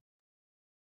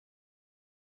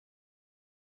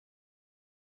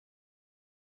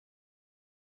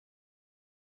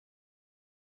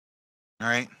 All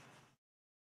right.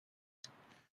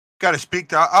 Got to speak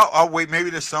to. I'll wait. Maybe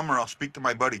this summer I'll speak to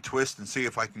my buddy Twist and see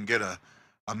if I can get a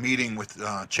meeting with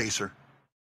Chaser.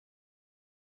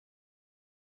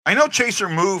 I know Chaser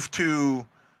moved to.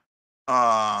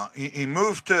 He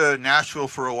moved to Nashville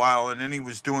for a while, and then he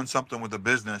was doing something with a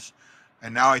business,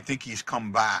 and now I think he's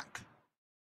come back.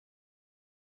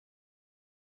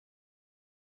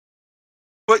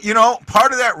 But you know,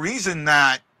 part of that reason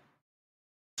that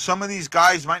some of these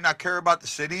guys might not care about the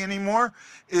city anymore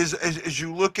is as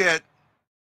you look at,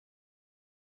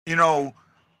 you know,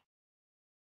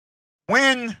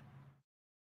 when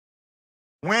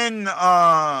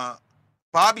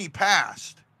Bobby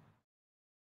passed,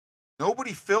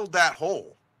 nobody filled that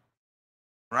hole,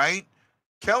 right?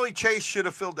 Kelly Chase should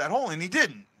have filled that hole, and he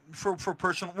didn't. For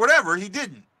personal, whatever, he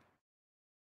didn't.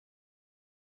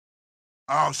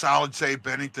 Oh, solid save,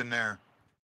 Bennington there.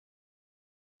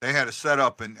 They had a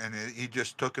setup, and he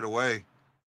just took it away.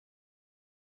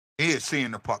 He is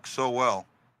seeing the puck so well.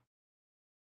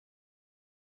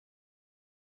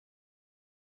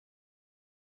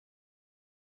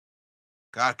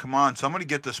 God, come on. Somebody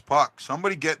get this puck.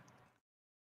 Somebody get...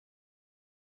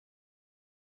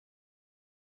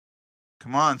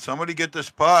 Come on, somebody get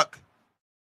this puck.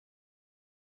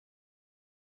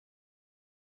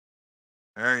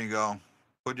 There you go.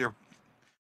 Put your...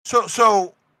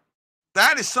 So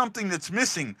that is something that's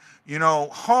missing. You know,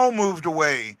 Hull moved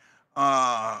away.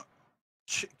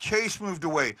 Chase moved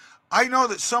away. I know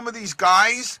that some of these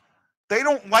guys, they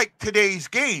don't like today's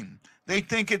game. They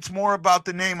think it's more about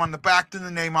the name on the back than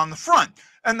the name on the front.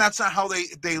 And that's not how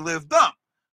they lived up.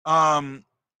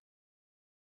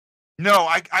 No,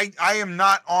 I am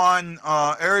not on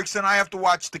Ericsson. I have to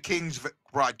watch the Kings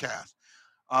broadcast.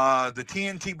 The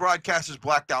TNT broadcast is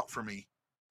blacked out for me.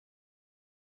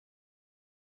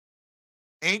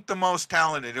 Ain't the most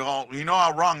talented. You know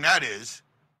how wrong that is.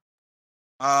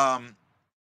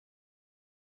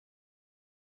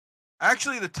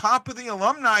 Actually, the top of the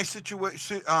alumni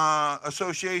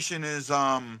association is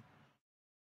I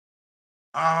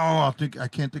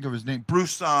can't think of his name.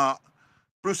 Bruce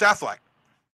Affleck.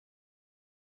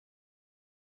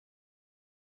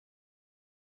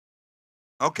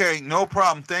 Okay, no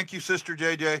problem. Thank you, Sister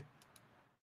JJ.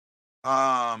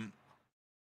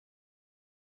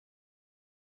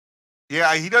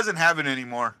 Yeah, he doesn't have it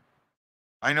anymore.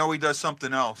 I know he does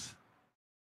something else.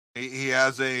 He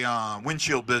has a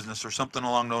windshield business or something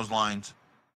along those lines.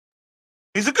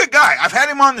 He's a good guy. I've had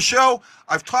him on the show.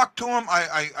 I've talked to him.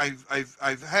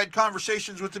 I've had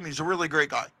conversations with him. He's a really great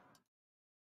guy.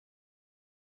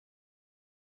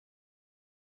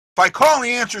 If I call,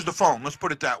 he answers the phone. Let's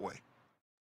put it that way.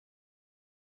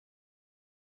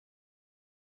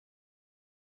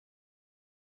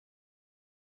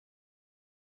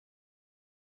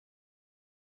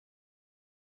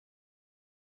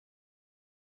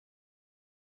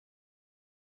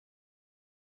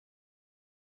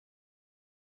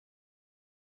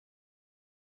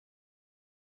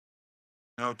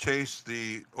 No, Chase,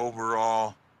 the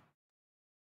overall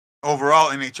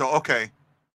NHL. Okay.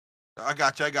 I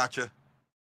got you.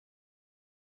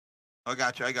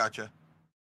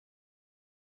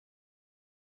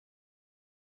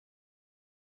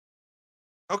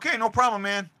 Okay, no problem,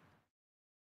 man.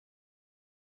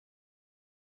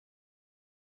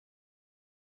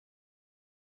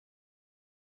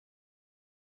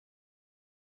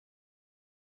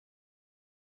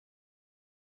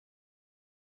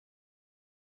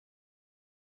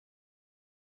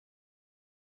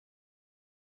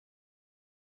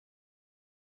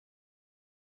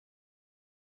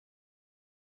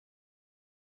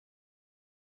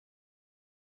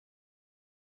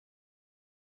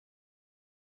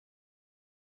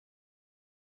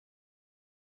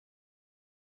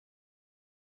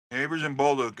 Neighbors and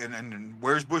Bolduc, and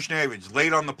where's Bush Neighbors?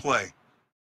 Late on the play.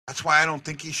 That's why I don't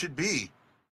think he should be.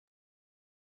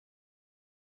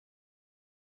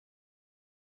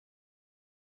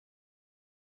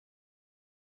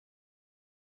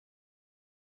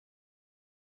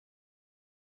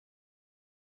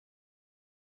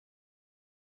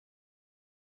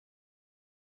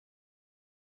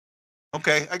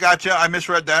 Okay, I got you. I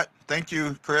misread that. Thank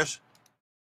you, Chris.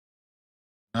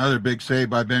 Another big save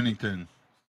by Bennington.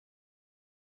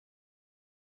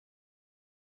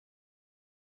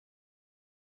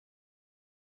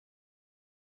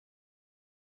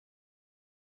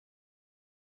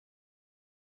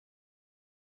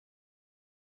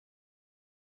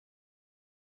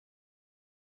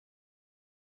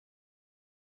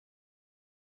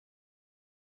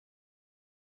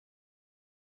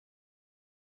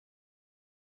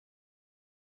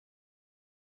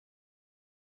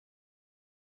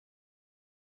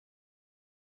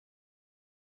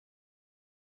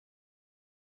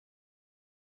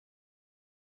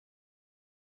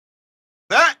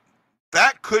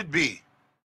 That could be.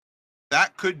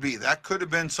 That could have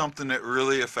been something that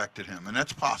really affected him, and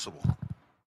that's possible.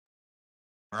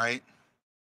 Right?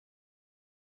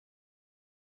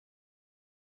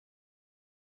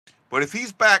 But if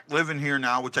he's back living here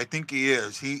now, which I think he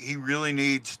is, he really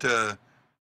needs to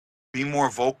be more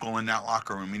vocal in that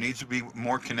locker room. He needs to be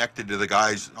more connected to the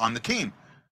guys on the team.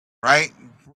 Right?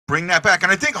 Bring that back.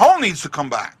 And I think Hull needs to come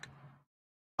back.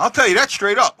 I'll tell you that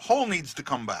straight up. Hull needs to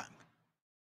come back.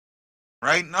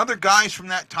 Right? And other guys from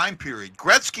that time period.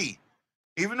 Gretzky,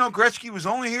 even though Gretzky was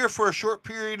only here for a short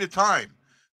period of time,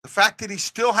 the fact that he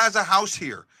still has a house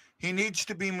here, he needs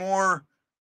to be more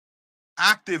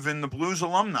active in the Blues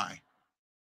alumni.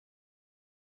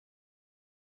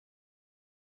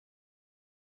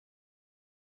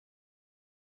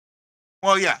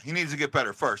 Well, yeah, he needs to get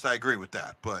better first. I agree with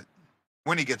that. But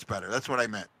when he gets better, that's what I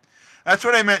meant. That's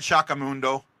what I meant,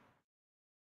 Shakamundo.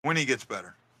 When he gets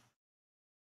better.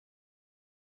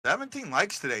 17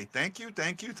 likes today. Thank you.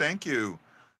 Tammy,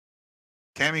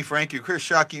 thank you. Chris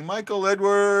Shockey, Michael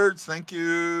Edwards, thank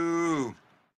you.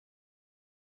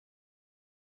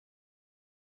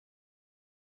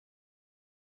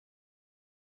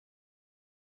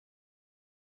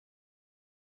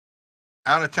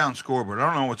 Out of town scoreboard. I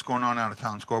don't know what's going on out of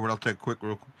town scoreboard. I'll take a quick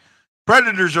real quick.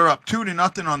 Predators are up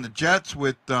 2-0 on the Jets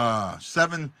with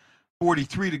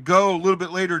 7:43 to go. A little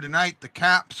bit later tonight, the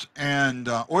Caps and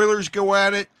Oilers go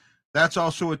at it. That's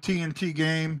also a TNT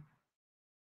game,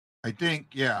 I think.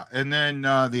 Yeah, and then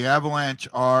the Avalanche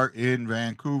are in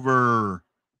Vancouver.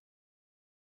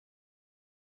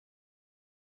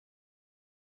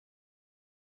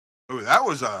 Oh, that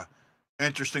was a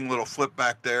interesting little flip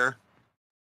back there.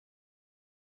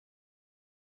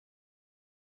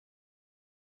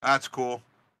 That's cool.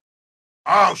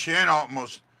 Oh, Shen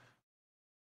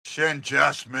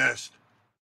just missed.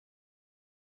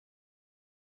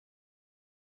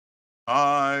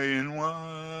 High and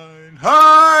wide,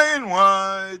 high and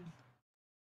wide.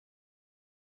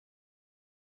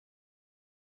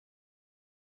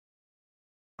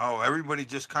 Oh, everybody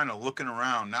just kind of looking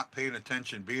around, not paying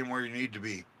attention, being where you need to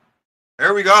be.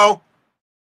 There we go.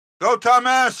 Go,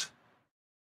 Thomas.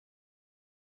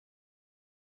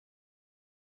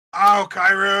 Oh,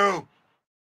 Kyrou.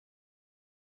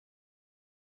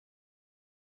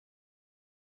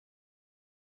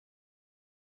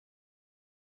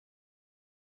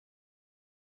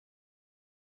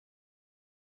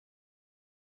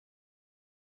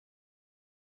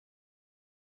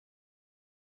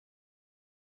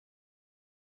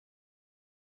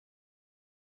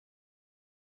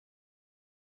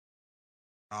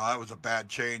 Oh, that was a bad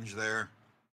change there.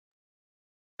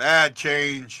 Bad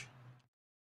change.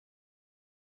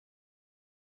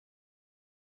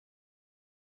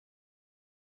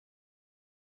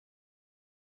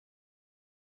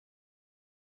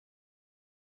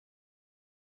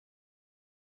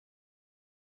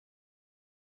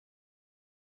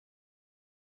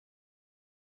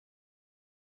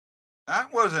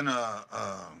 That wasn't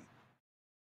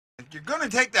if you're going to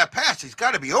take that pass, he's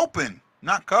got to be open,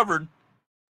 not covered.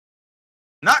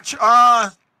 Not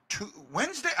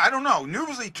Wednesday. I don't know.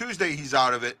 Usually Tuesday he's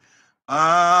out of it.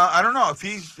 I don't know if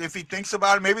he thinks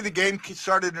about it. Maybe the game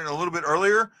started a little bit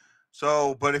earlier.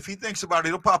 So, but if he thinks about it,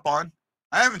 he'll pop on.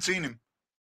 I haven't seen him.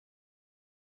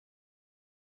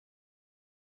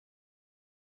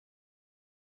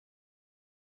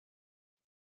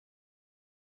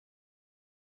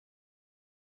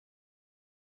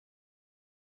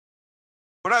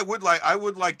 But I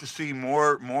would like to see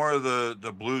more of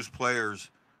the Blues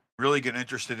players really get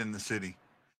interested in the city.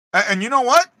 And you know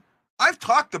what? I've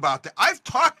talked about that. I've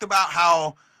talked about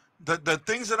how the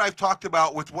things that I've talked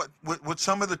about with what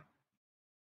some of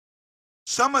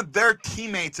their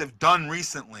teammates have done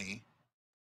recently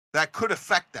that could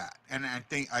affect that. And I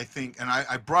think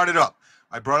I brought it up.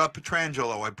 I brought up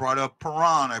Pietrangelo. I brought up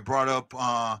Perron. I brought up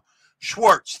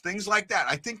Schwartz. Things like that.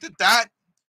 I think that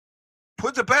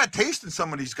puts a bad taste in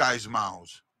some of these guys'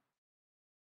 mouths.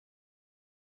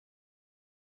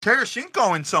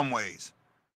 Tarasenko in some ways,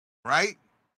 right?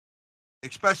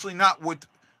 Especially not with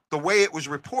the way it was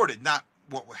reported, not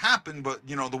what happened, but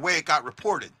the way it got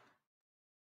reported.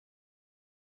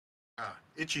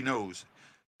 Itchy nose.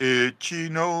 Itchy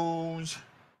nose.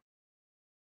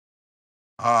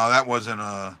 That wasn't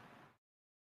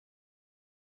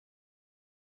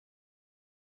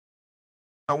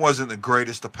the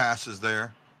greatest of passes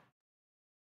there.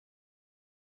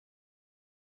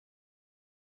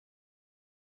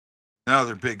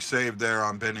 Another big save there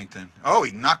on Bennington. Oh,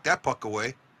 he knocked that puck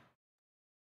away.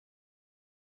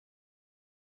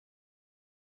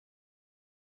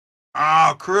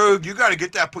 Oh, Krug, you got to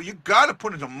get that. You got to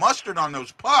put some mustard on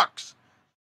those pucks.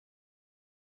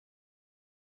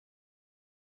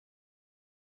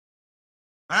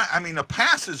 I mean, the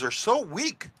passes are so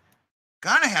weak.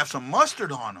 Got to have some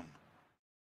mustard on them,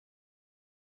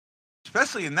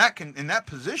 especially in that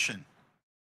position.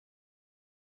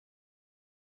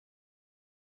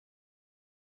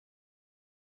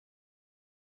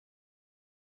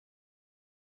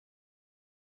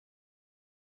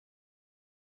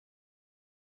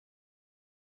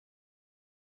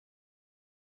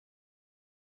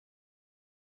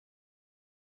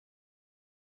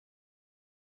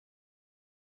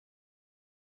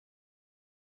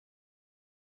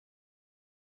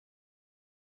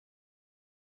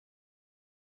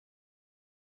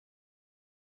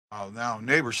 Oh, now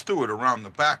neighbor Stewart around the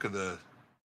back of the.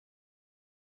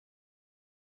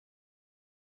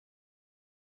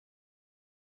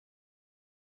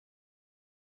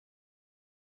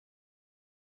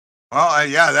 Well,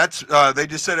 yeah, that's. They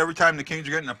just said every time the Kings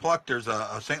are getting a puck, there's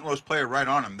a St. Louis player right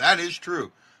on them. That is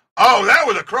true. Oh, that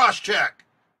was a cross check.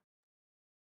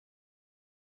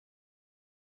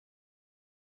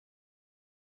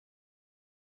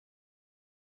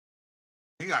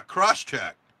 He got cross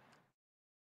checked.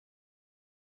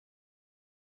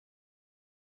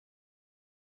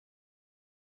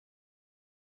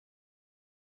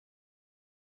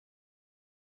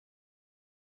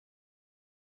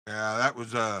 Yeah, that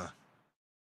was not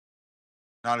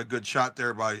a good shot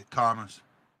there by Thomas.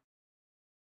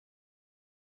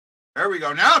 There we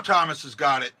go. Now Thomas has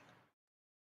got it.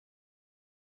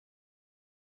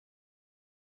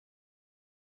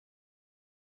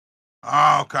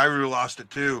 Oh, Kyrou lost it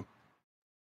too.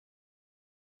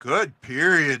 Good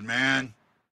period, man.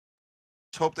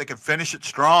 Let's hope they can finish it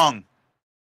strong.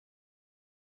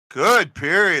 Good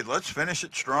period. Let's finish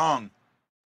it strong.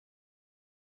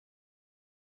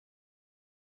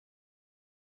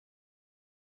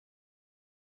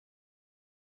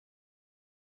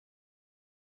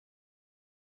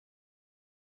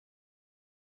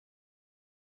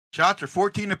 Shots are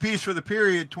 14 apiece for the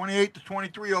period,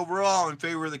 28-23 overall in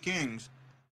favor of the Kings.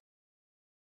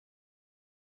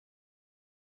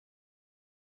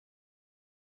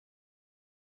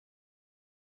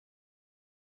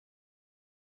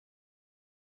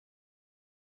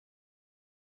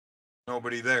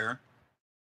 Nobody there.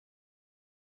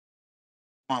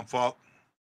 Come on, Falk.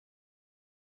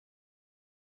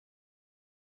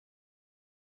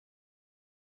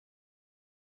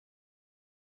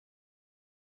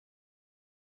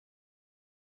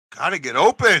 Gotta get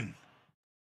open.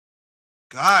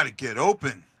 Gotta get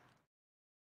open.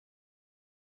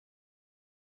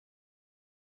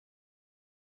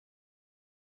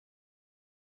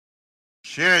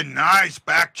 Shit, nice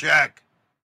back check.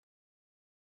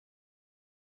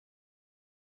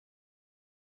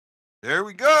 There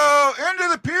we go. End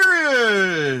of the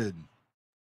period.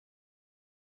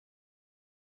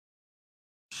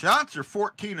 Shots are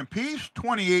 14 apiece,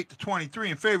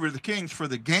 28-23 in favor of the Kings for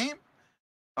the game.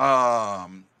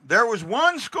 There was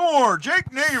one score.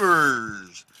 Jake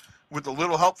Neighbors, with a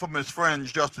little help from his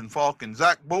friends Justin Falk and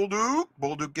Zach Bolduc.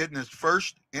 Bolduc getting his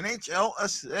first NHL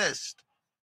assist,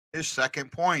 his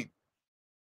second point.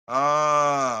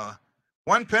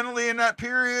 One penalty in that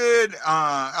period.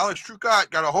 Alex Trucott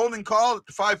got a holding call at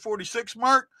the 5:46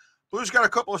 mark. Blues got a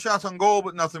couple of shots on goal,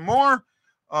 but nothing more.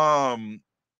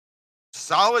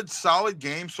 Solid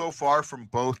game so far from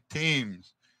both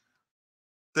teams.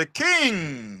 The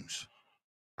Kings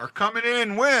are coming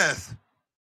in with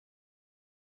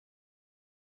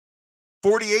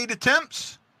 48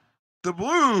 attempts. The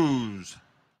Blues,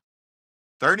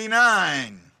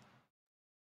 39.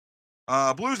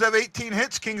 Blues have 18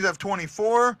 hits. Kings have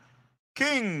 24.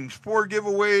 Kings, 4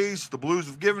 giveaways. The Blues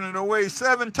have given it away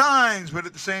 7 times, but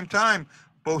at the same time,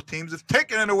 both teams have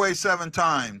taken it away 7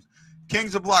 times.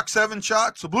 Kings have blocked 7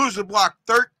 shots. The Blues have blocked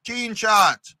 13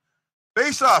 shots.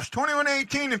 Faceoffs,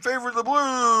 21-18 in favor of the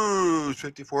Blues,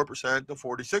 54% to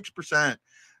 46%.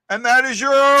 And that is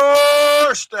your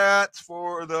stats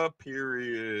for the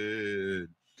period.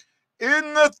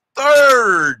 In the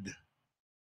third,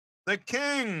 the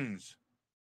Kings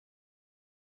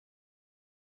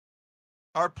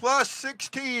are plus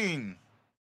 16.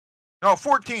 No,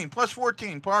 14, plus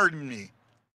 14, pardon me.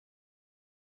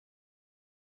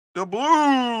 The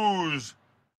Blues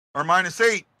are minus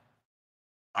 8.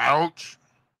 Ouch.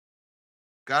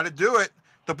 Got to do it.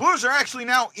 The Blues are actually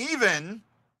now even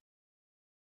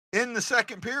in the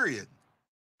second period.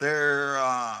 They're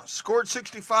scored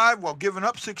 65 while giving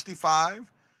up 65.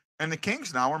 And the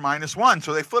Kings now are minus 1.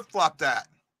 So they flip-flopped that.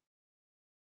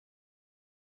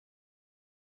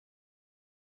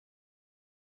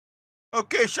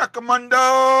 Okay,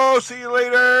 Shakamundo. See you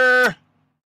later.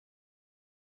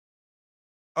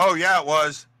 Oh, yeah, it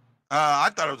was. I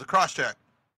thought it was a cross-check.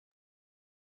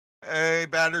 Hey,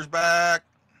 batter's back.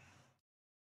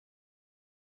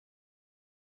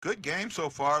 Good game so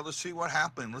far. Let's see what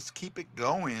happened. Let's keep it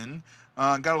going.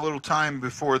 Got a little time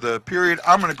before the period.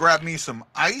 I'm going to grab me some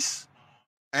ice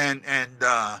and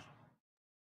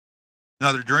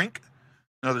another drink,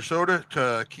 another soda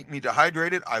to keep me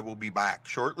dehydrated. I will be back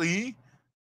shortly.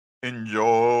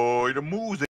 Enjoy the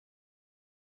music.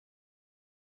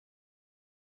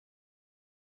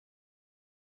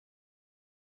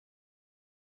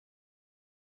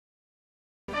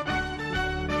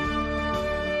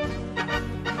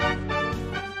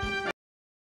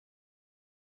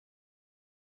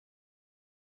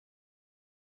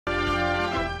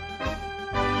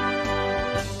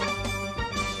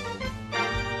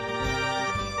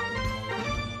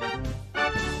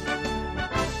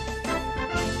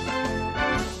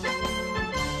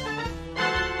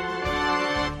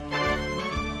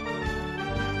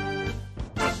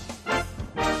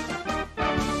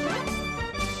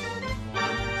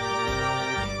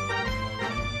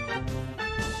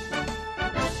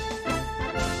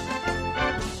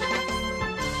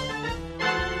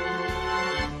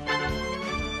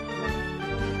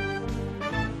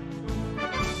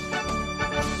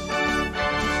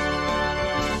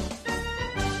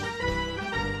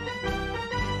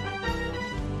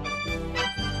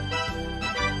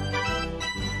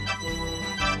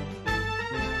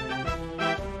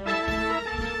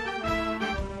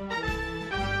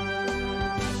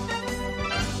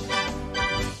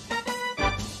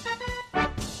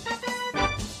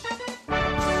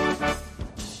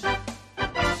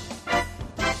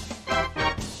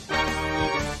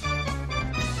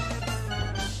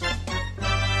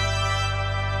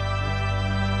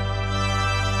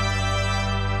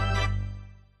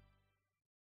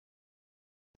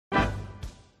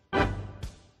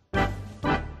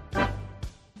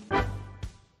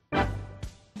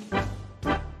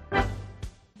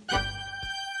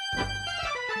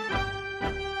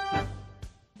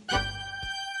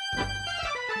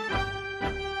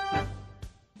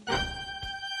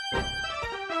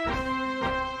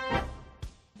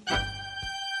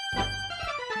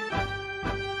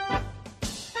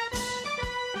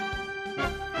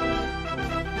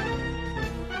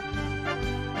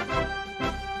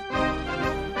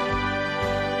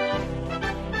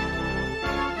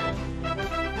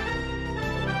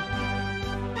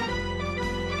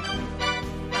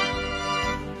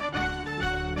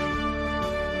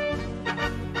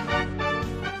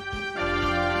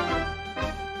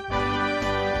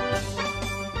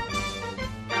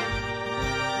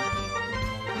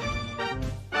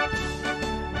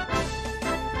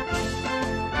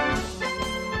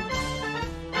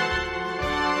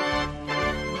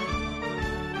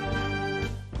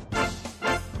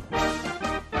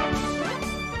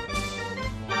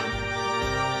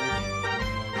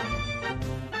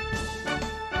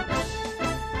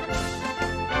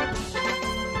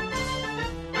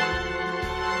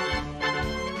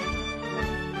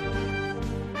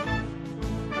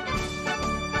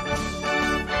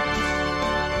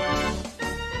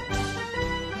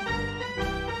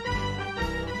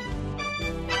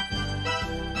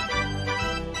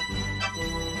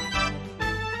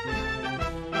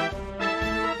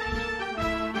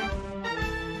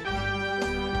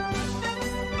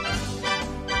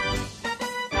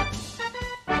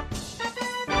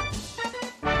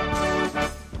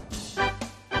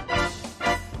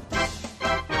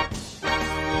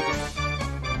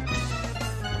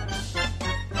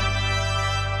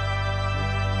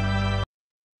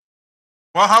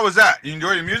 Well, how was that? You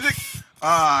enjoy the music?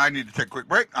 I need to take a quick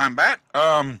break. I'm back.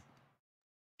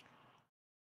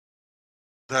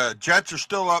 The Jets are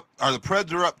still up, or the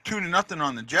Preds are up 2-0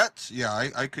 on the Jets. Yeah,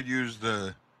 I could use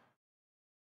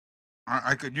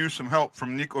I could use some help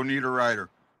from Nico Niederreiter.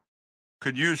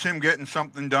 Could use him getting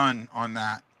something done on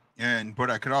that,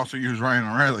 but I could also use Ryan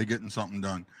O'Reilly getting something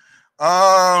done.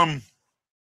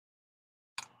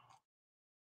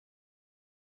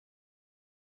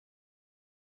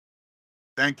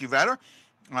 Thank you, Vetter.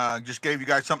 Just gave you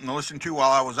guys something to listen to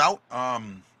while I was out.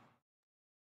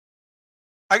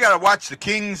 I gotta watch the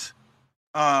Kings.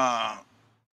 The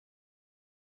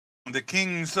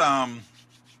Kings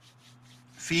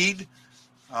feed.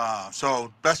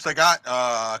 So best I got.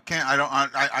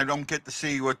 I don't get to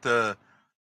see what the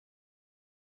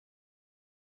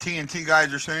TNT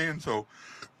guys are saying. So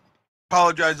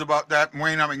apologize about that,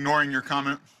 Wayne. I'm ignoring your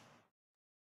comment.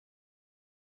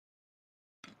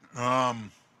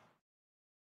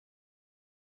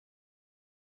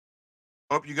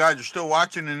 Hope you guys are still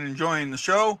watching and enjoying the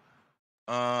show.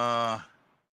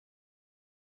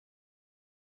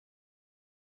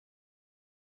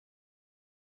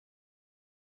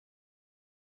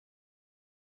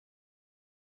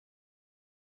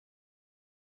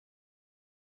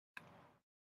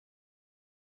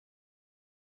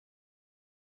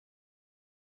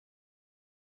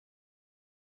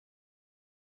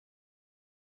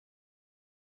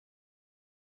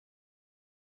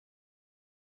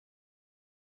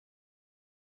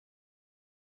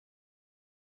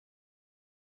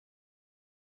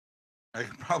 I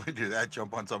could probably do that,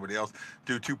 jump on somebody else,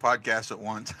 do 2 podcasts at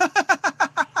once.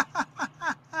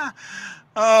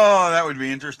 Oh, that would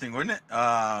be interesting, wouldn't it?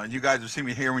 You guys would see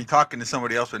me, hear me talking to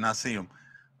somebody else, but not see them.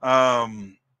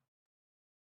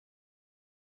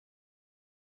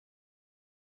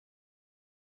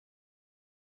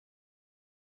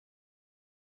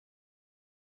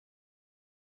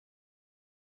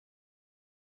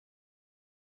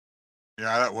 Yeah,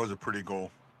 that was a pretty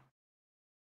goal.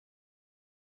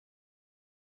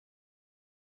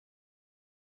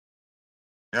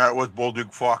 Yeah, it was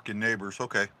Bolduc, Falk, and Neighbors.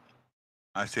 Okay.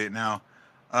 I see it now.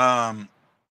 Oh,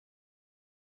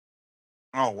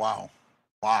 wow.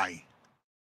 Why?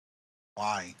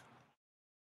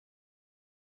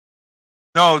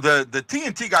 No, the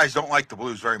TNT guys don't like the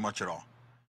Blues very much at all.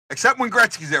 Except when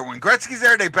Gretzky's there. When Gretzky's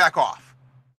there, they back off.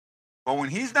 But when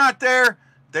he's not there,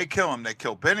 they kill him. They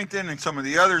kill Bennington and some of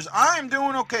the others. I'm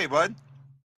doing okay, bud.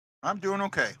 I'm doing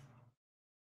okay.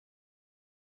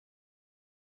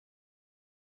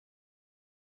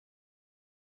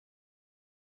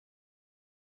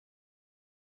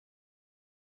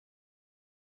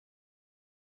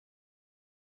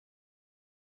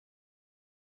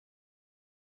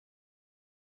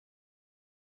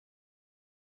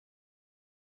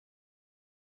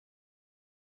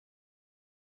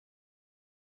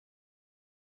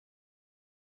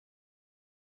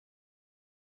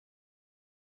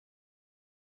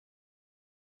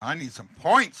 I need some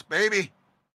points, baby.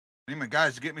 I need my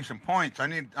guys to get me some points. I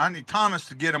need Thomas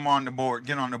to get him on the board.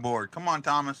 Get on the board. Come on,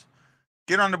 Thomas.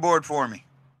 Get on the board for me.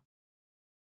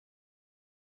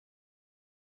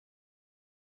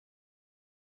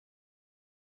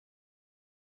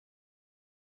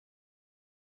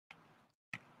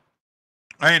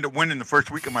 I ended up winning the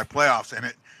first week of my playoffs, and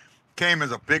it came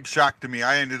as a big shock to me.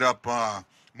 I ended up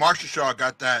Marcia Shaw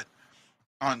got that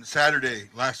on Saturday,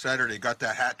 last Saturday, got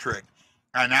that hat trick,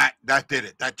 and that did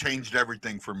it. That changed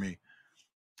everything for me.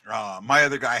 My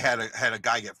other guy had a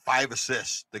guy get 5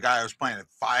 assists. The guy I was playing had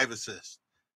 5 assists.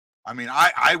 I mean,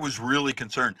 I was really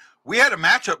concerned. We had a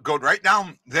matchup go right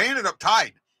down. They ended up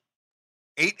tied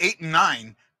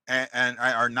 8-9 and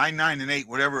or 9-9-8,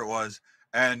 whatever it was.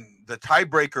 And the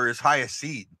tiebreaker is highest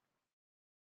seed.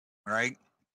 Right?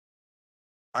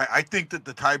 I think that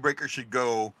the tiebreaker should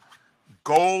go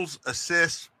goals,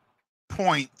 assists,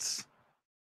 points,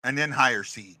 and then higher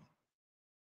seed.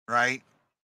 Right?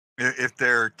 If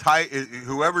they're tied,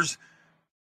 whoever's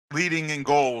leading in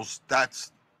goals, that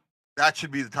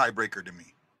should be the tiebreaker to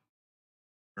me.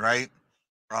 Right?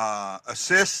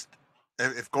 Assist,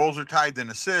 if goals are tied, then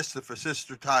assists. If assists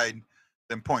are tied,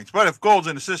 then points. But if goals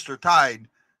and assists are tied,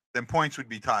 then points would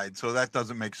be tied. So that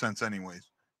doesn't make sense anyways.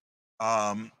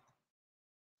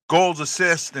 Goals,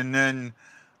 assists, and then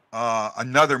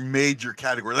another major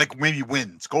category, like maybe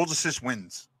wins. Goals, assists,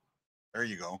 wins. There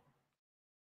you go.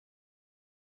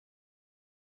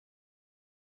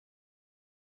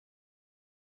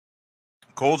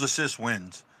 Goals, assists,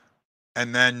 wins.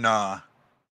 And then, oh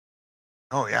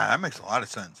yeah, that makes a lot of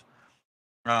sense.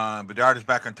 Bedard is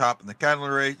back on top in the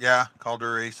Calder race. Yeah,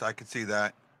 Calder race. I could see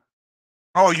that.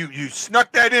 Oh, you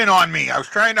snuck that in on me. I was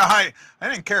trying to hide. I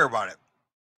didn't care about it.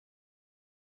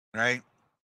 Right?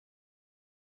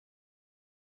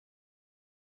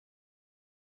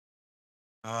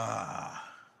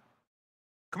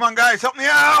 Come on, guys, help me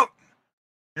out.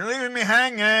 You're leaving me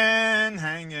hanging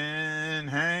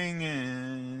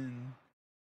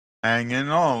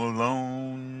all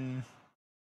alone.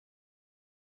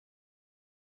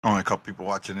 Only a couple people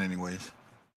watching anyways.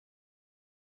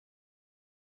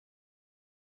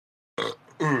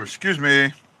 Ooh, excuse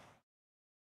me.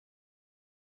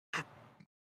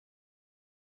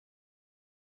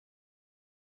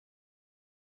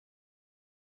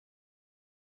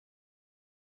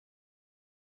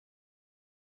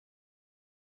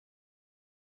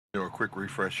 Do a quick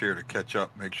refresh here to catch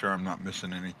up, make sure I'm not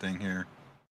missing anything here.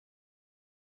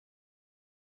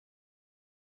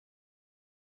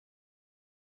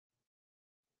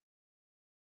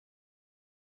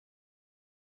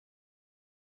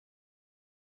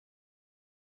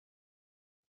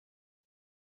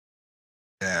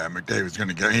 Yeah, McDavid's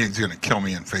he's gonna kill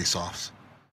me in face-offs.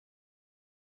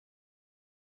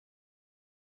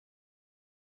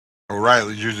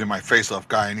 O'Reilly's usually my face-off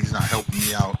guy, and he's not helping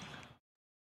me out.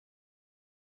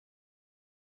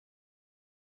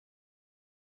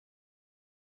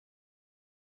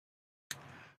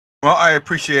 Well, I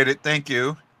appreciate it. Thank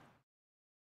you.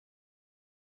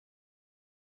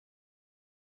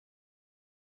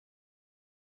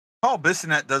 Paul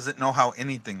Bissonnette doesn't know how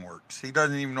anything works. He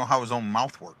doesn't even know how his own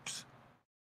mouth works.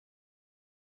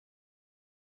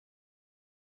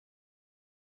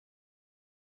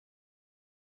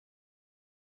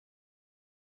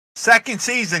 Second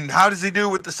season, how does he do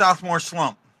with the sophomore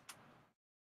slump?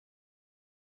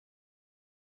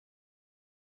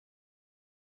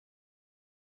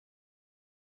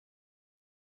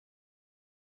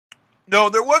 No,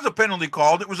 there was a penalty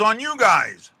called. It was on you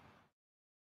guys.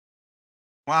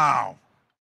 Wow.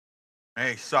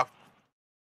 Hey, suck.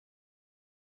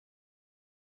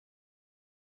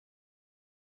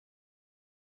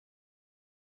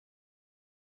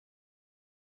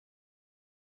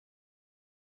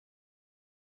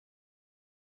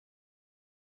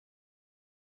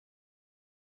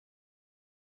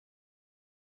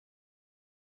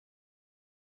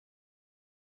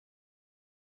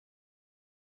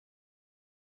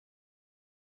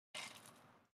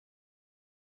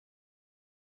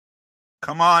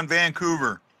 Come on,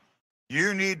 Vancouver.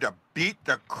 You need to beat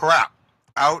the crap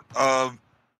out of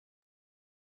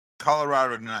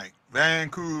Colorado tonight.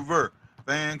 Vancouver,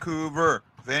 Vancouver,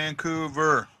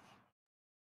 Vancouver.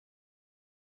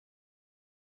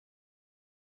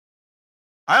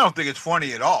 I don't think it's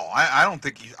funny at all. I don't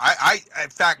think in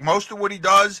fact, most of what he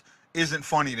does isn't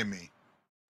funny to me.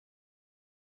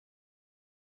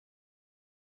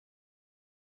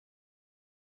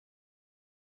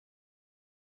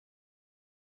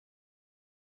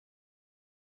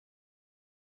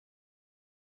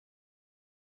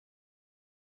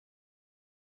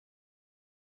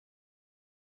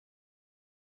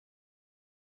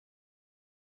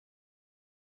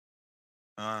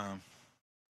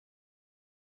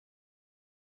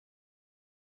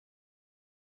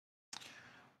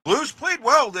 Blues played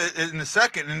well in the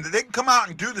second, and they can come out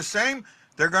and do the same.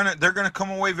 They're gonna come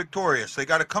away victorious. They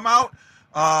got to come out,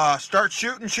 start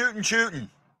shooting.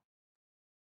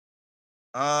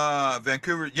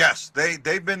 Vancouver, yes,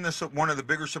 they've been one of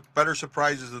the better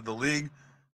surprises of the league.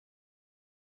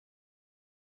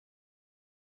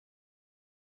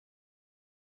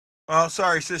 Well,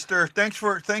 sorry, sister. Thanks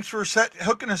for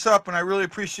hooking us up, and I really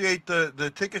appreciate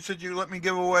the tickets that you let me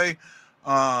give away.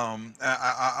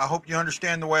 I hope you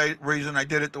understand the reason I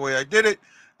did it the way I did it,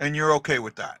 and you're okay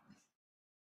with that.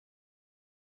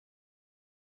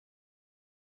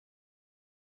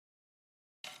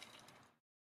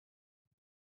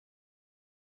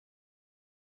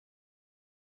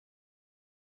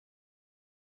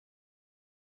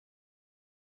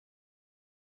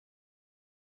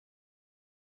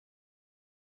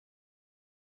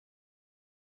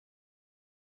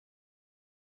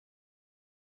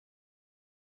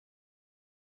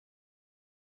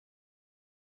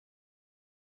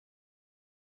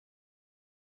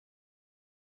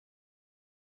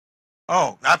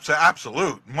 Oh,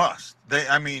 absolute must.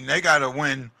 They got to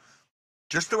win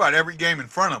just about every game in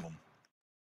front of them,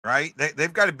 right?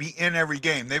 They've got to be in every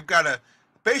game. They've got to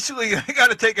basically they got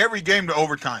to take every game to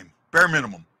overtime, bare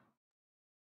minimum.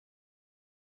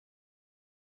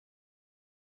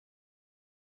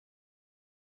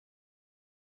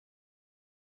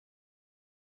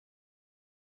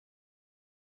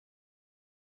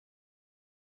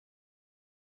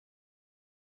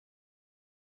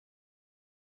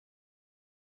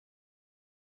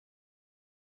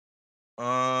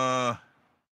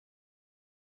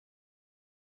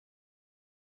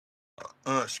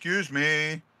 Excuse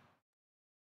me.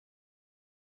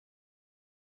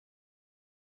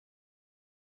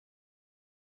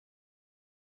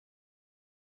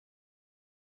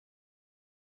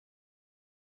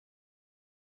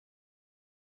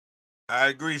 I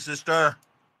agree, sister.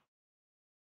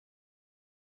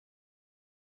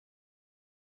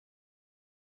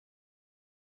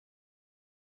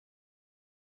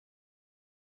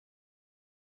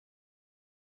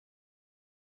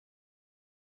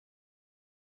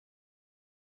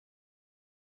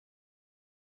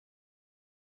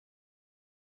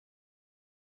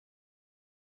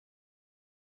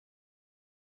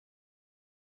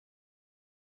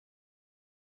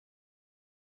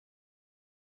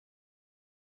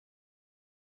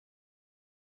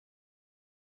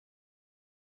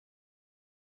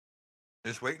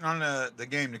 Just waiting on the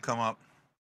game to come up.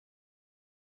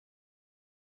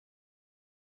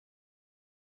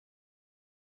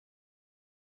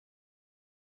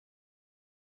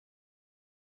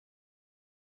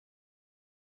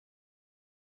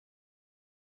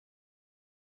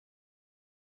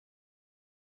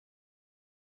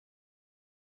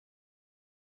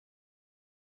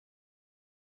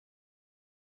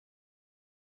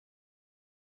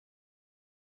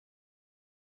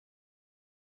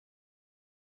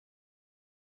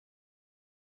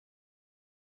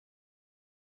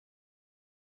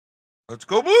 Let's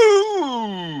go Blues! Let's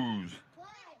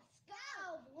go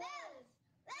Blues!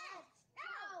 Let's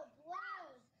go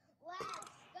Blues!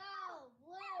 Let's go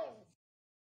Blues!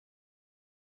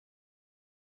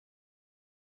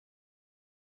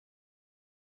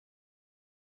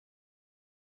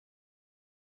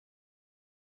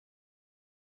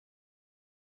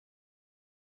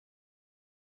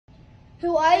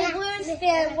 Who are you, Blues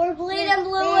fan? We're bleeding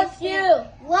blue with you.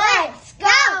 Let's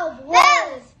go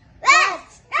Blues!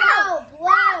 Let's go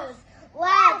Blues!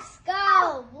 Let's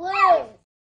go Blues!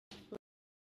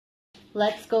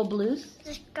 Let's go Blues.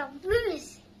 Let's go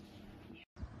Blues.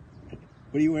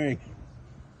 What are you wearing?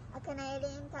 A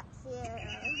Canadian tuxedo.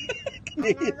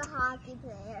 And I'm a hockey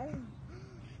player.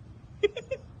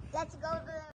 Let's go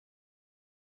Blues.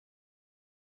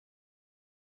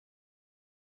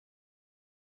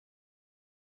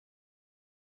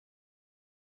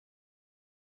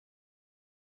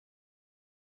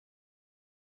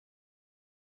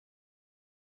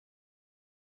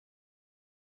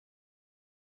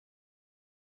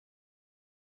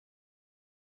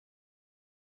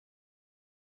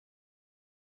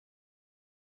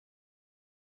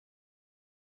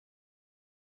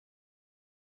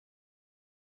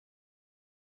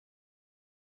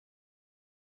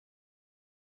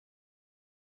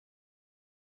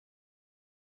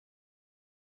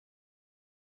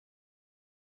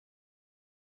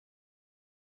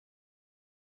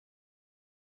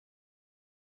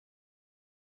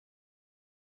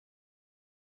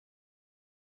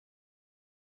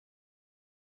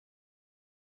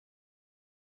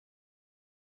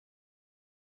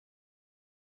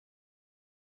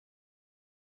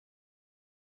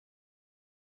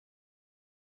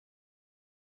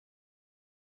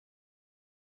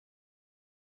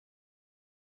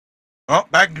 Oh,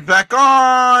 back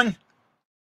on.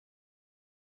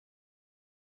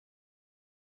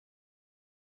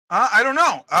 I don't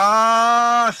know.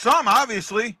 Some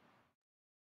obviously.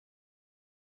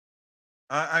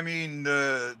 I mean,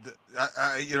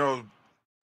 you know,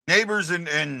 Neighbors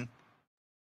and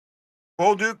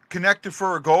Bolduc connected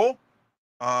for a goal.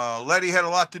 Letty had a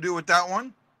lot to do with that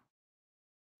one.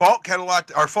 Falk had a lot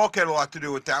to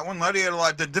do with that one. Letty had a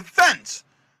lot. The defense,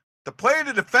 the play of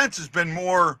the defense has been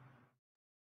more,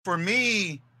 for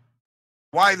me,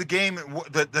 why the game,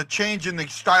 the change in the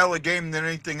style of game than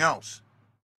anything else.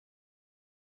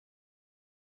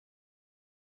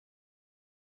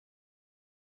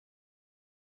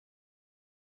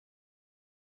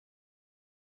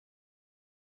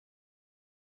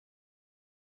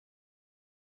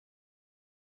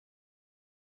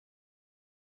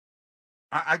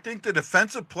 I think the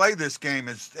defensive play this game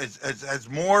has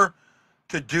more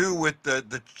to do with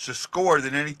the score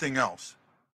than anything else.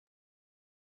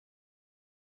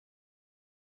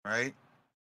 Right?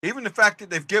 Even the fact that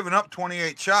they've given up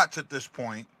 28 shots at this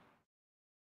point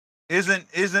isn't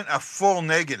a full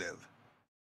negative.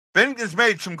 Ben has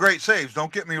made some great saves,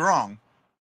 don't get me wrong.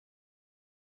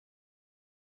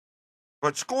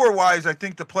 But score-wise, I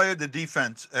think the play of the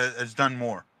defense has done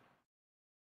more.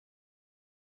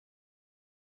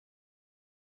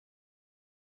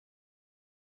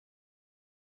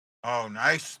 Oh,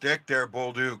 nice stick there,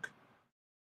 Bolduc.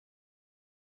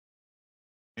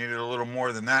 Needed a little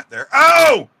more than that there.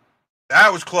 Oh!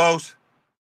 That was close.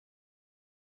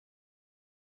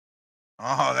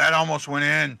 Oh, that almost went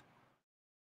in.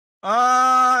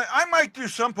 I might do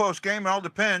some post game. It all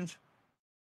depends.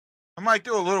 I might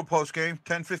do a little post game,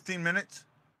 10, 15 minutes.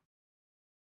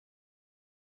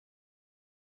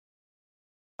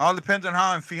 All depends on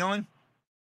how I'm feeling.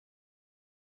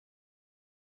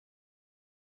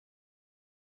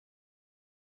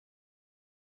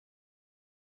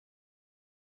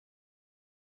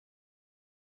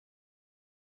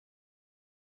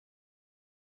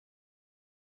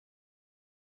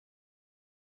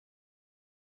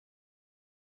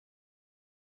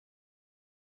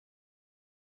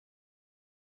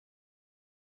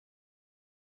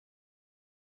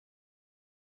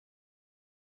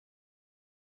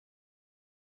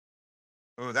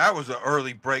 Oh, that was an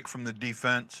early break from the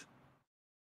defense.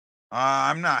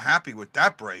 I'm not happy with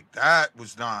that break. That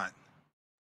was not.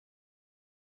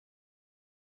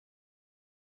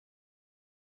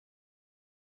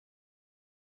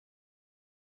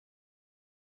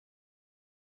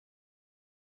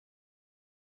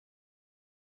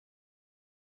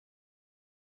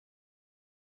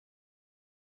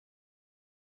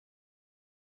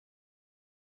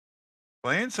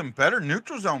 Playing some better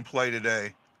neutral zone play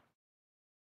today.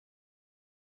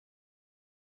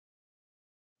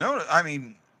 No, I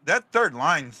mean, that third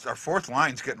line, our fourth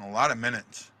line's getting a lot of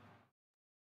minutes.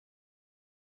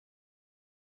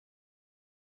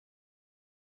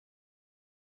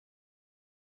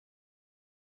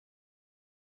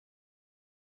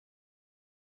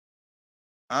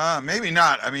 Maybe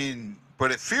not. I mean,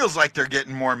 but it feels like they're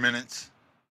getting more minutes.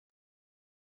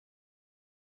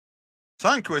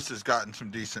 Sunquist has gotten some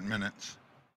decent minutes.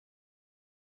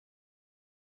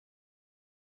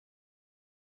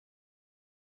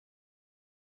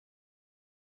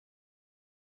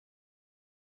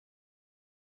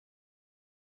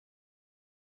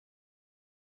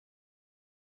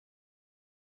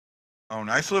 Oh,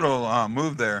 nice little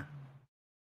move there.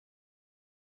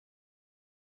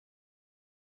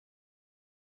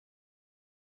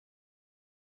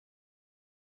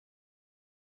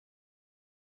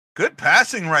 Good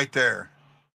passing right there.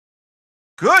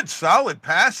 Good, solid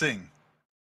passing.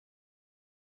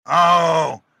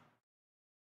 Oh,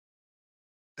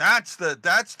 that's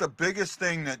the biggest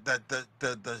thing that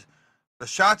the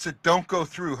shots that don't go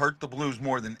through hurt the Blues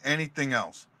more than anything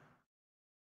else.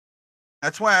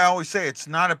 That's why I always say it's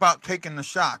not about taking the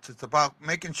shots. It's about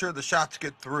making sure the shots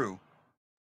get through.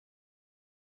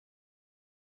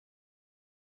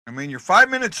 I mean, you're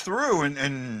 5 minutes through,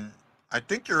 and I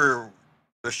think you're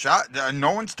the shot.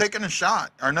 No one's taking a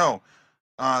shot. Or no,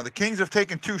 the Kings have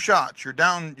taken 2 shots. You're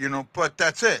down, but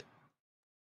that's it.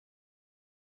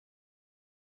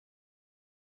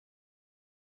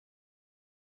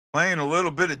 Playing a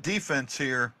little bit of defense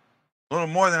here, a little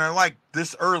more than I like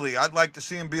this early. I'd like to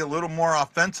see him be a little more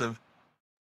offensive.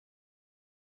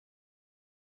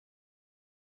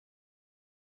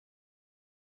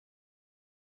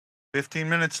 $15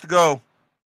 minutes to go.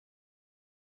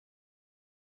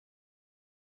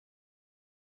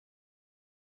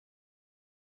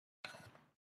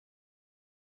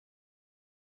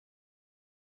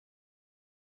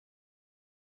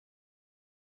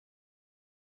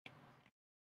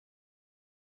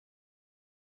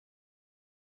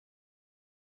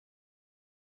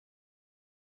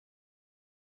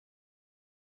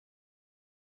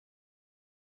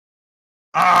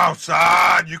 Oh,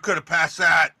 Saad, you could have passed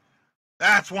that.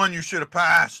 That's one you should have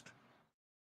passed.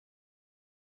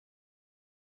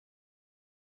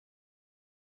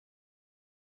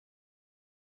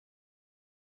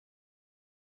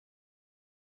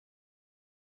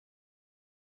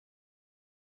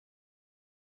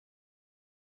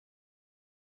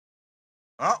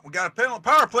 Oh, we got a penalty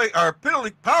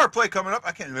power play coming up.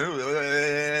 I can't.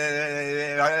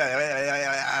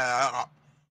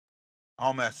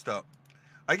 All messed up.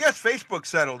 I guess Facebook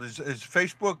settled. Is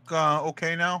Facebook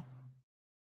okay now?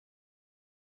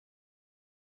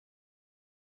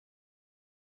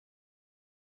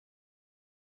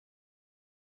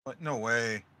 What? No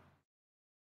way.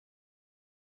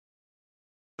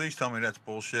 Please tell me that's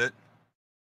bullshit.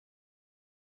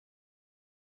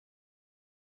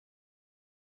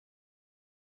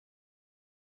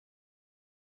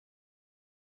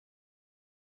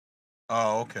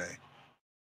 Oh, okay.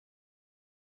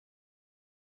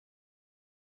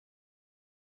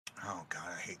 Oh, God,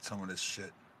 I hate some of this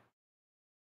shit.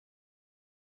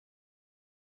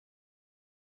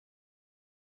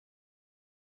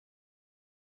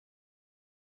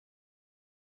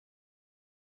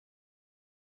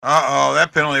 Uh-oh,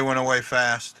 that penalty went away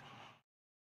fast.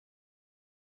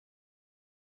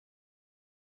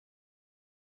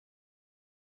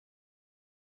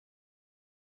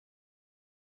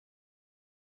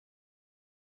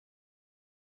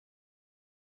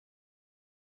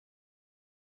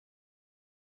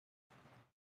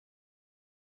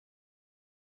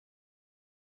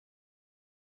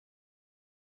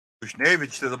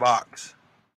 Bushnevich to the box.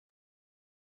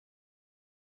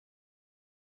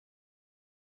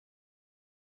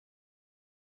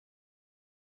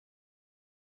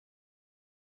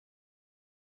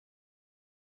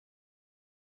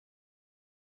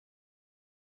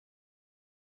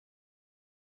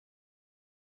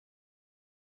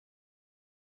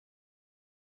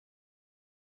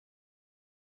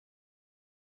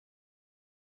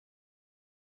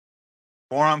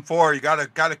 Four on four. You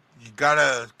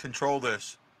gotta control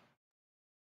this.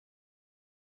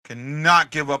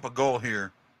 Cannot give up a goal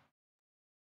here.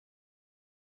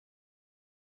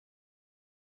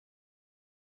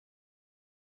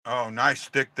 Oh, nice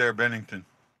stick there, Bennington.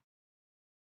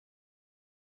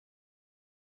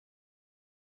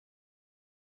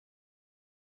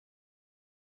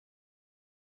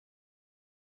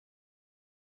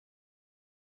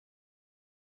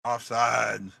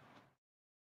 Offside.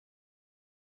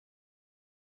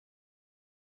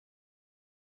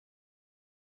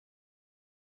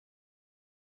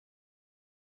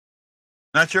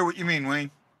 Not sure what you mean, Wayne.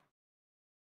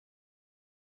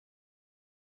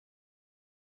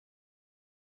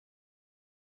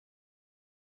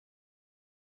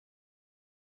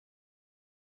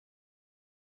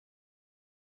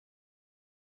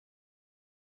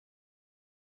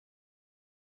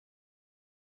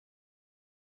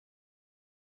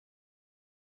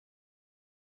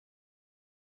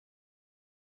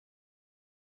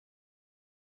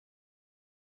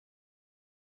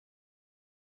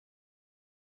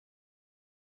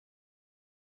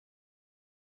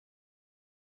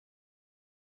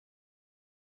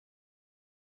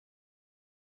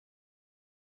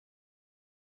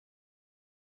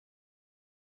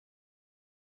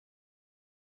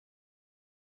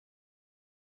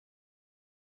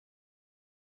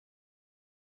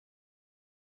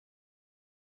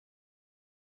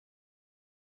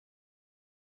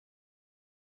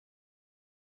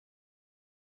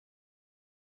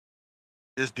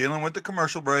 Just dealing with the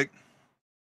commercial break.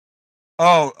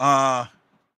 Oh,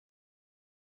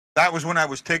 that was when I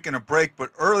was taking a break, but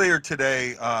earlier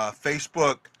today,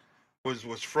 Facebook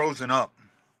was frozen up.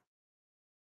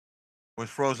 Was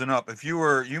frozen up. If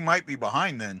you might be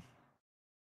behind then.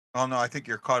 Oh no, I think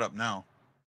you're caught up now.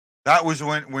 That was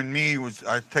when I was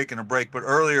taking a break, but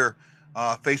earlier,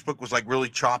 Facebook was like really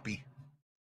choppy.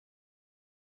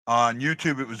 On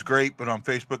YouTube it was great, but on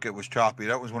Facebook it was choppy.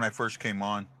 That was when I first came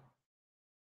on.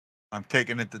 I'm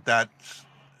taking it that's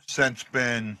since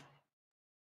been.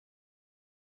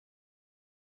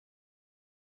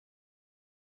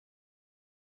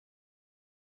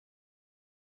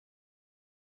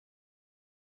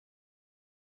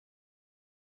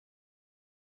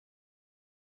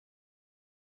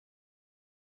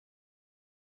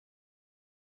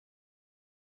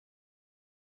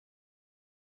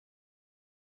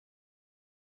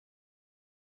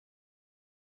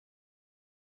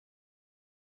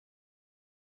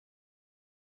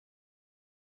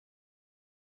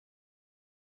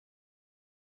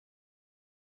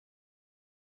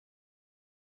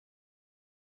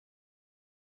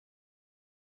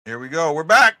 Here we go. We're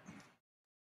back.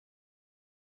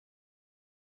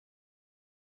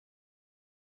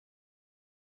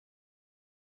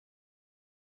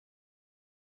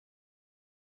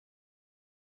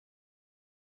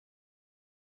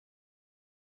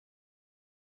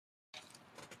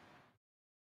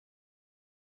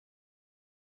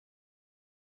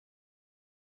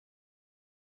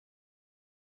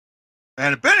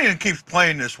 And if Bennington keeps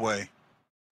playing this way,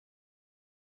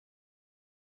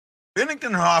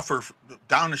 Bennington and Hoffer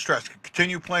down the stretch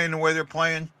continue playing the way they're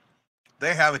playing,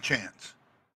 they have a chance.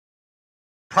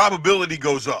 Probability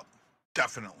goes up,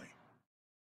 definitely.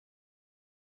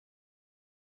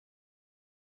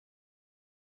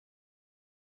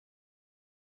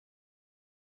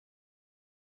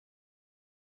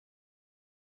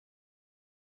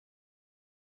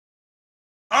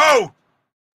 Oh!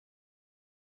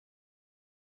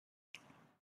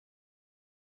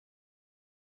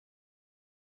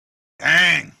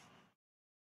 Dang.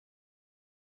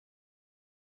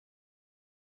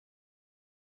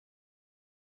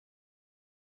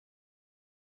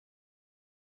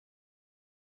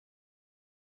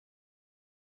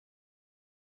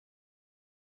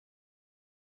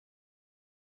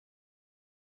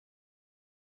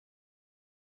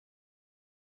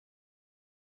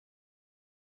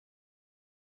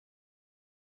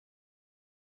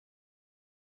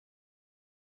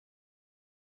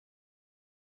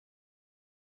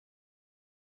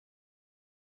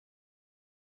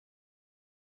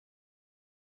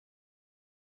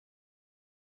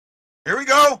 Here we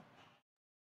go.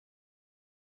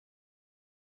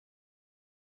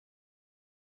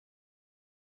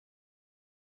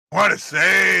 What a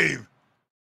save!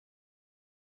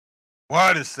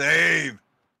 What a save!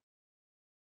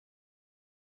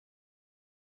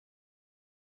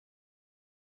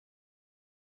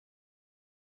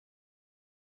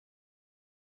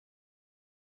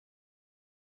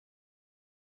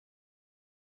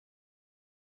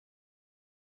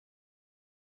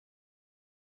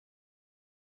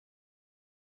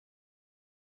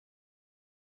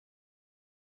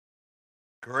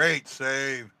 Great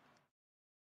save.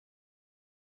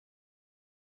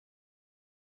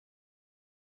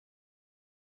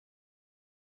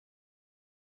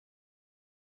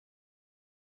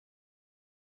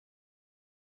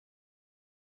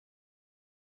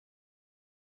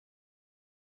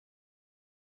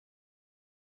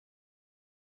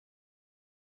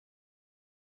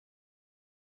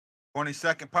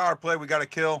 "20-second power play. We got a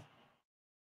kill."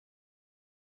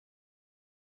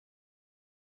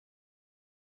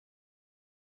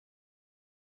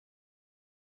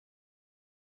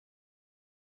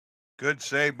 Good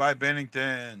save by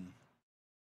Bennington.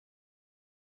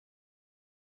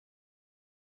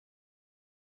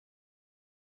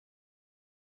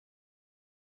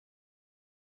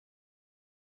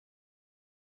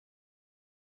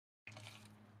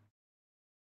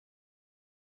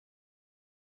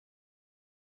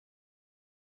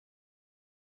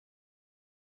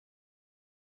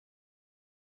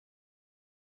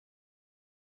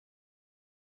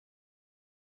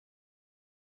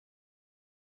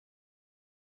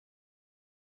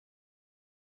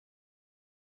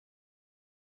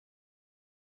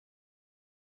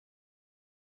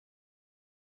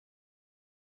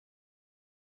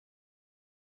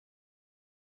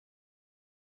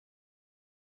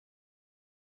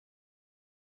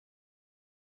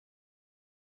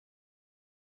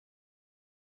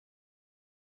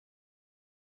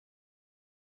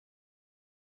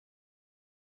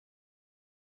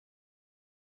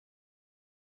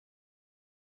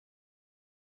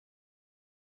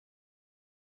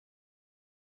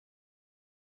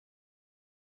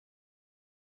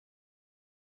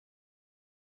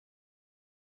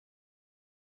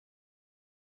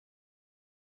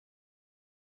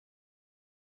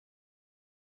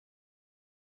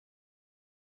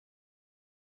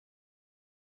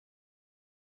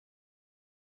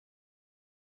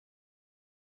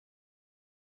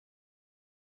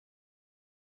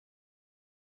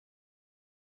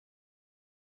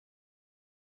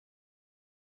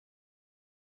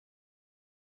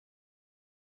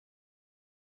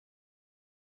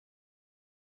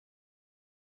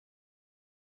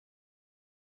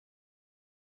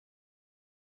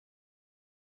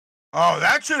 Oh,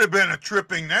 that should have been a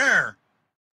tripping there.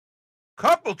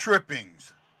 Couple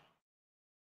trippings.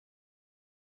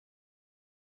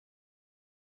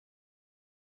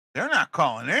 They're not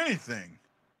calling anything.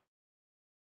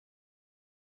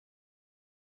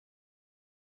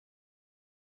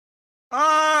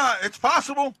 It's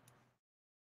possible.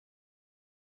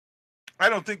 I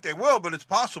don't think they will, but it's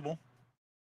possible.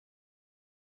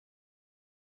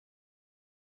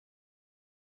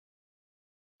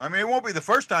 I mean, it won't be the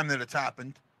first time that it's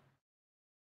happened.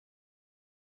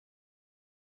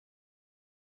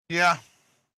 Yeah.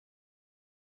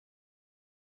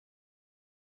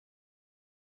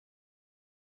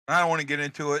 I don't want to get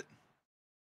into it.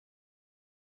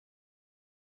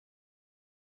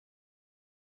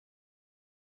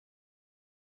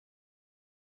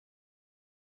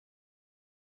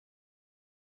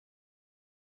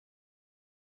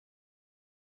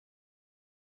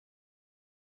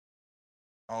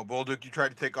 Oh, Bolduc, you tried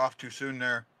to take off too soon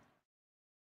there.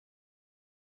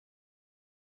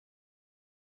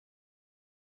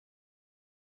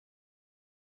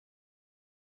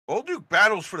 Bolduc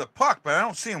battles for the puck, but I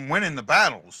don't see him winning the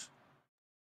battles.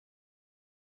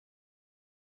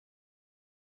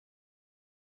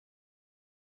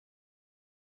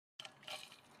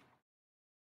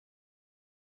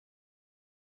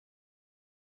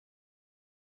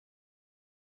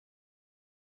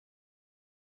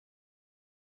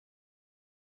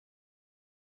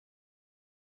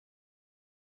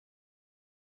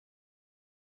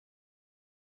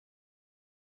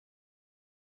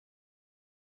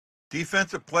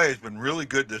 Defensive play has been really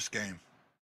good this game.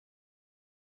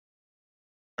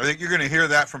 I think you're going to hear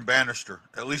that from Bannister,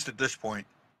 at least at this point.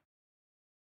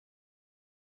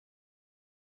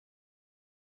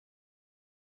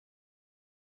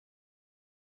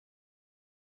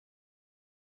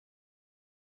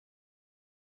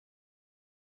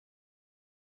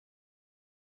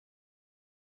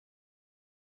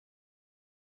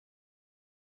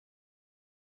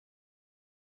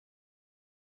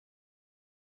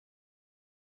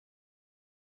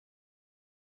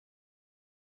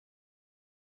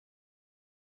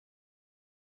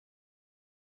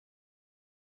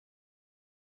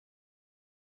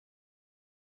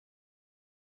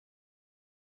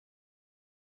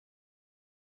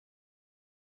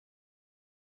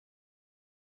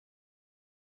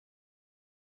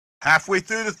 Halfway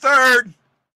through the third.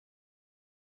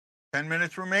 10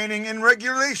 minutes remaining in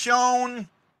regulation.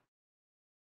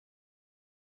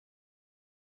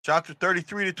 Shots are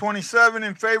 33-27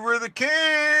 in favor of the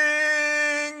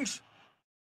Kings.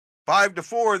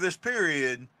 5-4 this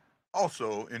period,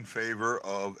 also in favor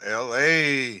of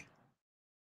LA.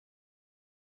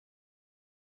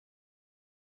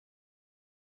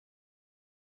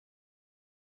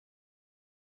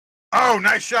 Oh,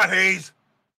 nice shot, Hayes.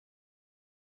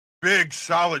 Big,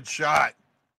 solid shot.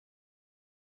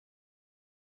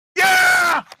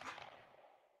 Yeah!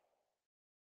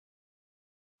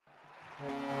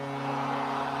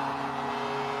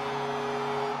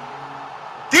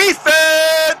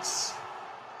 Defense!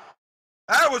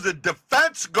 That was a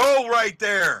defense goal right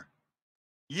there.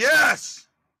 Yes!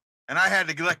 And I had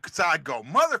to let Saad go.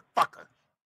 Motherfucker.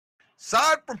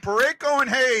 Saad from Pareko and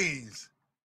Hayes.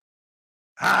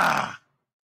 Ah.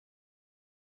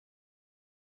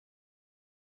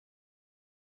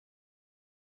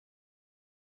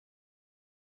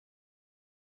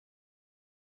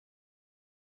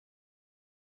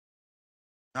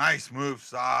 Nice move,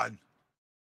 Saad.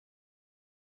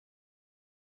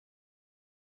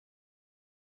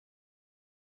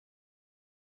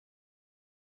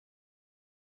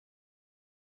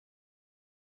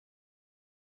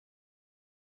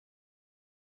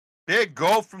 Big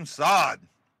goal from Saad.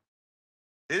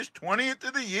 His 20th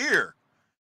of the year.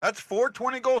 That's 4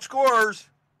 20-goal scorers.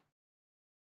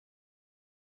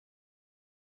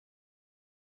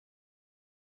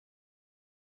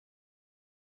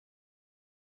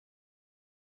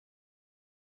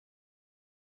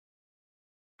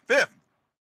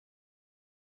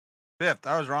 Fifth.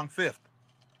 I was wrong. Fifth.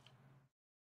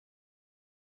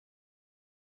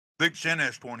 Big Shen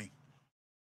has 20.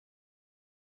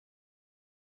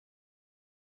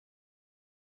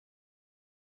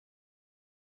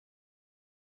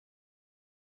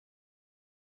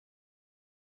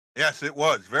 Yes, it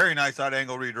was. Very nice side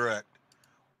angle redirect.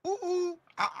 Ooh,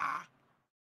 ah.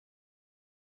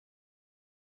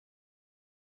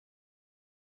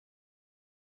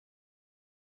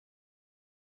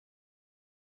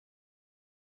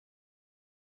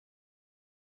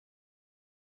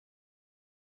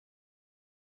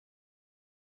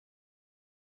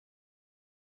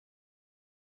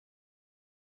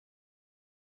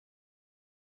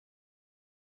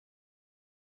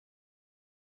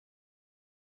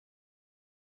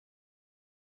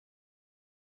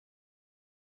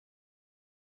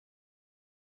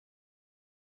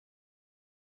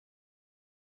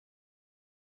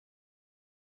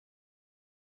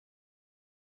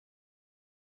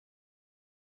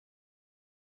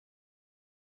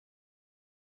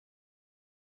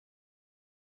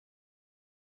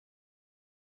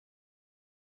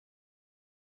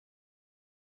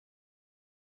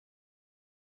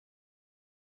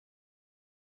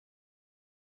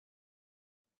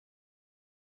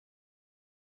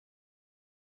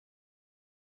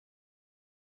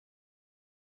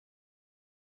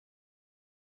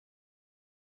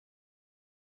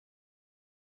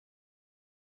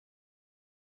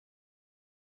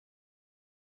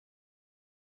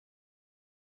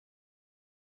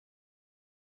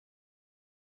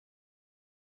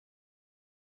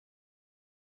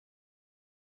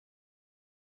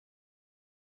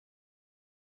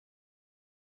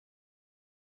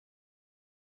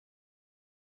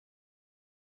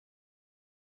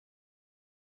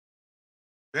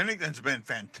 Bennington's been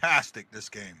fantastic this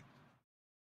game.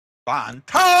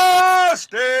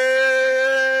 Fantastic!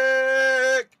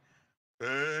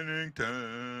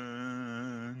 Bennington.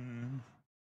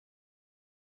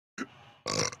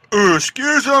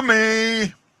 Excuse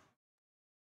me.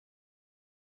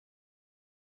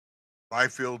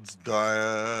 Byfield's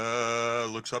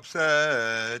looks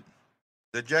upset.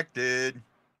 Dejected.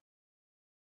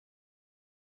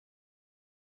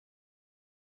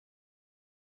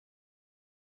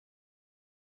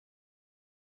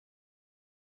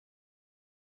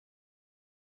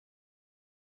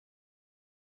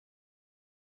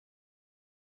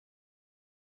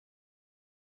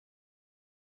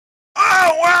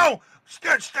 Oh, wow!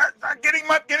 Start, get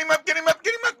him up, get him up, get him up,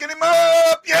 get him up, get him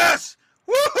up! Yes!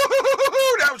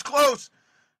 Woo-hoo-hoo-hoo-hoo! That was close.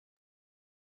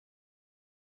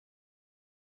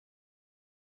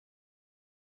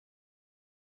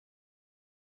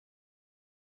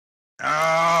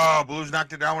 Oh, Blues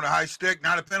knocked it down with a high stick.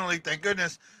 Not a penalty, thank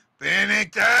goodness.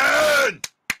 Bennington!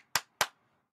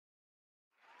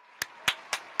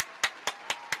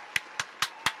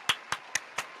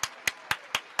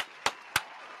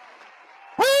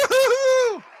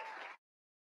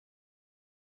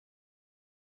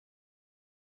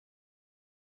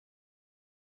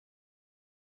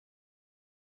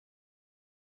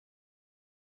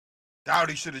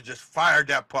 Doughty should have just fired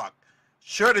that puck.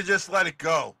 Should have just let it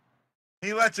go.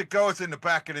 He lets it go. It's in the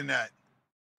back of the net.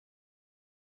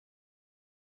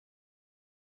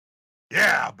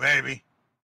 Yeah, baby.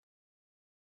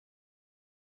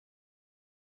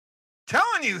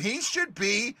 Telling you, he should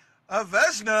be a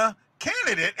Vezina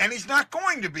candidate, and he's not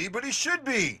going to be, but he should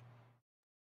be.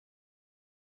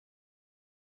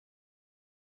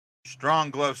 Strong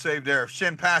glove save there. If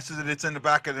Shin passes it, it's in the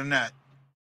back of the net.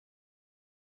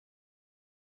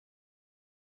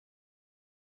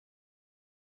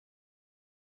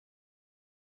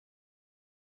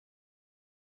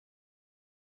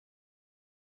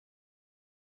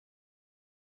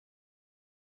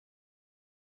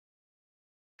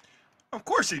 Of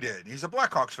course he did. He's a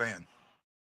Blackhawks fan.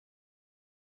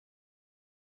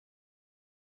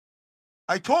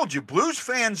 I told you, Blues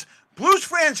fans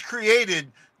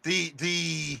created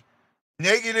the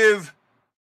negativity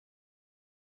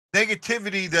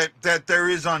that there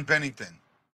is on Bennington.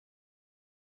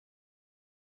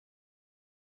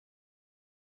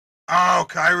 Oh,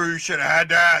 Kyrie, you should have had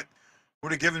that.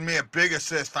 Would have given me a big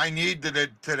assist. I needed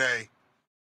it today.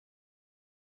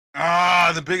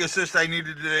 Ah, the big assist I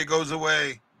needed today goes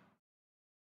away.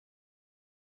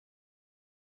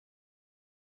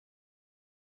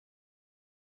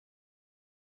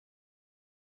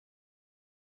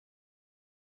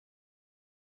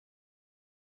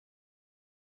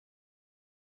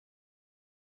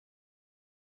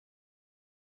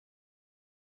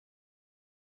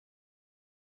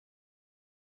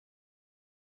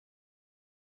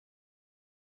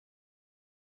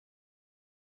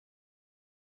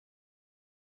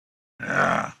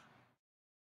 Ah.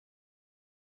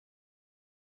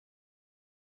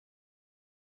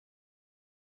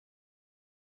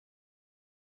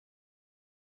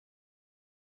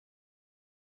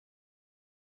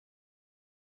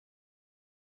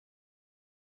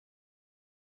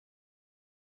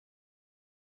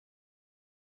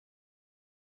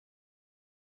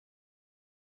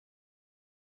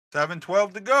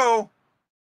 $7:12 to go.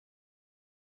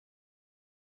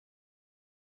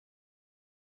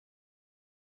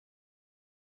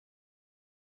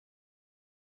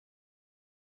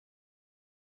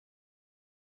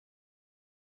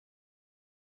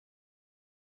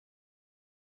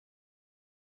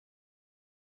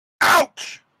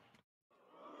 Ouch!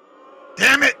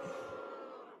 Damn it!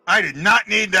 I did not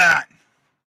need that.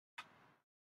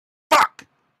 Fuck!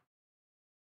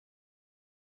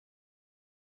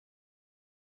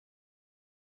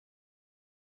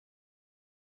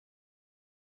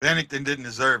 Bennington didn't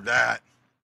deserve that.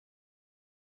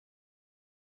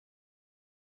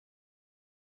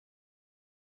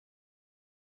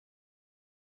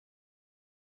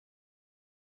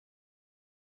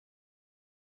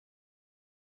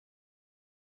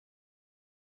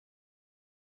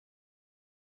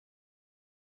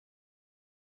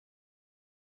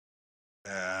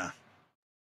 Yeah.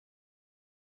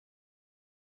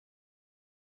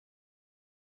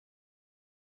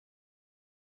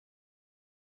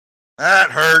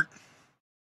 That hurt.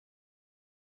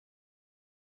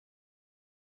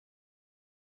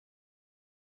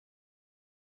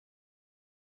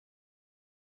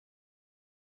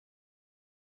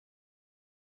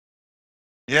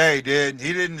 Yeah, he did.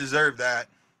 He didn't deserve that.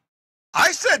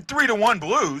 I said 3-1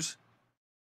 Blues.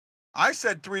 I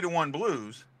said 3-1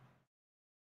 Blues.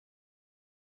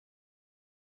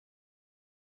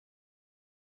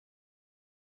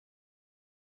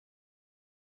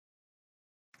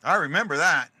 I remember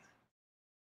that.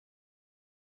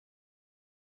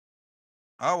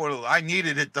 Oh, well, I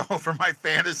needed it, though, for my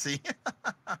fantasy.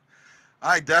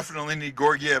 I definitely need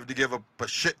Gorgiev to give up a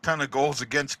shit ton of goals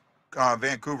against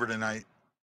Vancouver tonight.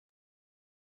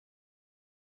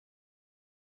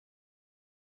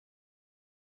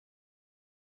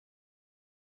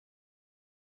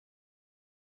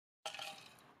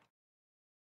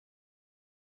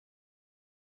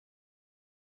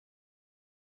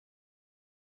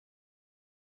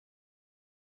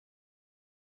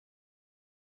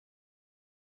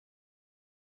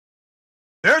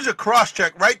 There's a cross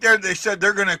check right there. They said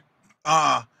they're going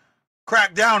to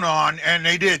crack down on, and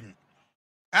they didn't.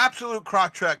 Absolute cross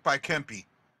check by Kempe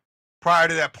prior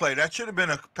to that play. That should have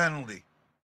been a penalty.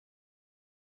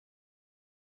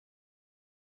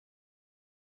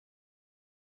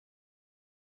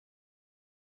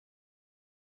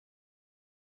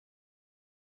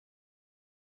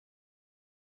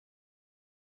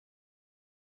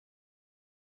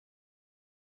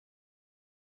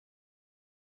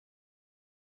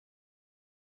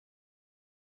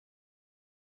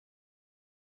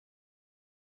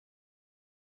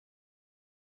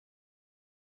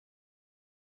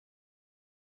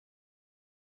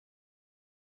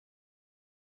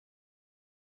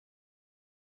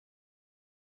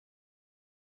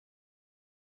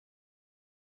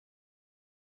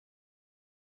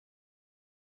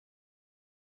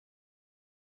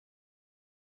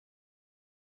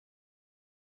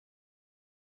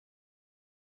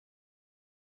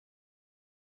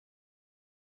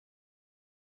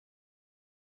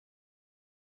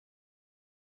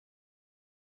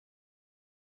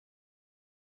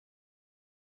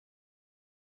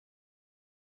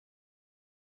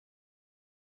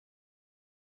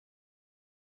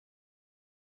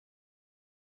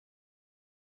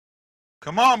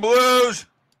 Come on, Blues.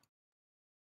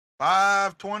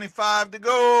 5:25 to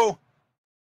go.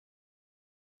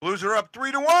 Blues are up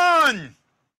 3-1.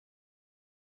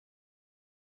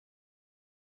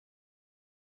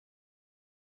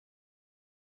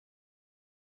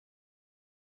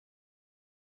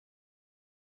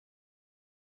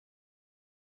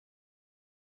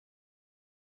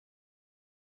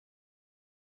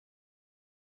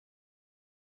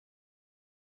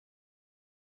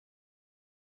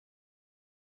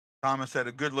 Thomas had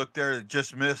a good look there that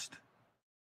just missed.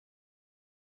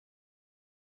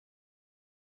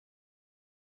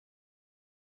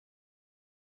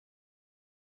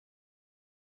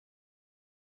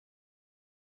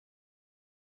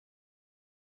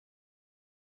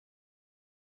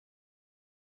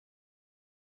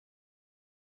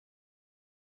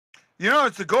 You know,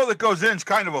 it's the goal that goes in. It's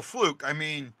kind of a fluke. I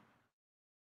mean,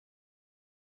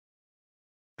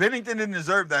 Bennington didn't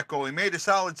deserve that goal. He made a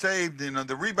solid save. You know,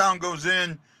 the rebound goes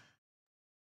in.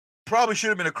 Probably should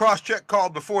have been a cross-check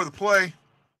called before the play.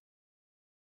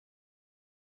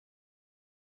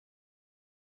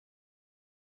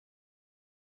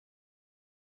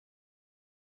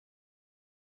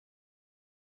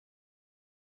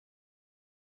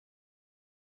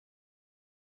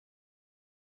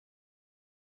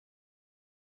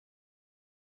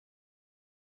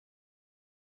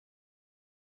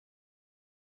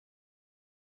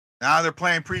 Now they're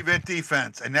playing prevent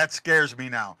defense, and that scares me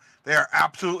now. They are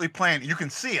absolutely playing. You can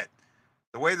see it.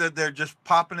 The way that they're just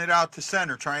popping it out to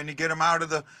center, trying to get them out of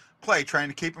the play, trying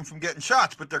to keep them from getting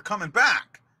shots, but they're coming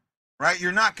back, right?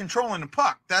 You're not controlling the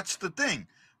puck. That's the thing.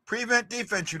 Prevent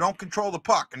defense, you don't control the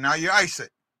puck, and now you ice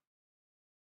it.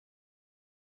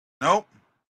 Nope.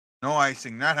 No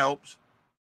icing. That helps.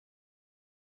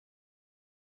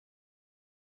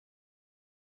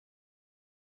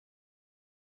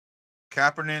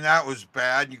 Kaepernick, that was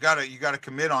bad. You gotta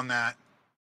commit on that.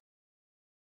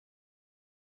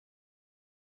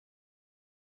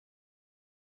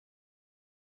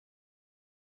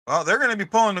 Well, they're going to be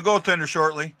pulling the goaltender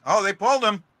shortly. Oh, they pulled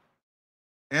him.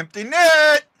 Empty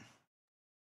net.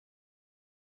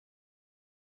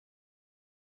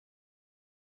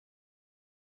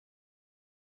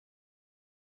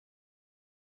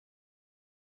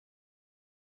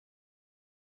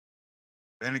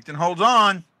 Bennington holds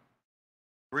on.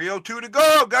 3:02 to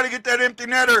go. Got to get that empty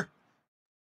netter.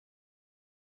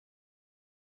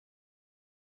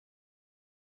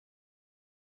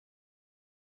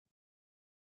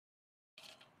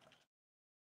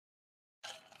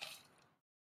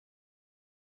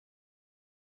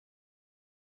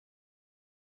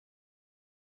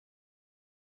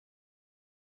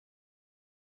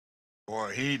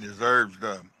 Boy, he deserves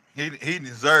he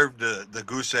deserved the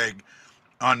goose egg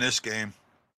on this game,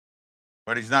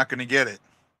 but he's not going to get it.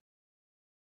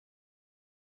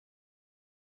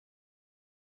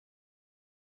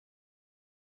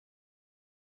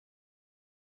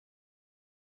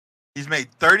 He's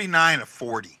made 39 of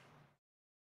 40.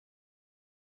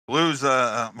 Blues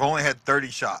have only had 30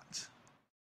 shots.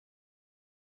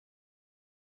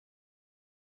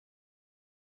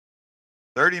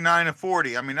 $39 of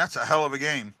 40. I mean, that's a hell of a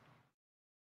game.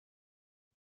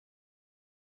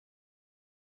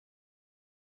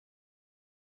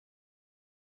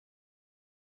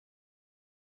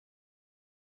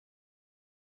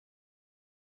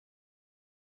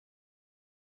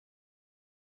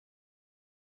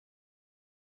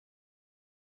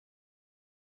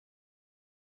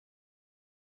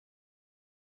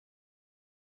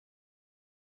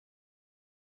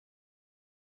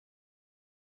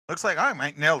 Looks like I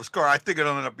might nail the score. I think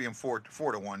it'll end up being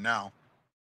 4-1 now.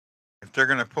 If they're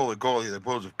going to pull a goalie, the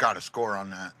Blues have got to score on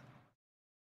that.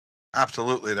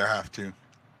 Absolutely, they have to.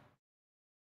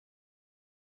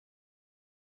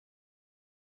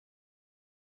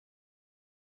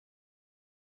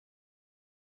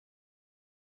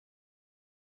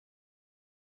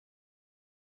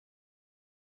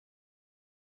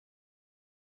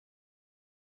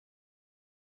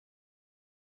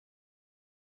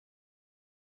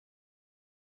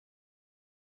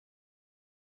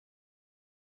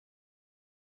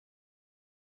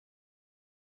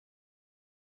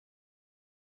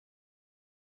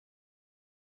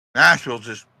 Nashville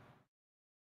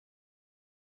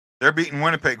they're beating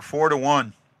Winnipeg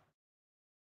 4-1.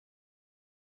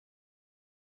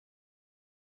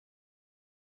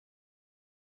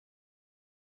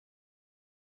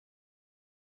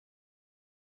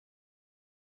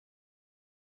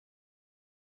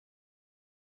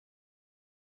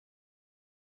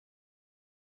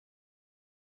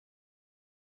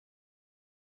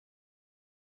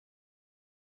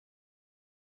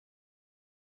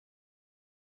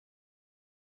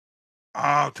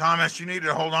 Oh, Thomas, you need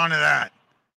to hold on to that.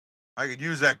 I could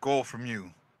use that goal from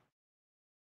you.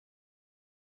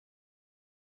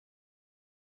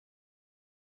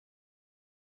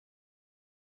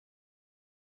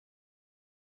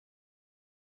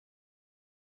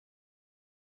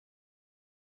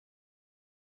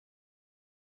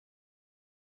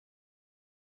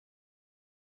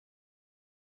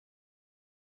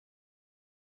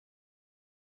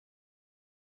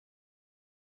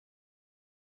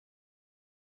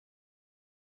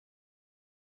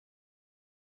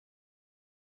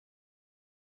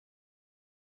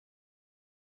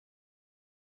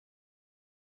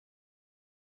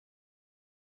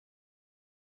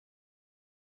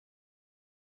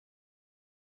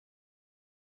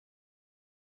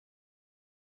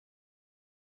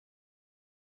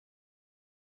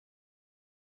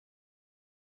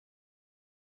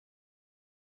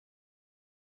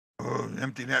 Oh,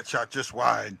 empty net shot just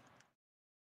wide.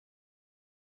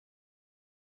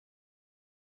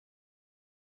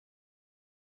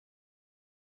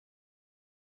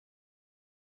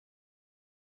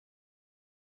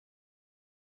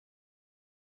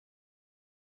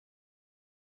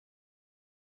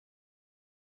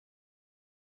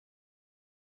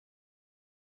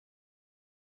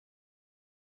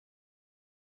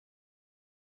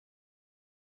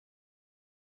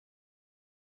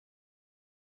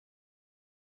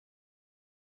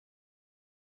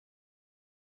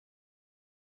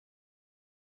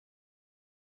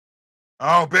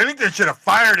 Oh, Bennington should have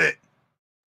fired it.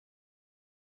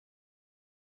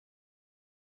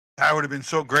 That would have been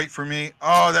so great for me.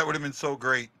 Oh, that would have been so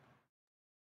great.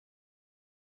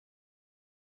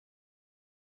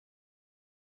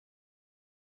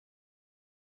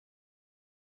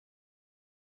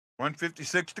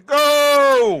 $156 to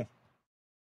go.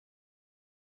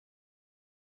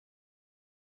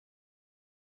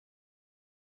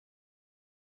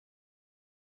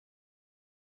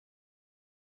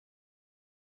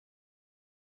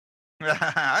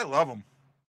 I love them.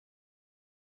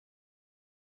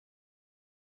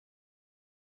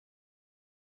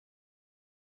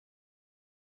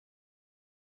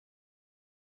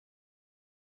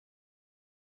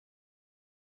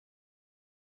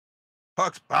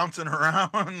 Puck's bouncing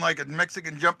around like a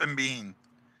Mexican jumping bean.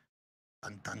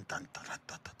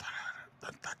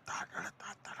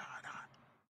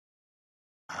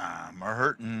 I'm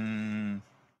hurting.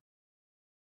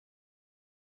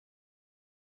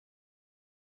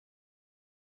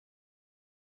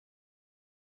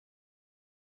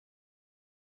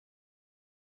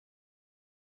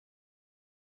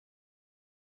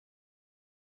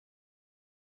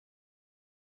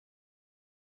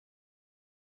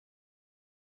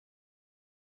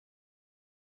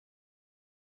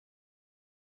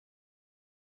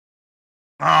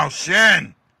 Oh,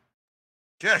 Shin.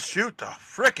 Just shoot the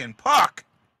frickin' puck.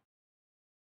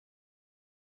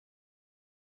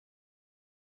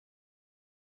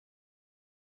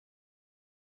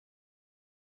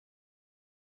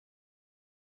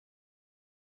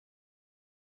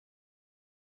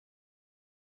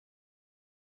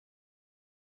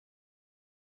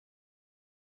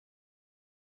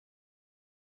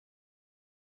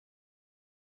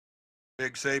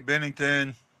 Big save,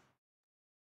 Bennington.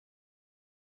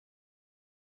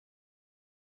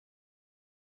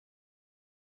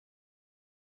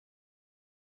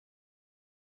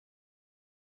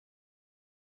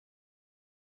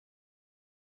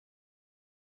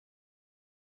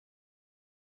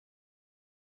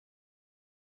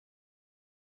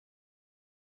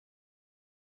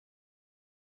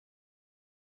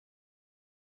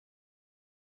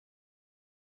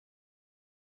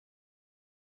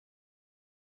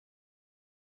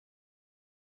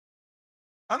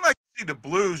 I'd like to see the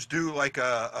Blues do like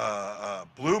a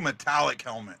blue metallic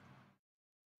helmet.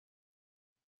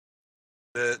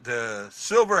 The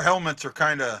silver helmets are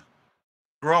kind of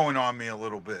growing on me a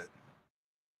little bit.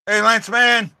 Hey, Lance,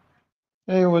 man.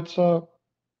 Hey, what's up?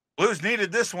 Blues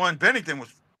needed this one. Bennington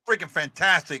was freaking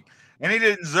fantastic, and he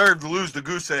didn't deserve to lose the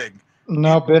goose egg.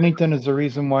 No, Bennington is the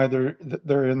reason why they're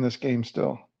in this game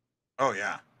still. Oh,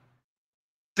 yeah.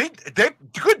 They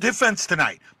good defense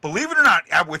tonight. Believe it or not,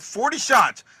 with 40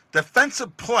 shots,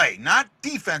 defensive play, not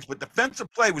defense, but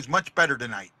defensive play was much better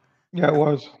tonight. Yeah, it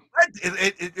was.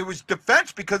 It was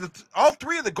defense because all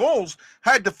three of the goals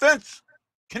had defense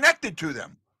connected to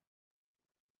them.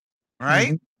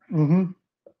 Right? Mm-hmm.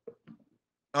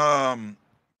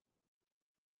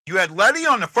 You had Letty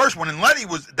on the first one, and Letty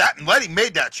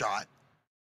made that shot.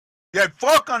 You had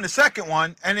Falk on the second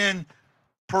one, and then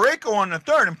Parayko on the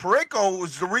third, and Parayko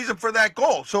was the reason for that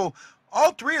goal. So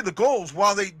all three of the goals,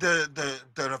 while the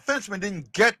defenseman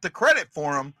didn't get the credit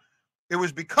for them, It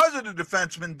was because of the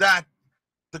defenseman that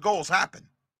the goals happened.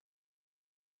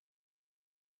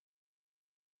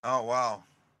 Oh, wow.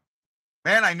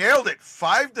 Man, I nailed it.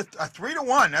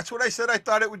 3-1. That's what I said I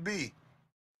thought it would be.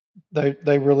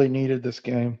 They really needed this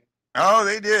game. Oh,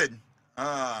 they did.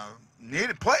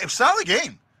 Needed play. Solid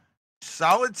game.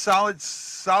 Solid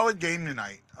game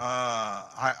tonight.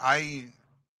 I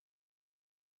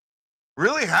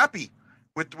really happy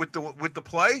with the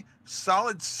play.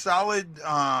 Solid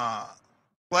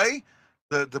play.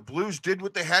 The Blues did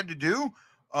what they had to do.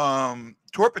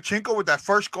 Torpachenko with that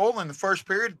first goal in the first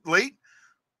period late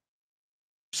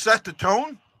set the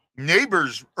tone.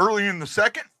 Neighbors early in the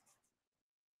second,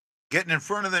 getting in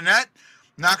front of the net,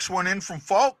 knocks one in from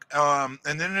Falk.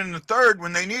 And then in the third,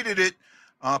 when they needed it,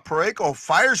 Parayko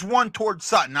fires one towards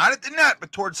Saad. Not at the net,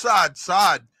 but towards Saad.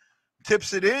 Saad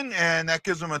tips it in, and that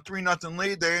gives them a 3-0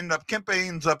 lead. Kempe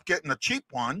ends up getting a cheap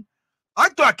one. I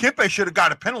thought Kempe should have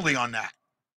got a penalty on that.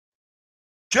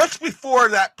 Just before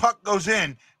that puck goes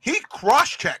in, he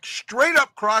cross-checks, straight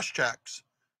up cross-checks.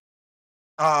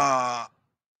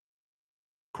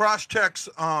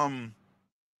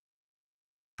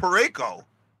 Parayko,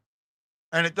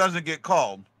 and it doesn't get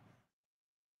called.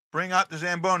 Bring out the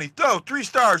Zamboni. So, 3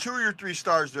 stars. Who are your 3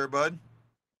 stars there, bud?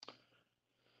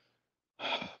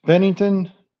 Bennington.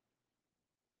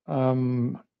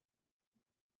 I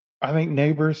think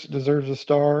Neighbors deserves a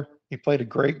star. He played a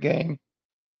great game.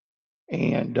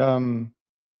 And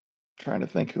trying to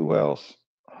think who else.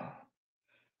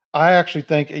 I actually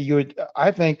think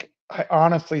I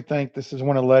honestly think this is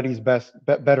one of Letty's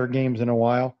better games in a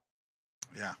while.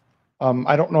 Yeah.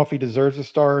 I don't know if he deserves a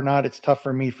star or not. It's tough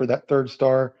for me for that 3rd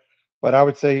star, but I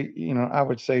would say,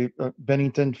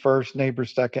 Bennington first,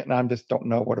 Neighbors second, and I just don't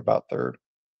know what about 3rd.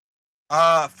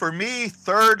 For me,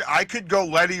 3rd, I could go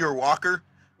Letty or Walker.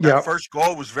 That first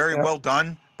goal was very well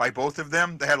done by both of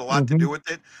them. They had a lot to do with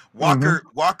it.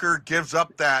 Walker gives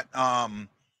up that.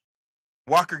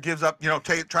 Walker gives up.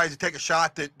 Tries to take a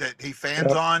shot that he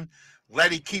fans on.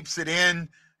 Letty keeps it in,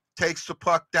 takes the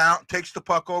puck down, takes the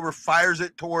puck over, fires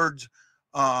it towards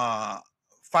Torpachenko.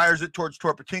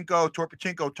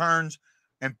 Torpachenko turns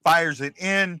and fires it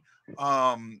in.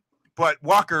 But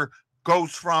Walker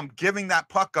goes from giving that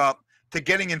puck up to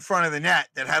getting in front of the net.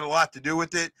 That had a lot to do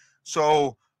with it.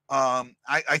 So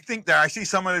I think that I see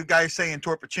some of the guys saying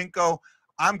Torpachenko.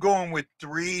 I'm going with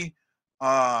 3.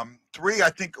 3, I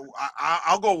think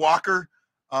I'll go Walker.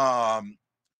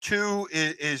 2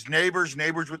 is Neighbors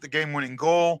with the game-winning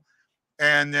goal.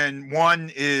 And then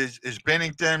 1 is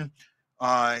Bennington,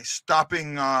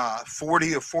 stopping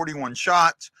 40 of 41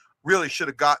 shots. Really should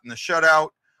have gotten the shutout.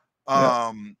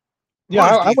 I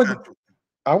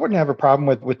wouldn't have a problem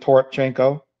with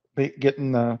Torpachenko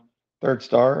getting the 3rd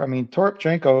star. I mean,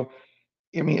 Torpachenko,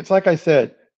 it's like I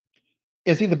said,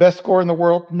 is he the best scorer in the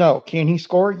world? No. Can he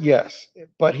score? Yes.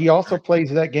 But he also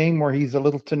plays that game where he's a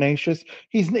little tenacious.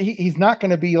 He's not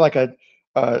going to be like a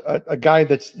guy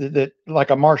that like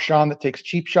a Marchand that takes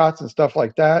cheap shots and stuff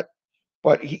like that.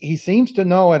 But he seems to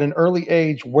know at an early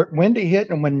age when to hit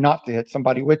and when not to hit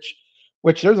somebody, which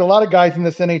there's a lot of guys in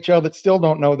this NHL that still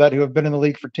don't know that, who have been in the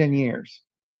league for 10 years.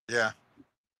 Yeah.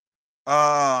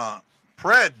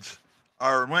 Preds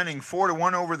are winning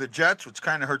 4-1 over the Jets, which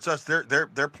kind of hurts us.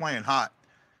 They're playing hot.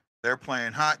 They're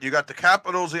playing hot. You got the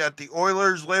Capitals, you got the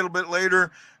Oilers a little bit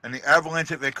later, and the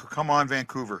Avalanche, if they could come on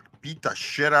Vancouver. Beat the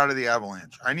shit out of the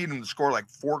Avalanche. I need them to score like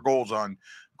 4 goals on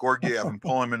Georgiev and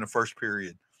pull him in the first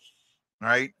period. All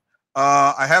right.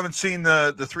 I haven't seen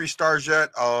the 3 stars yet.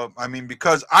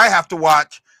 Because I have to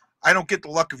watch. I don't get the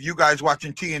luck of you guys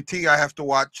watching TNT. I have to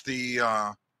watch the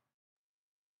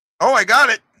I got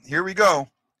it. Here we go.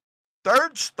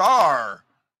 3rd star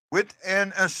with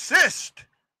an assist.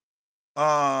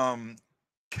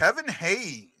 Kevin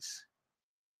Hayes.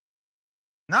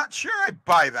 Not sure I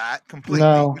buy that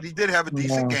completely, but he did have a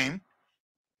decent game.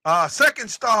 2nd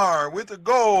star with a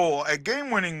goal, a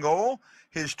game-winning goal,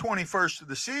 his 21st of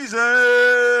the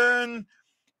season,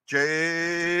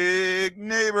 Jake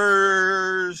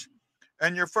Neighbors.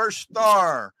 And your 1st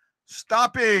star,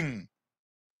 stopping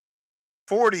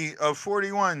 40 of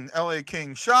 41 LA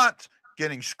Kings shots,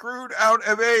 getting screwed out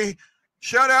of a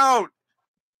shutout.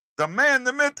 The man,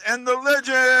 the myth, and the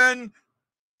legend,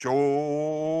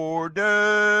 Jordan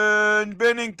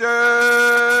Binnington.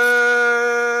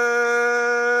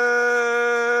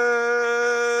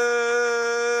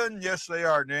 Yes, they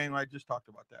are. Name, I just talked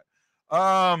about that.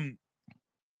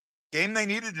 Game they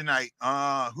needed tonight.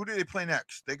 Who do they play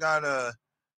next? They got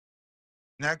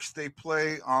next they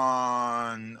play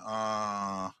on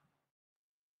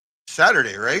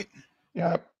Saturday, right?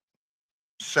 Yeah.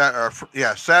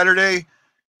 Saturday.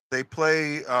 They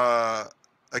play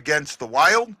against the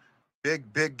Wild.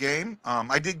 Big game.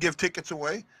 I did give tickets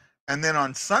away. And then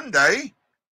on Sunday,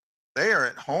 they are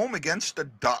at home against the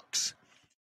Ducks.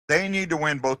 They need to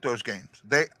win both those games.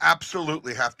 They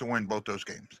absolutely have to win both those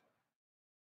games.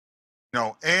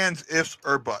 No ands, ifs,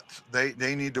 or buts. They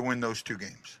need to win those 2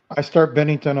 games. I start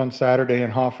Bennington on Saturday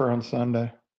and Hoffer on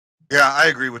Sunday. Yeah, I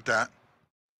agree with that.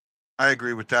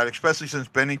 Especially since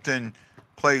Bennington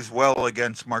plays well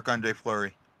against Marc-Andre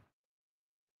Fleury.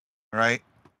 Right?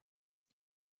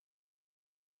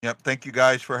 Yep. Thank you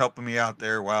guys for helping me out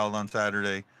there, Wild, on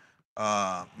Saturday.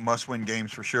 Must-win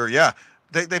games for sure. Yeah,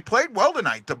 they played well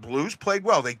tonight. The Blues played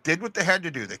well. They did what they had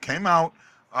to do. They came out.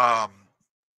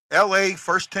 L.A.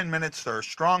 first 10 minutes, they're a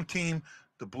strong team.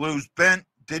 The Blues bent,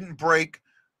 didn't break,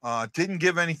 didn't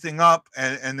give anything up,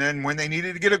 and then when they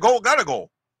needed to get a goal, got a goal.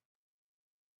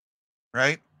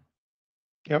 Right?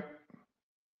 Yep.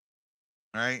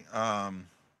 Right.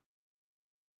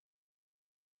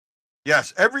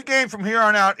 Yes, every game from here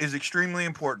on out is extremely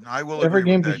important. I will Every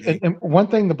agree game. with that. And one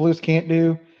thing the Blues can't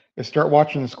do is start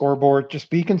watching the scoreboard. Just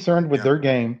be concerned with their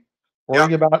game.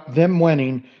 Worry about them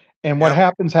winning. And what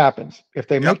happens, happens. If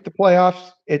they make the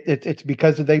playoffs, it's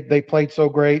because they played so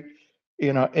great.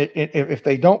 You know, if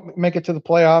they don't make it to the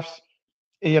playoffs,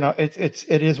 you know, it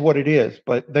is what it is.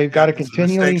 But they've got to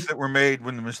continually. Mistakes that were made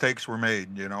when the mistakes were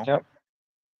made. You know. Yep.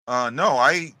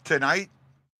 Tonight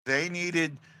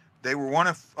they were one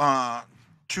of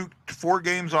 4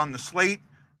 games on the slate.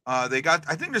 They got,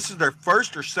 I think this is their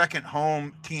first or second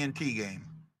home TNT game.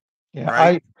 Yeah,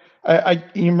 right?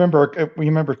 you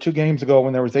remember 2 games ago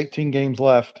when there was 18 games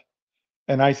left,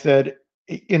 and I said,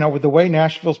 you know, with the way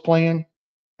Nashville's playing,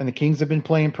 and the Kings have been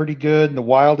playing pretty good, and the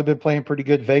Wild have been playing pretty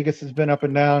good, Vegas has been up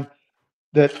and down,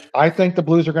 that I think the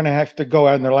Blues are going to have to go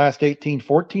out in their last 18,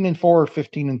 14-4 or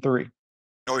 15-3.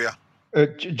 Oh yeah.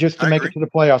 Just to make it to the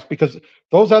playoffs, because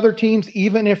those other teams,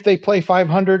 even if they play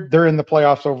 500, they're in the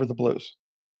playoffs over the Blues.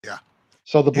 Yeah.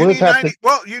 So the Blues have to.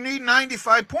 Well, you need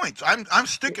 95 points. I'm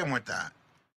sticking with that.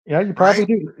 Yeah, you probably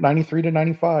do. 93 to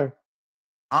 95.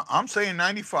 I'm saying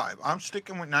 95. I'm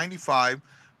sticking with 95.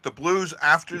 The Blues,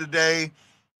 after the day,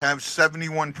 have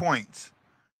 71 points,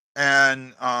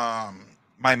 and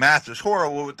my math is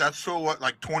horrible. That's so what,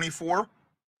 like 24?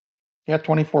 Yeah,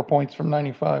 24 points from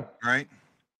 95. Right.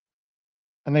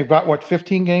 And they've got, what,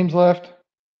 15 games left?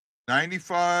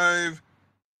 95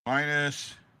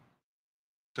 minus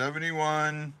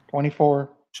 71. 24.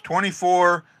 It's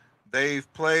 24.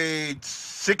 They've played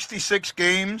 66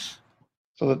 games.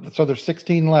 So there's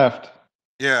 16 left.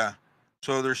 Yeah.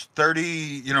 So there's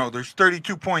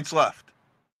 32 points left.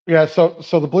 Yeah, so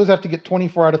the Blues have to get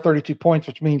 24 out of 32 points,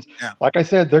 which means, like I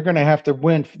said, they're going to have to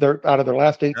win out of their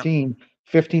last 18,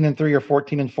 15-3 or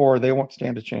 14-4. They won't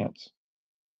stand a chance.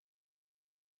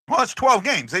 Well, it's 12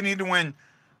 games. They need to win.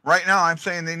 Right now, I'm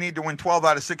saying they need to win 12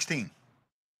 out of 16.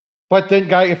 But then,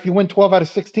 Guy, if you win 12 out of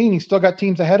 16, you still got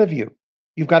teams ahead of you.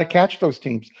 You've got to catch those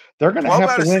teams. They're going to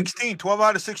have to win. 12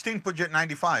 out of 16 put you at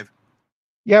 95.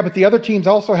 Yeah, but the other teams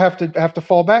also have to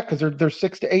fall back because they're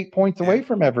 6 to 8 points away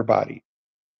from everybody.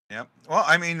 Yep. Well,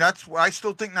 I mean, I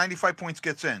still think 95 points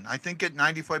gets in. I think at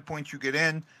 95 points you get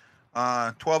in.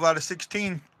 12 out of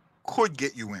 16 could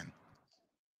get you in.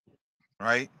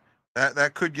 Right?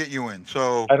 That could get you in.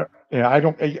 So I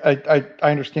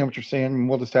understand what you're saying.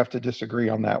 We'll just have to disagree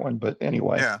on that one. But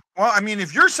anyway. Yeah. Well, I mean,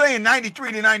 if you're saying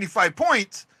 93 to 95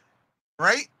 points,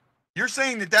 right? You're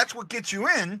saying that's what gets you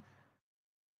in.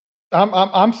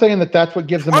 I'm saying that's what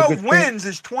gives them a good 12 wins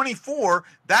is 24.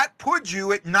 That puts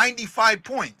you at 95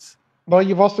 points. Well,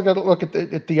 you've also got to look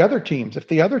at the other teams. If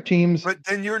the other teams, but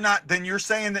then you're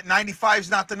saying that 95 is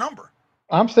not the number.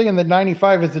 I'm saying that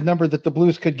 95 is the number that the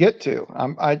Blues could get to.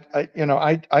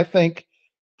 I think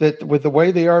that with the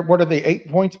way they are, what are they, 8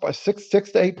 points, 6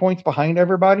 to 8 points behind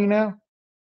everybody now?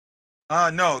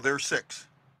 No, they're 6.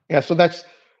 Yeah, so that's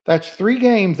 3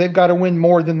 games they've got to win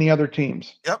more than the other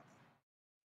teams. Yep.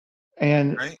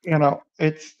 And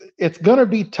it's going to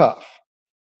be tough.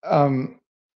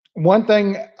 One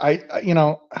thing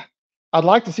I'd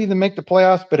like to see them make the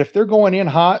playoffs, but if they're going in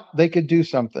hot, they could do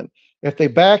something. If they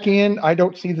back in, I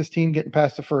don't see this team getting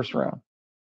past the first round.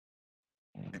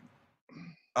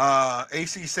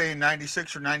 AC saying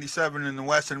 96 or 97 in the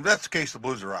West, and if that's the case, the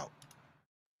Blues are out.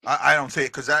 I don't see it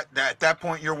because at that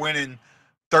point you're winning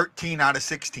 13 out of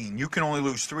 16. You can only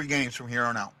lose 3 games from here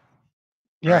on out.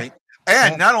 Yeah. Right?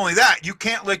 And not only that, you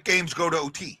can't let games go to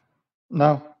OT.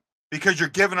 No. Because you're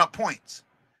giving up points.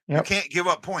 Yep. You can't give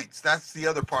up points. That's the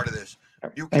other part of this.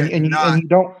 You and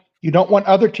you don't want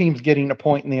other teams getting a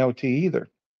point in the OT either.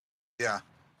 Yeah.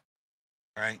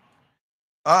 Right.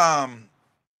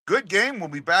 good game. We'll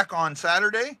be back on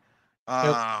Saturday.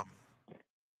 Let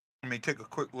me take a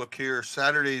quick look here.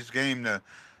 Saturday's game, the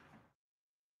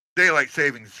daylight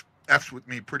savings F's with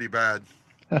me pretty bad.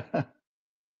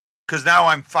 Because now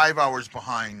I'm 5 hours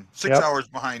behind, 6 hours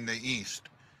behind the East.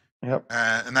 Yep.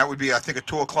 And that would be, I think, a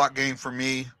 2 o'clock game for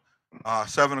me.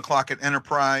 7 o'clock at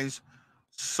Enterprise.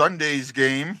 Sunday's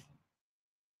game.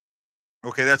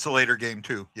 Okay, that's a later game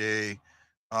too. Yay.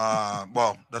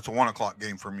 Well, that's a 1 o'clock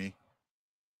game for me.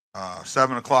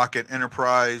 7 o'clock at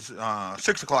Enterprise.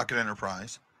 6 o'clock at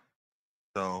Enterprise.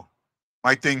 So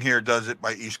my thing here does it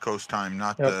by East Coast time,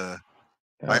 not the.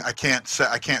 I can't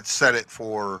set it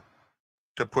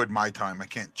to put my time. I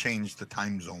can't change the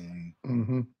time zone.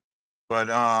 Mm-hmm. But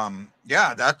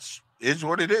yeah, that's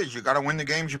what it is. You got to win the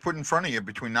games you put in front of you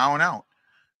between now and out,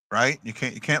 right? You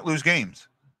can't lose games,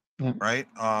 right?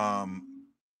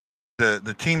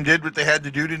 The team did what they had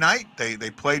to do tonight.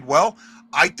 They played well.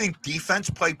 I think defense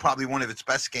played probably one of its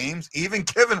best games. Even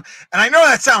given, and I know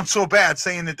that sounds so bad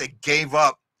saying that they gave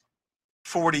up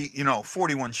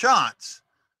 41 shots.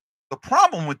 The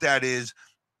problem with that is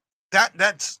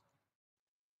that's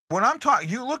when I'm talking.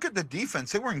 You look at the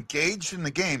defense; they were engaged in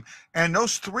the game, and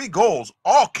those 3 goals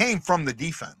all came from the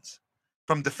defense,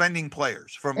 from defending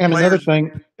players. Another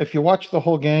thing, if you watch the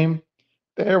whole game,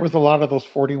 there was a lot of those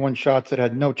 41 shots that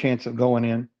had no chance of going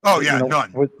in. Oh yeah,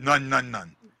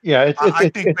 none. Yeah, I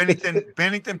think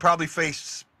Bennington probably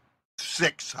faced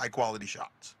 6 high quality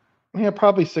shots. Yeah,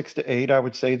 probably 6 to 8. I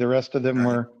would say the rest of them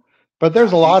were, but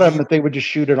there's a lot of them that they would just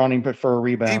shoot it on him for a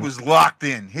rebound. He was locked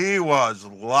in.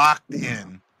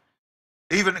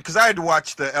 Even because I had to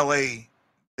watch the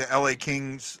LA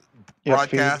Kings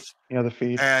broadcast. Feed. The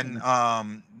feed. And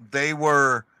they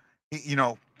were,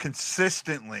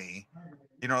 consistently.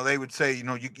 They would say,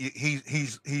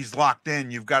 he's locked in.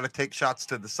 You've got to take shots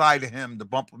to the side of him to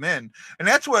bump him in, and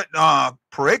that's what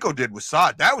Parayko did with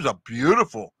Saad. That was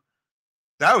beautiful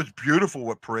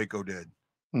what Parayko did.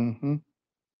 Mm-hmm.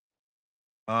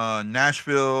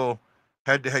 Nashville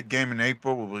head-to-head game in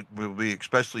April will be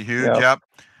especially huge. Yep.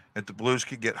 If the Blues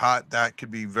could get hot, that could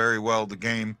be very well the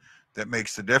game that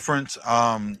makes the difference.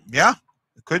 Yeah,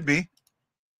 it could be.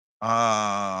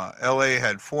 LA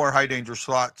had 4 high danger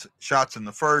shots in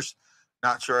the first.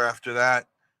 Not sure after that.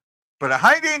 But a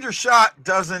high danger shot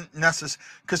doesn't necessarily,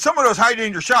 because some of those high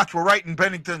danger shots were right in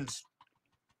Bennington's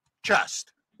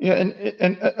chest. Yeah,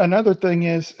 and another thing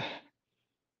is,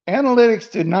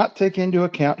 analytics did not take into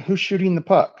account who's shooting the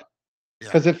puck.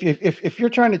 Because if you're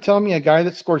trying to tell me a guy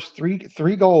that scores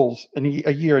three goals in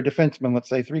a year, a defenseman, let's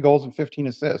say 3 goals and 15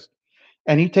 assists,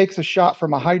 and he takes a shot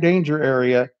from a high danger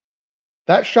area,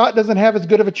 that shot doesn't have as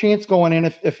good of a chance going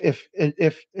in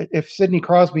if Sidney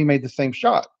Crosby made the same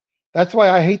shot. That's why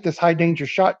I hate this high danger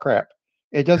shot crap.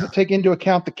 It doesn't take into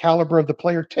account the caliber of the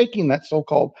player taking that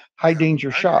so-called high danger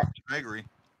shot. I agree.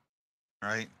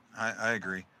 Right. I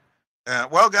agree.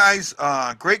 Well, guys,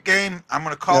 great game. I'm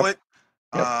going to call it.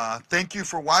 Thank you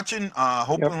for watching.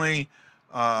 Hopefully,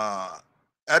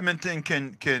 Edmonton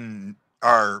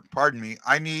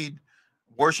I need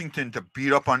Washington to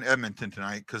beat up on Edmonton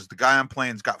tonight because the guy I'm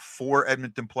playing's got 4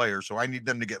 Edmonton players, so I need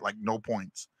them to get no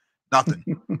points. Nothing.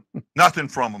 Nothing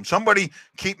from them. Somebody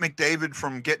keep McDavid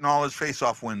from getting all his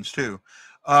face-off wins too.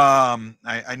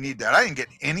 I need that. I didn't get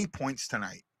any points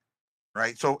tonight.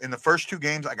 Right. So in the first 2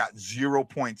 games, I got 0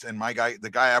 points, and the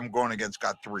guy I'm going against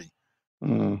got 3.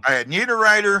 I had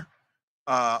Niederreiter,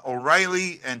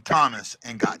 O'Reilly, and Thomas,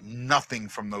 and got nothing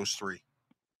from those 3.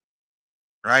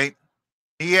 Right.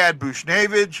 He had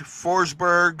Bushnevich,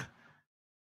 Forsberg,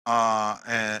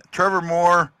 and Trevor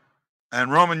Moore,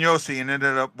 and Roman Josi, and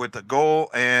ended up with a goal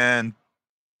and is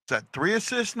that 3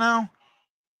 assists now?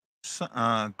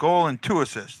 Goal and 2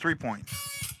 assists, 3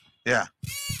 points. Yeah,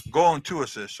 goal and 2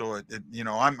 assists. So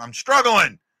I'm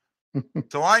struggling.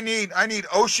 So I need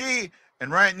Oshie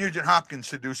and Ryan Nugent-Hopkins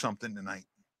to do something tonight.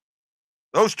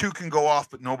 Those 2 can go off,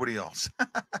 but nobody else.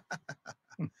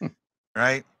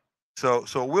 Right. So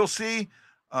we'll see.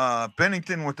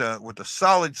 Bennington with a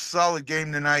solid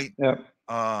game tonight. Yeah.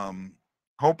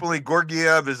 Hopefully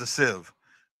Gorgiev is a sieve.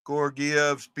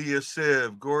 Gorgiev be a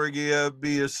sieve. Gorgiev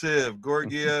be a sieve.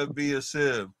 Gorgiev be a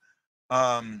sieve.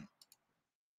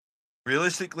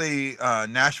 Realistically,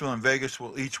 Nashville and Vegas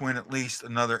will each win at least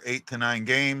another 8 to 9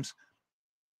 games.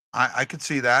 I could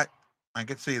see that. You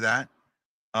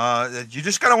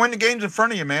just got to win the games in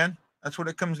front of you, man. That's what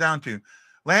it comes down to.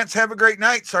 Lance, have a great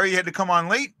night. Sorry you had to come on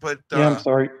late, but I'm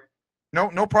sorry.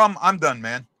 No problem. I'm done,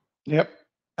 man. Yep.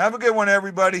 Have a good one,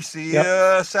 everybody. See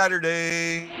you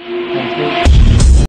Saturday.